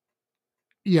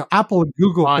 Apple and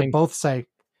Google could both say,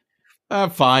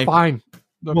 fine.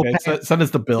 Okay, we'll send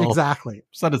us the bill. Exactly.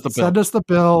 Send us the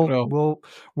bill.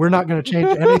 We're not going to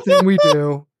change anything we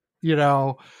do,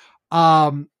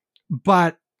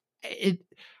 but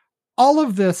all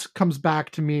of this comes back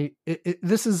to me.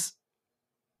 This is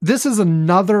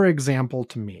another example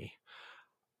to me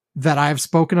that I've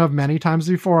spoken of many times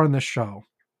before on this show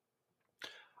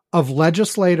of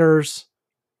legislators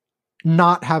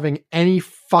not having any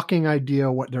fucking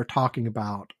idea what they're talking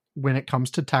about when it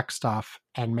comes to tech stuff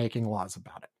and making laws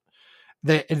about it.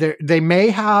 They may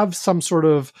have some sort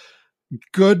of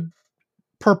good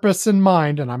purpose in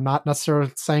mind, and I'm not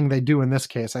necessarily saying they do in this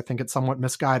case. I think it's somewhat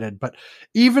misguided, but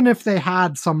even if they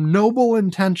had some noble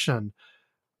intention,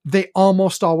 they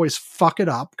almost always fuck it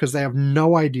up because they have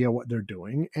no idea what they're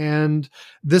doing. And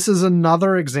this is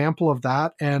another example of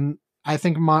that. And I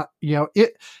think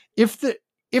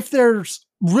if there's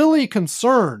really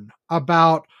concern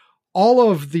about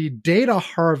all of the data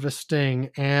harvesting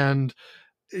and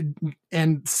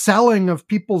selling of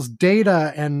people's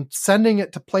data and sending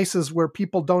it to places where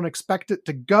people don't expect it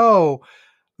to go,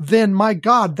 then my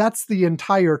God, that's the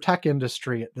entire tech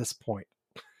industry at this point.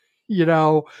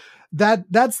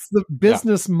 That's the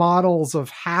business models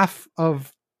of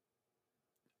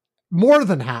more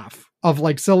than half of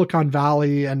like Silicon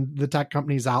Valley and the tech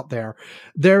companies out there.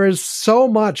 There is so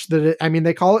much that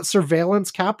they call it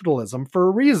surveillance capitalism for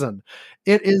a reason.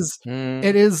 It is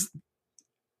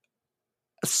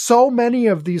so many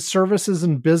of these services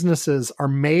and businesses are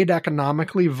made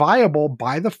economically viable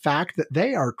by the fact that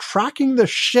they are tracking the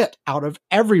shit out of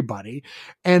everybody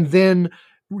and then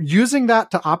using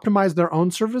that to optimize their own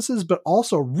services, but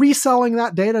also reselling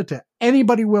that data to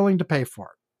anybody willing to pay for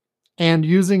it and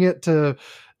using it to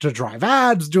drive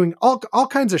ads, doing all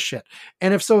kinds of shit.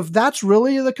 And if that's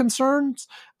really the concerns,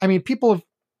 people have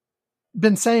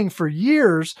been saying for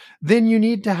years, then you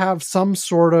need to have some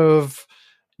sort of,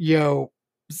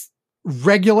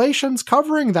 regulations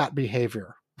covering that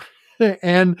behavior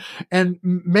and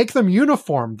make them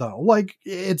uniform though. Like,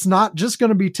 it's not just going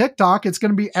to be TikTok. It's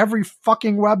going to be every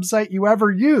fucking website you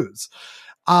ever use.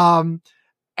 And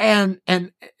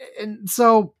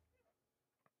so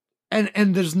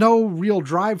there's no real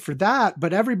drive for that,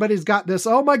 but everybody's got this,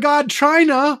 oh my God,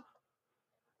 China,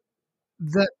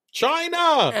 that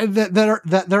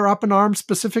they're up in arms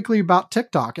specifically about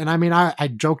TikTok. And I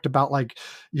joked about, like,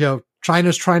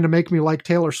 China's trying to make me like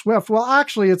Taylor Swift. Well,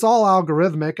 actually, it's all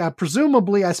algorithmic.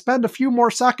 Presumably, I spend a few more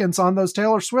seconds on those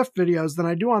Taylor Swift videos than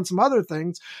I do on some other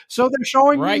things. So they're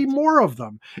showing me more of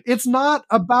them. It's not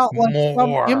about like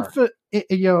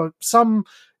some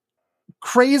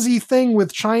crazy thing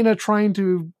with China trying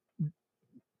to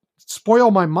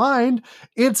spoil my mind.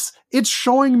 It's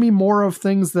showing me more of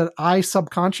things that I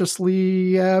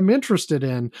subconsciously am interested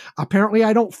in. Apparently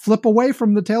I don't flip away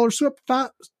from the Taylor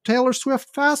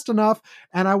Swift fast enough,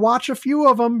 and I watch a few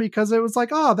of them because it was like,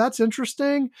 oh, that's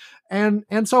interesting. And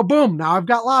so boom, now I've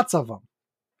got lots of them.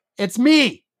 It's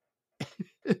me.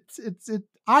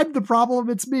 I'm the problem.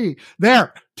 It's me.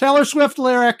 There, Taylor Swift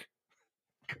lyric.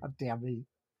 God damn me.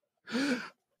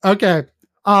 Okay.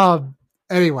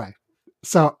 Anyway,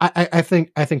 so I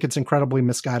think it's incredibly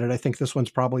misguided. I think this one's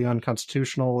probably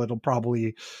unconstitutional. It'll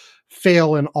probably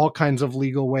fail in all kinds of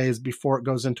legal ways before it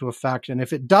goes into effect. And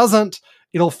if it doesn't,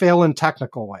 it'll fail in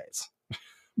technical ways.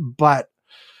 But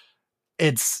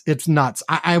it's nuts.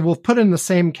 I will put in the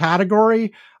same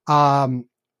category.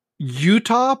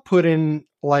 Utah put in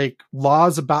like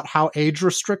laws about how age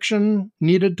restriction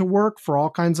needed to work for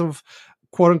all kinds of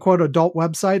quote unquote adult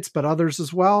websites, but others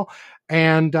as well.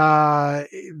 And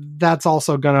that's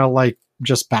also going to like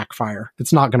just backfire.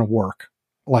 It's not going to work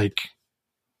like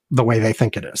the way they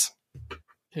think it is.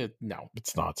 No,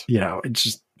 it's not. You know, it's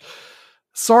just,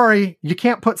 sorry, you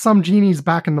can't put some genies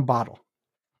back in the bottle.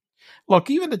 Look,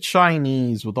 even the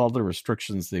Chinese, with all the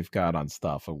restrictions they've got on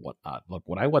stuff and whatnot. Look,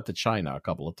 when I went to China a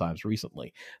couple of times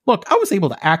recently, look, I was able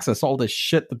to access all this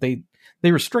shit that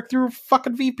they restrict through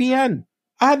fucking VPN.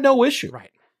 I had no issue.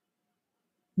 Right.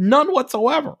 None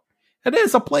whatsoever. It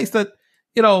is a place that,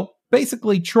 you know,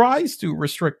 basically tries to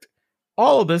restrict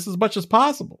all of this as much as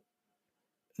possible.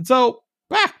 And so,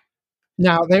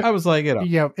 now I was like, you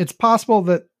know, it's possible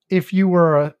that if you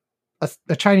were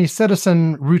a Chinese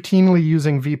citizen routinely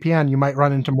using VPN, you might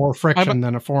run into more friction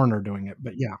than a foreigner doing it.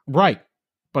 But yeah. Right.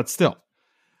 But still,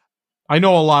 I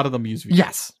know a lot of them use VPN.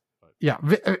 Yes. Yeah.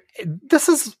 This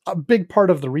is a big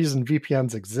part of the reason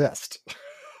VPNs exist.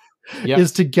 Yep.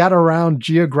 Is to get around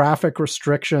geographic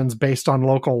restrictions based on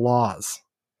local laws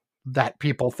that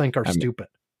people think are stupid.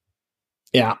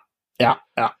 Yeah.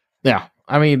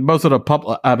 I mean, most of the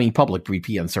public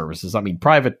VPN services. I mean,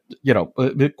 private, you know,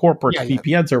 corporate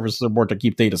VPN services are more to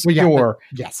keep data secure. Well,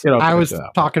 yes, you know, I was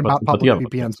talking about public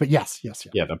VPNs, but yes. Yeah,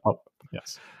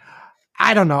 yes.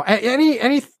 I don't know.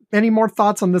 Any more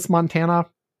thoughts on this Montana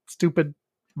stupid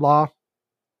law?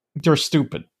 They're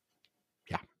stupid.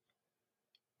 Yeah.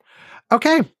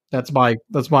 Okay, that's my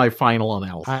final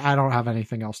analysis. I don't have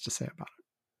anything else to say about it.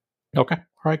 Okay,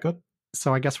 all right, good.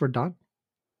 So I guess we're done.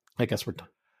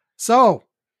 So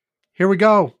here we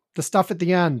go. The stuff at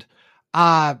the end.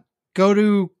 Go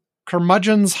to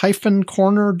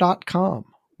curmudgeons-corner.com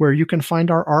where you can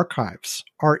find our archives,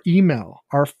 our email,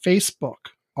 our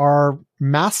Facebook, our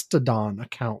Mastodon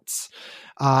accounts.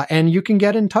 And you can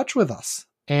get in touch with us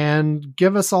and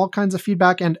give us all kinds of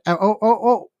feedback. And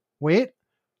wait.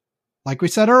 Like we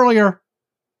said earlier,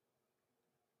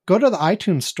 go to the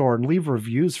iTunes store and leave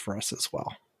reviews for us as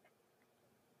well.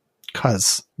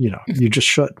 Because, you know, you just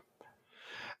should.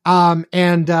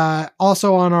 And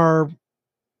also on our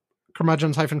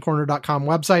curmudgeons-corner.com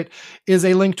website is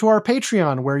a link to our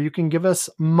Patreon where you can give us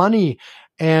money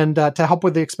and to help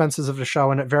with the expenses of the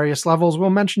show. And at various levels, we'll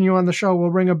mention you on the show.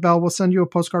 We'll ring a bell. We'll send you a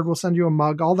postcard. We'll send you a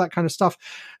mug, all that kind of stuff.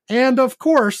 And of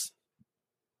course,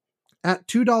 at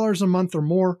 $2 a month or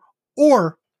more,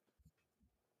 or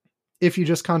if you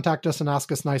just contact us and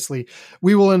ask us nicely,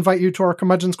 we will invite you to our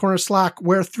Curmudgeon's Corner Slack,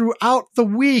 where throughout the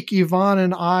week, Yvonne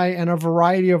and I and a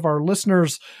variety of our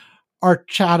listeners are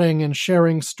chatting and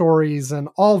sharing stories and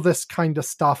all this kind of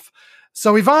stuff.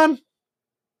 So Yvonne,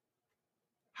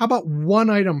 how about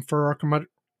one item from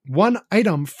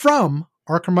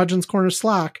our Curmudgeon's Corner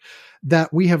Slack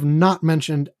that we have not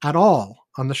mentioned at all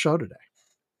on the show today?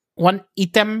 One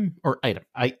item or item?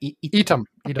 Item.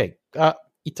 Okay.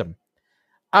 Item.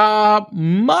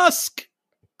 Musk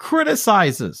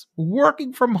criticizes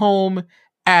working from home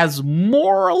as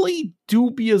morally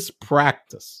dubious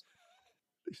practice.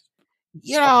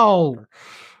 You know,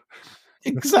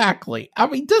 exactly. I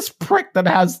mean, this prick that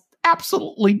has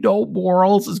absolutely no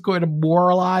morals is going to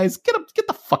moralize. Get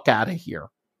the fuck out of here.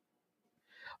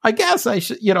 I guess I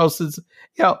should, you know, since,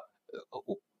 you know,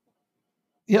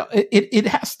 it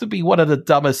has to be one of the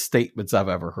dumbest statements I've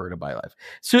ever heard in my life.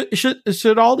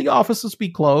 Should all the offices be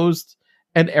closed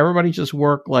and everybody just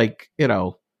work like, you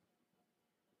know,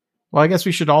 well, I guess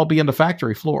we should all be in the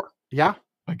factory floor. Yeah.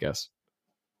 I guess.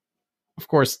 Of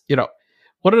course, you know,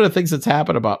 one of the things that's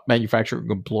happened about manufacturing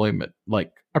employment,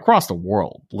 like across the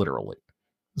world, literally,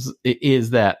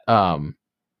 is that, you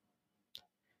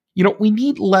know, we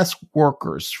need less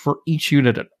workers for each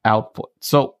unit of output.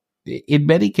 So, in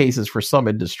many cases, for some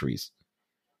industries,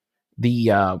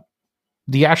 the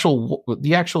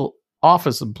actual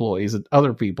office employees and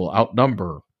other people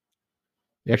outnumber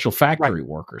the actual factory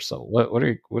workers. So what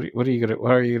are you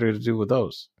gonna do with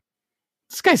those?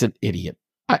 This guy's an idiot.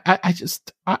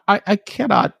 I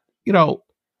cannot,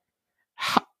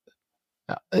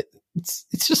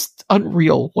 it's just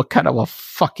unreal what kind of a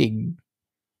fucking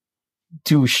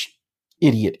douche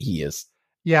idiot he is.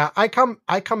 Yeah, I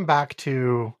come back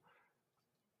to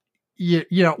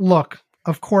look,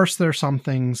 of course there's some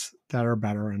things that are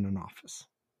better in an office.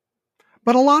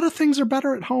 But a lot of things are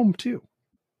better at home too.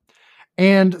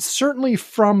 And certainly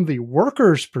from the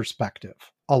worker's perspective,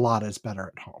 a lot is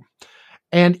better at home.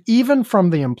 And even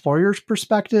from the employer's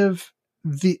perspective,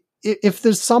 if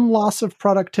there's some loss of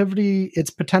productivity, it's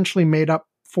potentially made up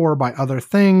for by other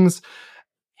things.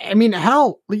 I mean,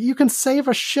 hell, you can save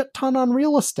a shit ton on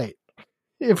real estate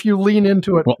if you lean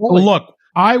into it. Well, look,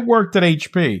 I worked at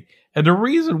HP, and the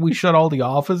reason we shut all the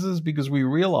offices because we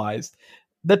realized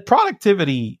that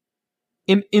productivity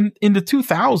in the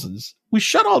 2000s, we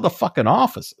shut all the fucking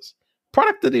offices.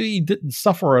 Productivity didn't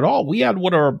suffer at all. We had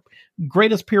one of our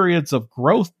greatest periods of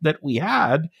growth that we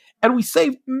had, and we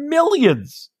saved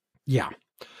millions. Yeah.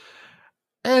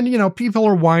 And, people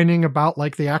are whining about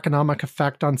like the economic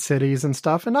effect on cities and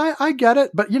stuff. And I get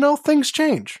it, but things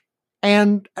change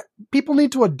and people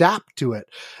need to adapt to it.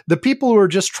 The people who are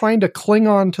just trying to cling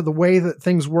on to the way that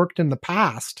things worked in the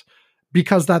past,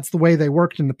 because that's the way they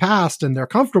worked in the past and they're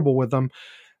comfortable with them,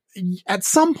 at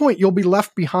some point you'll be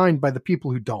left behind by the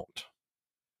people who don't.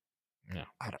 Yeah.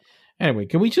 Anyway,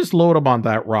 can we just load them on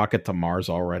that rocket to Mars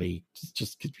already?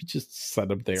 Could we just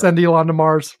send them there? Send Elon to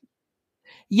Mars.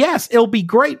 Yes, it'll be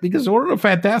great because one of the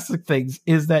fantastic things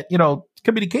is that,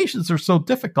 communications are so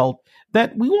difficult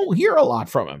that we won't hear a lot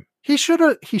from him. He should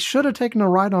have taken a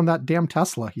ride on that damn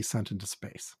Tesla he sent into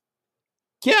space.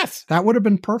 Yes. That would have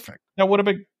been perfect. That would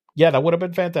have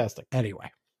been fantastic.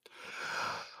 Anyway.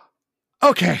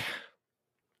 Okay.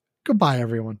 Goodbye,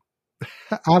 everyone.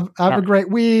 Have a great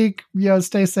week.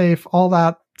 Stay safe. All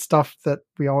that stuff that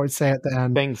we always say at the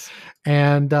end. Thanks.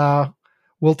 And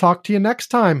we'll talk to you next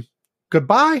time.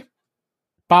 Goodbye.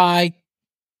 Bye.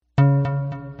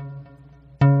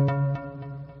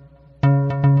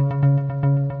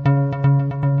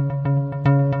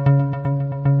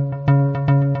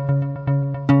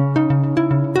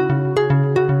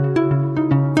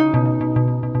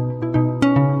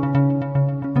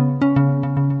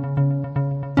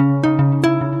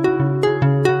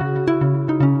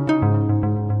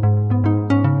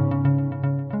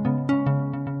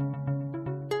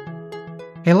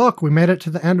 Hey, look, we made it to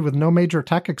the end with no major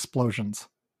tech explosions.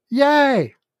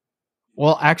 Yay!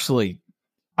 Well, actually,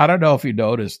 I don't know if you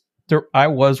noticed, I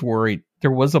was worried.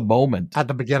 There was a moment at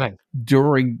the beginning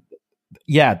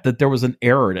that there was an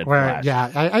error that flashed. Yeah,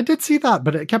 I did see that,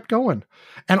 but it kept going.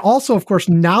 And also, of course,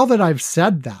 now that I've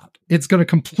said that, it's going to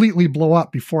completely blow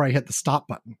up before I hit the stop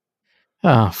button.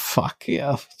 Oh, fuck.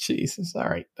 Yeah. Jesus. All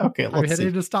right. Okay, let's see. I'm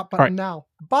hitting the stop button now.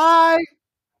 Bye!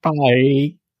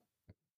 Bye.